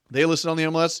 They list it on the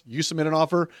MLS, you submit an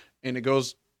offer, and it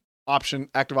goes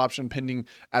active option pending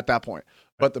at that point.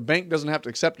 But the bank doesn't have to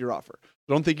accept your offer.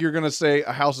 Don't think you're going to say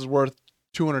a house is worth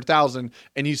 $200,000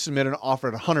 and you submit an offer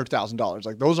at $100,000.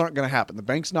 Like, those aren't going to happen. The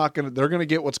bank's not going to. They're going to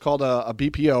get what's called a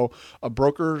BPO, a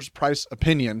broker's price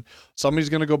opinion. Somebody's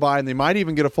going to go by, and they might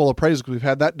even get a full appraisal, because we've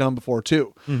had that done before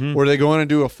too, where they go in and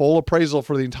do a full appraisal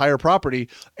for the entire property,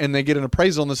 and they get an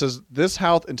appraisal and it says, this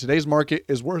house in today's market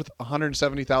is worth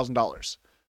 $170,000.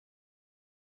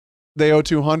 They owe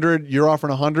 $200,000. You're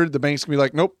offering $100,000. The bank's gonna be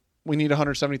like, nope, we need a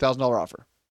 $170,000 offer.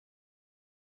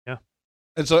 Yeah.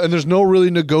 And there's no really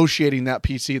negotiating that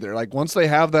piece either. Like, once they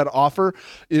have that offer,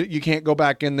 you can't go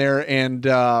back in there and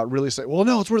really say, well,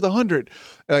 no, it's worth $100,000.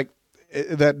 Like,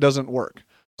 that doesn't work.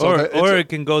 So or it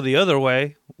can go the other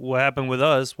way. What happened with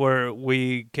us, where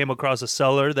we came across a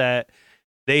seller that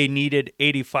they needed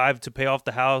 $85,000 to pay off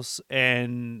the house,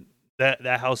 and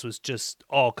that house was just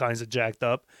all kinds of jacked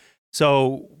up.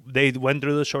 So they went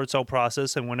through the short sale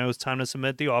process, and when it was time to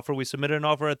submit the offer, we submitted an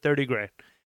offer at $30,000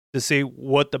 to see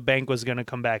what the bank was going to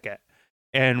come back at.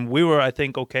 And we were, I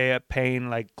think, okay at paying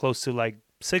like close to like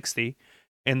 60,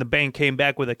 and the bank came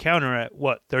back with a counter at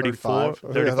what, 34,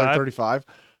 35? Like 35.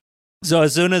 So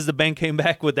as soon as the bank came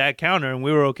back with that counter and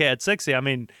we were okay at 60, I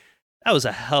mean, that was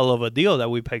a hell of a deal that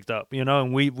we picked up,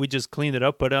 and we just cleaned it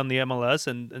up, put it on the MLS,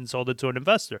 and sold it to an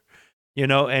investor.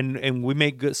 And we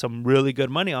make some really good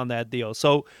money on that deal.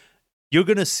 So you're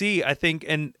going to see, I think,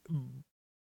 and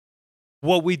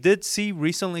what we did see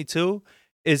recently too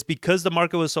is because the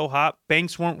market was so hot,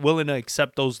 banks weren't willing to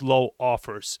accept those low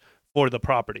offers for the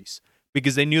properties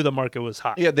because they knew the market was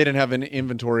hot. Yeah, they didn't have an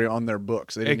inventory on their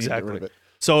books. They didn't need to get rid of it.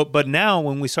 So, but now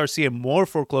when we start seeing more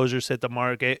foreclosures hit the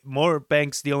market, more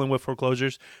banks dealing with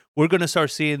foreclosures, we're going to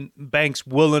start seeing banks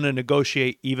willing to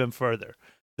negotiate even further.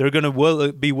 They're going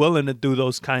to be willing to do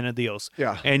those kind of deals.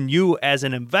 Yeah. And you as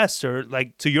an investor,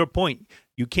 like to your point,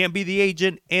 you can't be the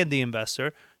agent and the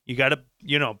investor. You got to,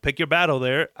 pick your battle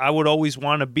there. I would always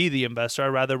want to be the investor. I'd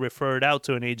rather refer it out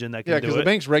to an agent that can do it. Yeah, because the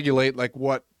banks regulate like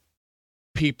what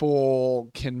people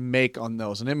can make on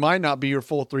those, and it might not be your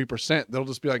full 3%. They'll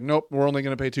just be like, nope, we're only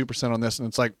going to pay 2% on this, and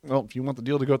it's like, well, if you want the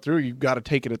deal to go through, you've got to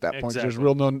take it at that point. There's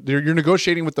you're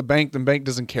negotiating with the bank. The bank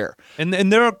doesn't care. And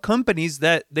there are companies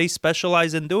that they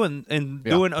specialize in doing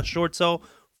a short sale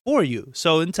for you.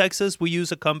 So in Texas, we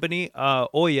use a company,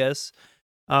 Oyes.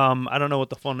 I don't know what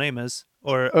the full name is,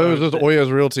 or it was just Oyes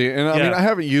Realty, and I mean, I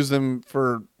haven't used them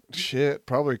for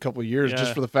probably a couple of years,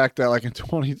 just for the fact that like in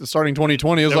starting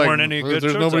 2020, it was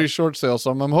there's nobody short sale.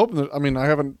 So I'm hoping that, I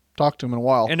haven't talked to him in a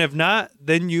while. And if not,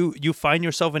 then you find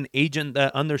yourself an agent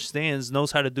that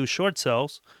knows how to do short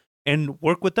sales, and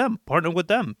work with them, partner with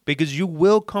them, because you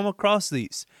will come across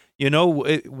these.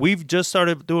 We've just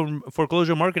started doing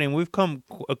foreclosure marketing. We've come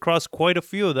across quite a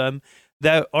few of them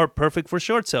that are perfect for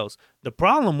short sales. The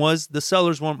problem was the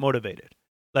sellers weren't motivated.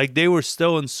 Like they were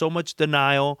still in so much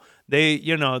denial. They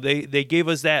gave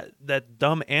us that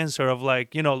dumb answer of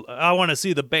like, I want to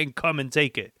see the bank come and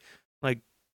take it. Like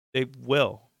they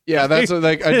will. Yeah, that's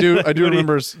like I do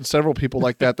remember several people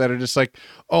like that are just like,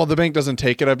 oh, the bank doesn't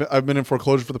take it. I've been in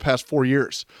foreclosure for the past 4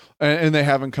 years, and they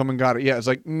haven't come and got it. Yeah, it's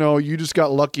like, no, you just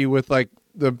got lucky with like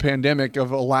the pandemic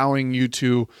of allowing you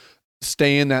to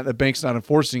stay in that. The bank's not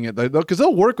enforcing it because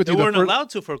they'll work with you. They weren't allowed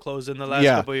to foreclose in the last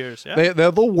couple of years. Yeah.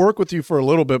 They'll work with you for a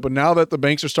little bit, but now that the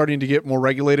banks are starting to get more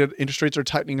regulated, interest rates are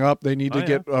tightening up. They need to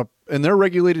get up, and they're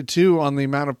regulated too on the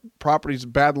amount of properties,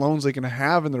 bad loans they can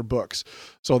have in their books.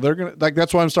 So they're gonna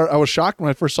that's why I was shocked when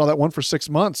I first saw that one for 6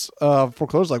 months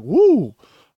foreclosed. Like, woo,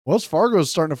 Wells Fargo's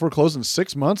starting to foreclose in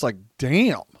 6 months. Like,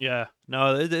 damn. Yeah,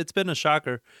 no, it's been a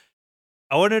shocker.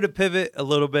 I wanted to pivot a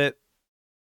little bit.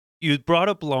 You brought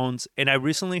up loans, and I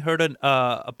recently heard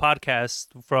a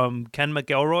podcast from Ken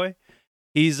McElroy.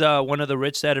 He's one of the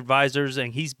Rich Dad advisors,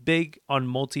 and he's big on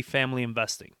multifamily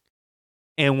investing.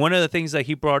 And one of the things that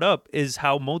he brought up is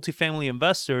how multifamily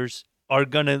investors are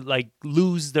going to like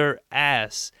lose their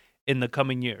ass in the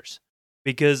coming years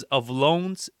because of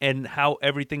loans and how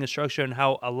everything is structured and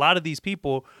how a lot of these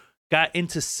people got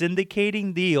into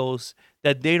syndicating deals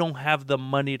that they don't have the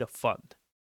money to fund.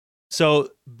 So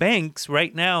banks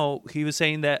right now, he was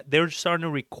saying that they're starting to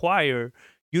require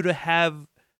you to have,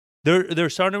 they're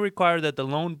starting to require that the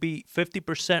loan be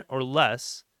 50% or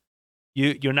less.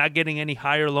 You're not getting any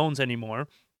higher loans anymore.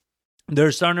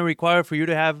 They're starting to require for you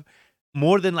to have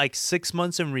more than like 6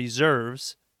 months in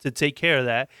reserves to take care of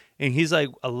that. And he's like,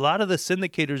 a lot of the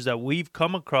syndicators that we've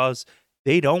come across,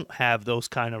 they don't have those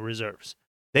kind of reserves.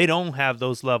 They don't have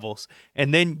those levels.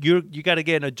 And then you got to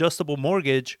get an adjustable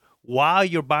mortgage while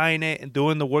you're buying it and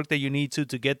doing the work that you need to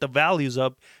get the values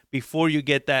up before you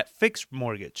get that fixed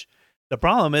mortgage. The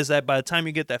problem is that by the time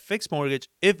you get that fixed mortgage,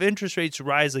 if interest rates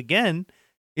rise again,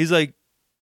 he's like,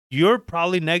 you're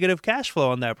probably negative cash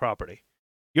flow on that property.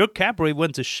 Your cap rate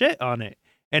went to shit on it.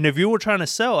 And if you were trying to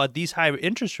sell at these high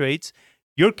interest rates,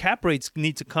 your cap rates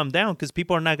need to come down because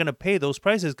people are not going to pay those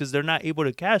prices because they're not able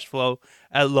to cash flow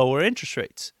at lower interest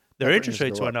rates. Their interest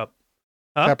rates went up.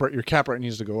 Huh? Your cap rate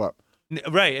needs to go up.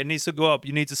 Right, it needs to go up.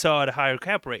 You need to sell at a higher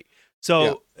cap rate.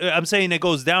 So I'm saying it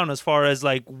goes down as far as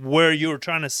like where you were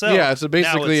trying to sell. Yeah, so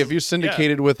basically if you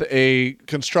syndicated with a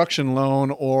construction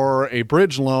loan or a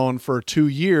bridge loan for 2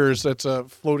 years, that's a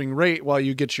floating rate while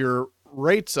you get your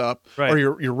rates up or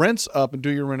your rents up and do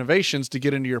your renovations to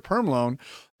get into your perm loan.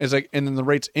 Is like, and then the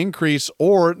rates increase,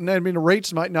 or the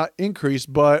rates might not increase,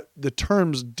 but the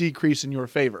terms decrease in your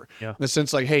favor. Yeah. In the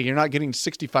sense, like, hey, you're not getting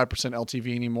 65%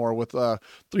 LTV anymore with 3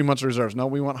 months reserves. No,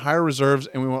 we want higher reserves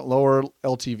and we want lower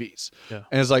LTVs. Yeah.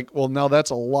 And it's like, well, now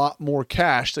that's a lot more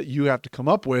cash that you have to come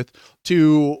up with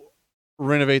to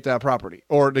renovate that property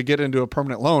or to get into a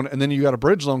permanent loan. And then you got a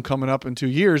bridge loan coming up in 2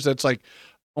 years. That's like,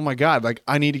 oh my God, like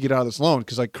I need to get out of this loan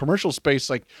because like commercial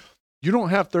space, like. You don't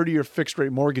have 30-year fixed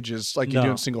rate mortgages like you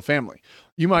do in single family.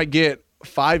 You might get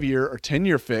 5-year or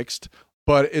 10-year fixed,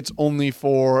 but it's only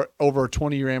for over a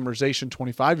 20-year amortization,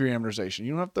 25-year amortization.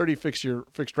 You don't have 30 fixed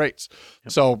rates.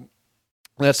 Yep. So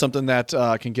that's something that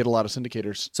can get a lot of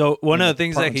syndicators. So one of the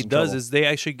things that he does is they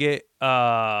actually get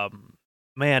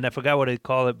man, I forgot what they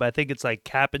call it, but I think it's like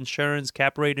cap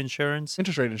rate insurance.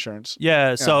 Interest rate insurance.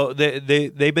 Yeah, so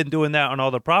they've been doing that on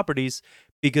all the properties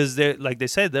because they're like they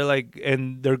said they're like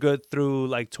and they're good through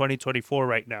like 2024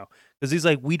 right now. Because he's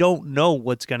like, we don't know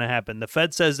what's gonna happen. The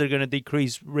Fed says they're gonna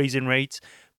decrease raising rates,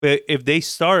 but if they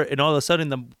start and all of a sudden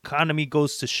the economy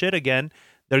goes to shit again,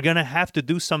 they're gonna have to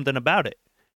do something about it.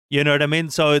 You know what I mean?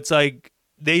 So it's like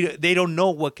they don't know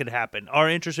what could happen. Our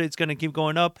interest rate's going to keep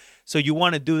going up. So you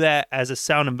want to do that as a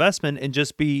sound investment and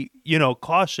just be,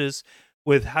 cautious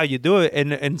with how you do it.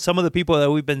 And some of the people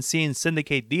that we've been seeing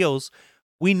syndicate deals,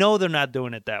 we know they're not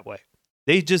doing it that way.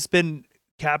 They've just been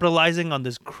capitalizing on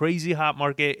this crazy hot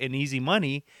market and easy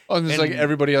money. Oh, and it's like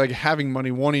everybody like having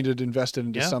money, wanting to invest it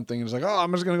into something. And it's like, oh,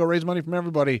 I'm just going to go raise money from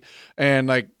everybody. And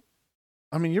like,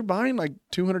 I mean, you're buying like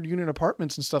 200 unit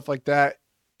apartments and stuff like that.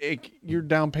 Your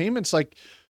down payments, like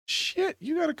shit,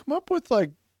 you got to come up with like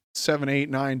 $7, $8,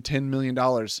 $9, $10 million.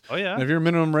 Oh yeah. And if your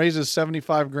minimum raise is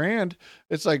 75 grand,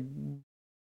 it's like,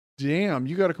 damn,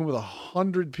 you got to come with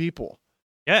 100 people.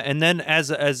 Yeah, and then as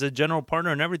a general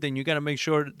partner and everything, you got to make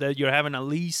sure that you're having at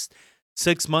least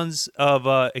 6 months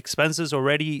of expenses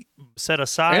already set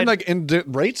aside. And the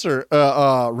rates are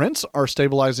rents are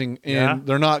stabilizing and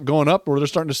they're not going up, or they're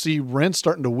starting to see rents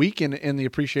starting to weaken in the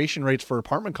appreciation rates for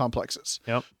apartment complexes.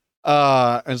 Yep.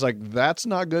 And it's like, that's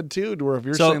not good too. To where if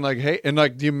you're saying like, hey, and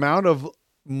like the amount of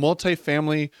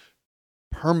multifamily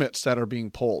permits that are being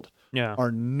pulled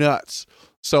are nuts.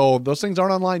 So those things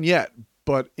aren't online yet,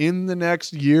 but in the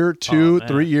next year, 2,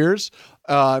 3 years,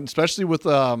 especially with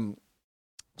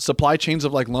supply chains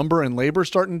of like lumber and labor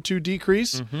starting to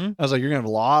decrease. I was like, you're gonna have a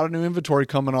lot of new inventory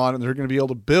coming on, and they're gonna be able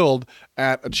to build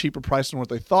at a cheaper price than what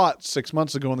they thought 6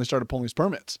 months ago when they started pulling these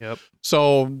permits. Yep.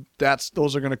 So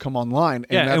those are gonna come online.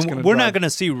 And that's and we're not gonna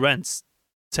see rents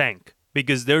tank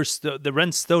because the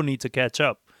rents still need to catch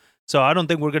up. So I don't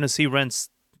think we're gonna see rents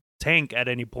tank at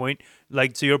any point.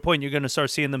 Like to your point, you're gonna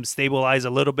start seeing them stabilize a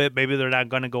little bit. Maybe they're not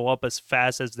gonna go up as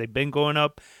fast as they've been going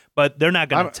up, but they're not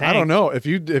going to tank. I don't know if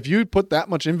you put that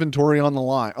much inventory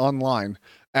online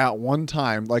at one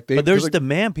time, like but there's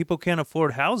demand. People can't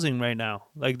afford housing right now.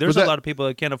 Like there's a lot of people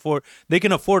that can't afford. They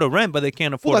can afford a rent, but they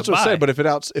can't afford. That's to what buy. I said. But if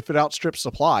it outstrips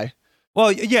supply,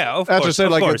 well, yeah, of course. That's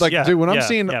what I said. Yeah, dude, when I'm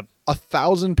seeing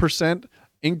 1,000%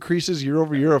 increases year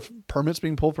over year of permits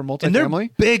being pulled for multifamily, and they're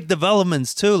big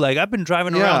developments too. Like I've been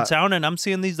driving around town and I'm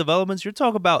seeing these developments. You're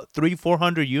talking about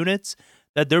 300-400 units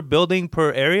that they're building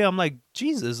per area. I'm like,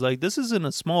 Jesus, like this isn't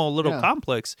a small little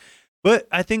complex. But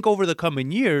I think over the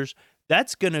coming years,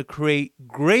 that's going to create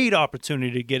great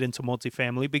opportunity to get into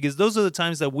multifamily, because those are the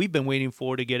times that we've been waiting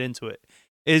for to get into it.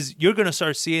 Is you're going to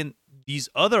start seeing these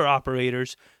other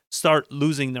operators start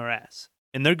losing their ass,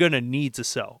 and they're going to need to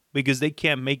sell because they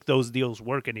can't make those deals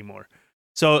work anymore.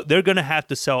 So they're going to have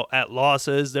to sell at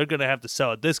losses. They're going to have to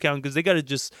sell at discount because they got to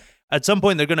just, at some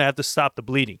point, they're going to have to stop the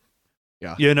bleeding.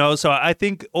 Yeah. So I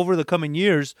think over the coming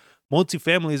years,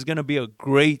 multifamily is going to be a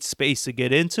great space to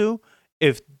get into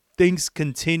if things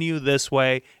continue this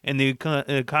way and the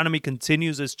economy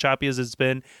continues as choppy as it's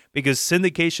been, because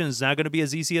syndication is not going to be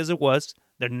as easy as it was.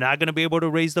 They're not going to be able to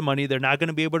raise the money. They're not going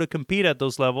to be able to compete at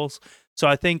those levels. So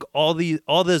I think all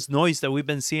this noise that we've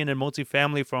been seeing in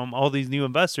multifamily from all these new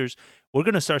investors, we're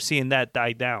going to start seeing that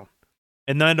die down.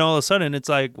 And then all of a sudden it's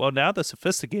like, well, now the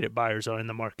sophisticated buyers are in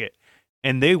the market.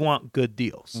 And they want good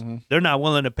deals. Mm-hmm. They're not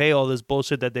willing to pay all this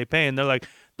bullshit that they pay. And they're like,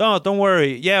 no, don't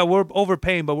worry. Yeah, we're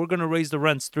overpaying, but we're going to raise the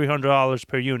rents $300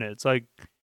 per unit. It's like,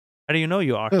 how do you know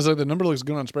you are? It's like the number looks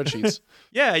good on spreadsheets.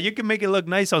 Yeah, you can make it look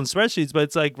nice on spreadsheets, but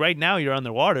it's like right now you're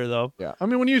underwater, though. Yeah. I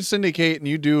mean, when you syndicate and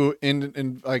you do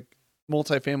in like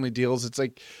multifamily deals, it's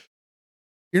like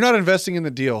you're not investing in the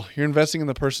deal. You're investing in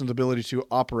the person's ability to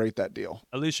operate that deal.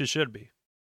 At least you should be.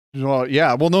 Well,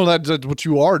 yeah. Well, no, that's what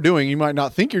you are doing. You might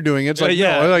not think you're doing it. It's like,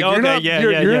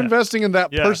 you're investing in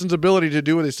that person's ability to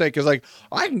do what they say. Because, like,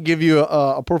 I can give you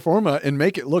a pro forma and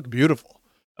make it look beautiful.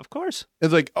 Of course.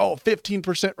 It's like,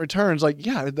 15% returns. Like,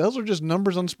 yeah, those are just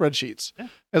numbers on spreadsheets. Yeah.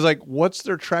 It's like, what's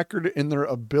their track record in their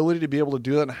ability to be able to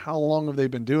do that, and how long have they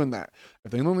been doing that?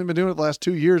 If they've only been doing it the last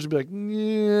 2 years, it'd be like,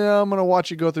 yeah, I'm going to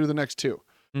watch you go through the next 2.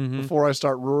 Mm-hmm. Before I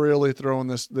start really throwing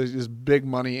this big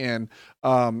money in,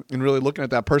 and really looking at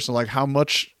that person, like how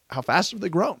fast have they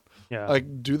grown? Yeah.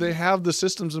 Like, do they have the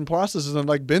systems and processes and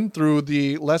like been through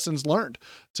the lessons learned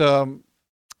to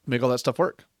make all that stuff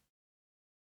work?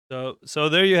 So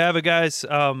there you have it, guys.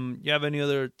 You have any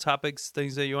other topics,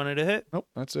 things that you wanted to hit? Nope,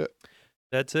 that's it.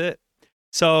 That's it.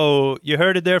 So you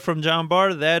heard it there from John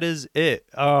Barr. That is it.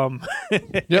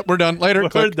 Yep, we're done. Later.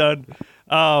 We're done.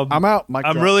 I'm out.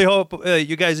 I'm really hope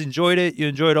you guys enjoyed it. You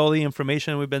enjoyed all the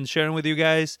information we've been sharing with you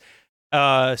guys.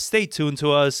 stay tuned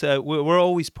to us. We're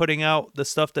always putting out the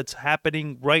stuff that's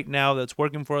happening right now, that's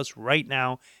working for us right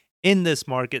now in this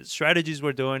market, strategies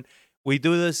we're doing. We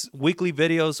do this weekly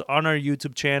videos on our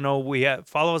YouTube channel.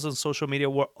 Follow us on social media.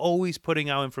 We're always putting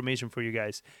out information for you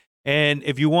guys. And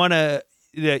if you want to,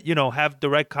 have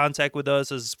direct contact with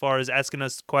us as far as asking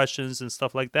us questions and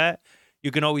stuff like that, you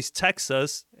can always text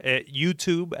us at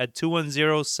YouTube at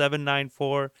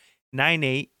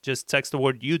 210-794-98. Just text the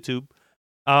word YouTube.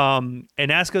 And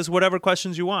ask us whatever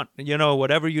questions you want,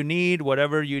 whatever you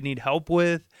need help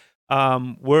with.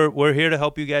 We're here to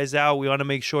help you guys out. We want to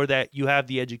make sure that you have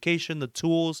the education, the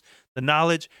tools, the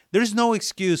knowledge. There's no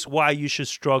excuse why you should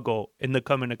struggle in the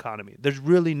coming economy. There's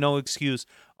really no excuse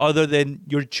other than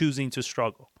you're choosing to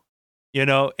struggle,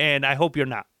 and I hope you're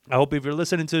not. I hope if you're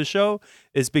listening to the show,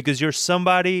 it's because you're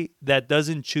somebody that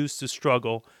doesn't choose to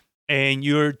struggle and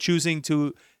you're choosing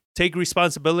to take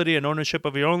responsibility and ownership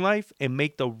of your own life and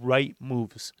make the right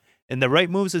moves. And the right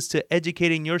moves is to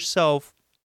educating yourself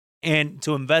and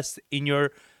to invest in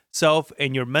yourself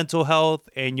and your mental health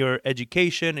and your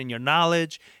education and your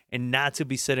knowledge, and not to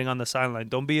be sitting on the sideline.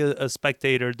 Don't be a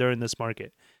spectator during this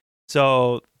market.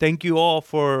 So thank you all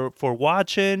for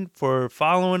watching, for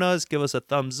following us. Give us a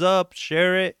thumbs up,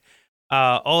 share it.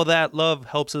 All that love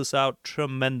helps us out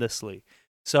tremendously.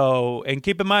 So, and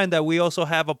keep in mind that we also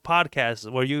have a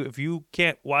podcast where if you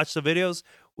can't watch the videos,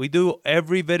 we do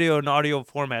every video in audio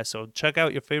format. So check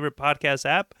out your favorite podcast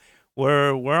app.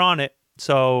 We're on it.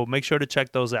 So make sure to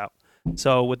check those out.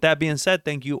 So with that being said,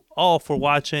 thank you all for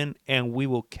watching, and we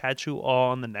will catch you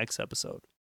all on the next episode.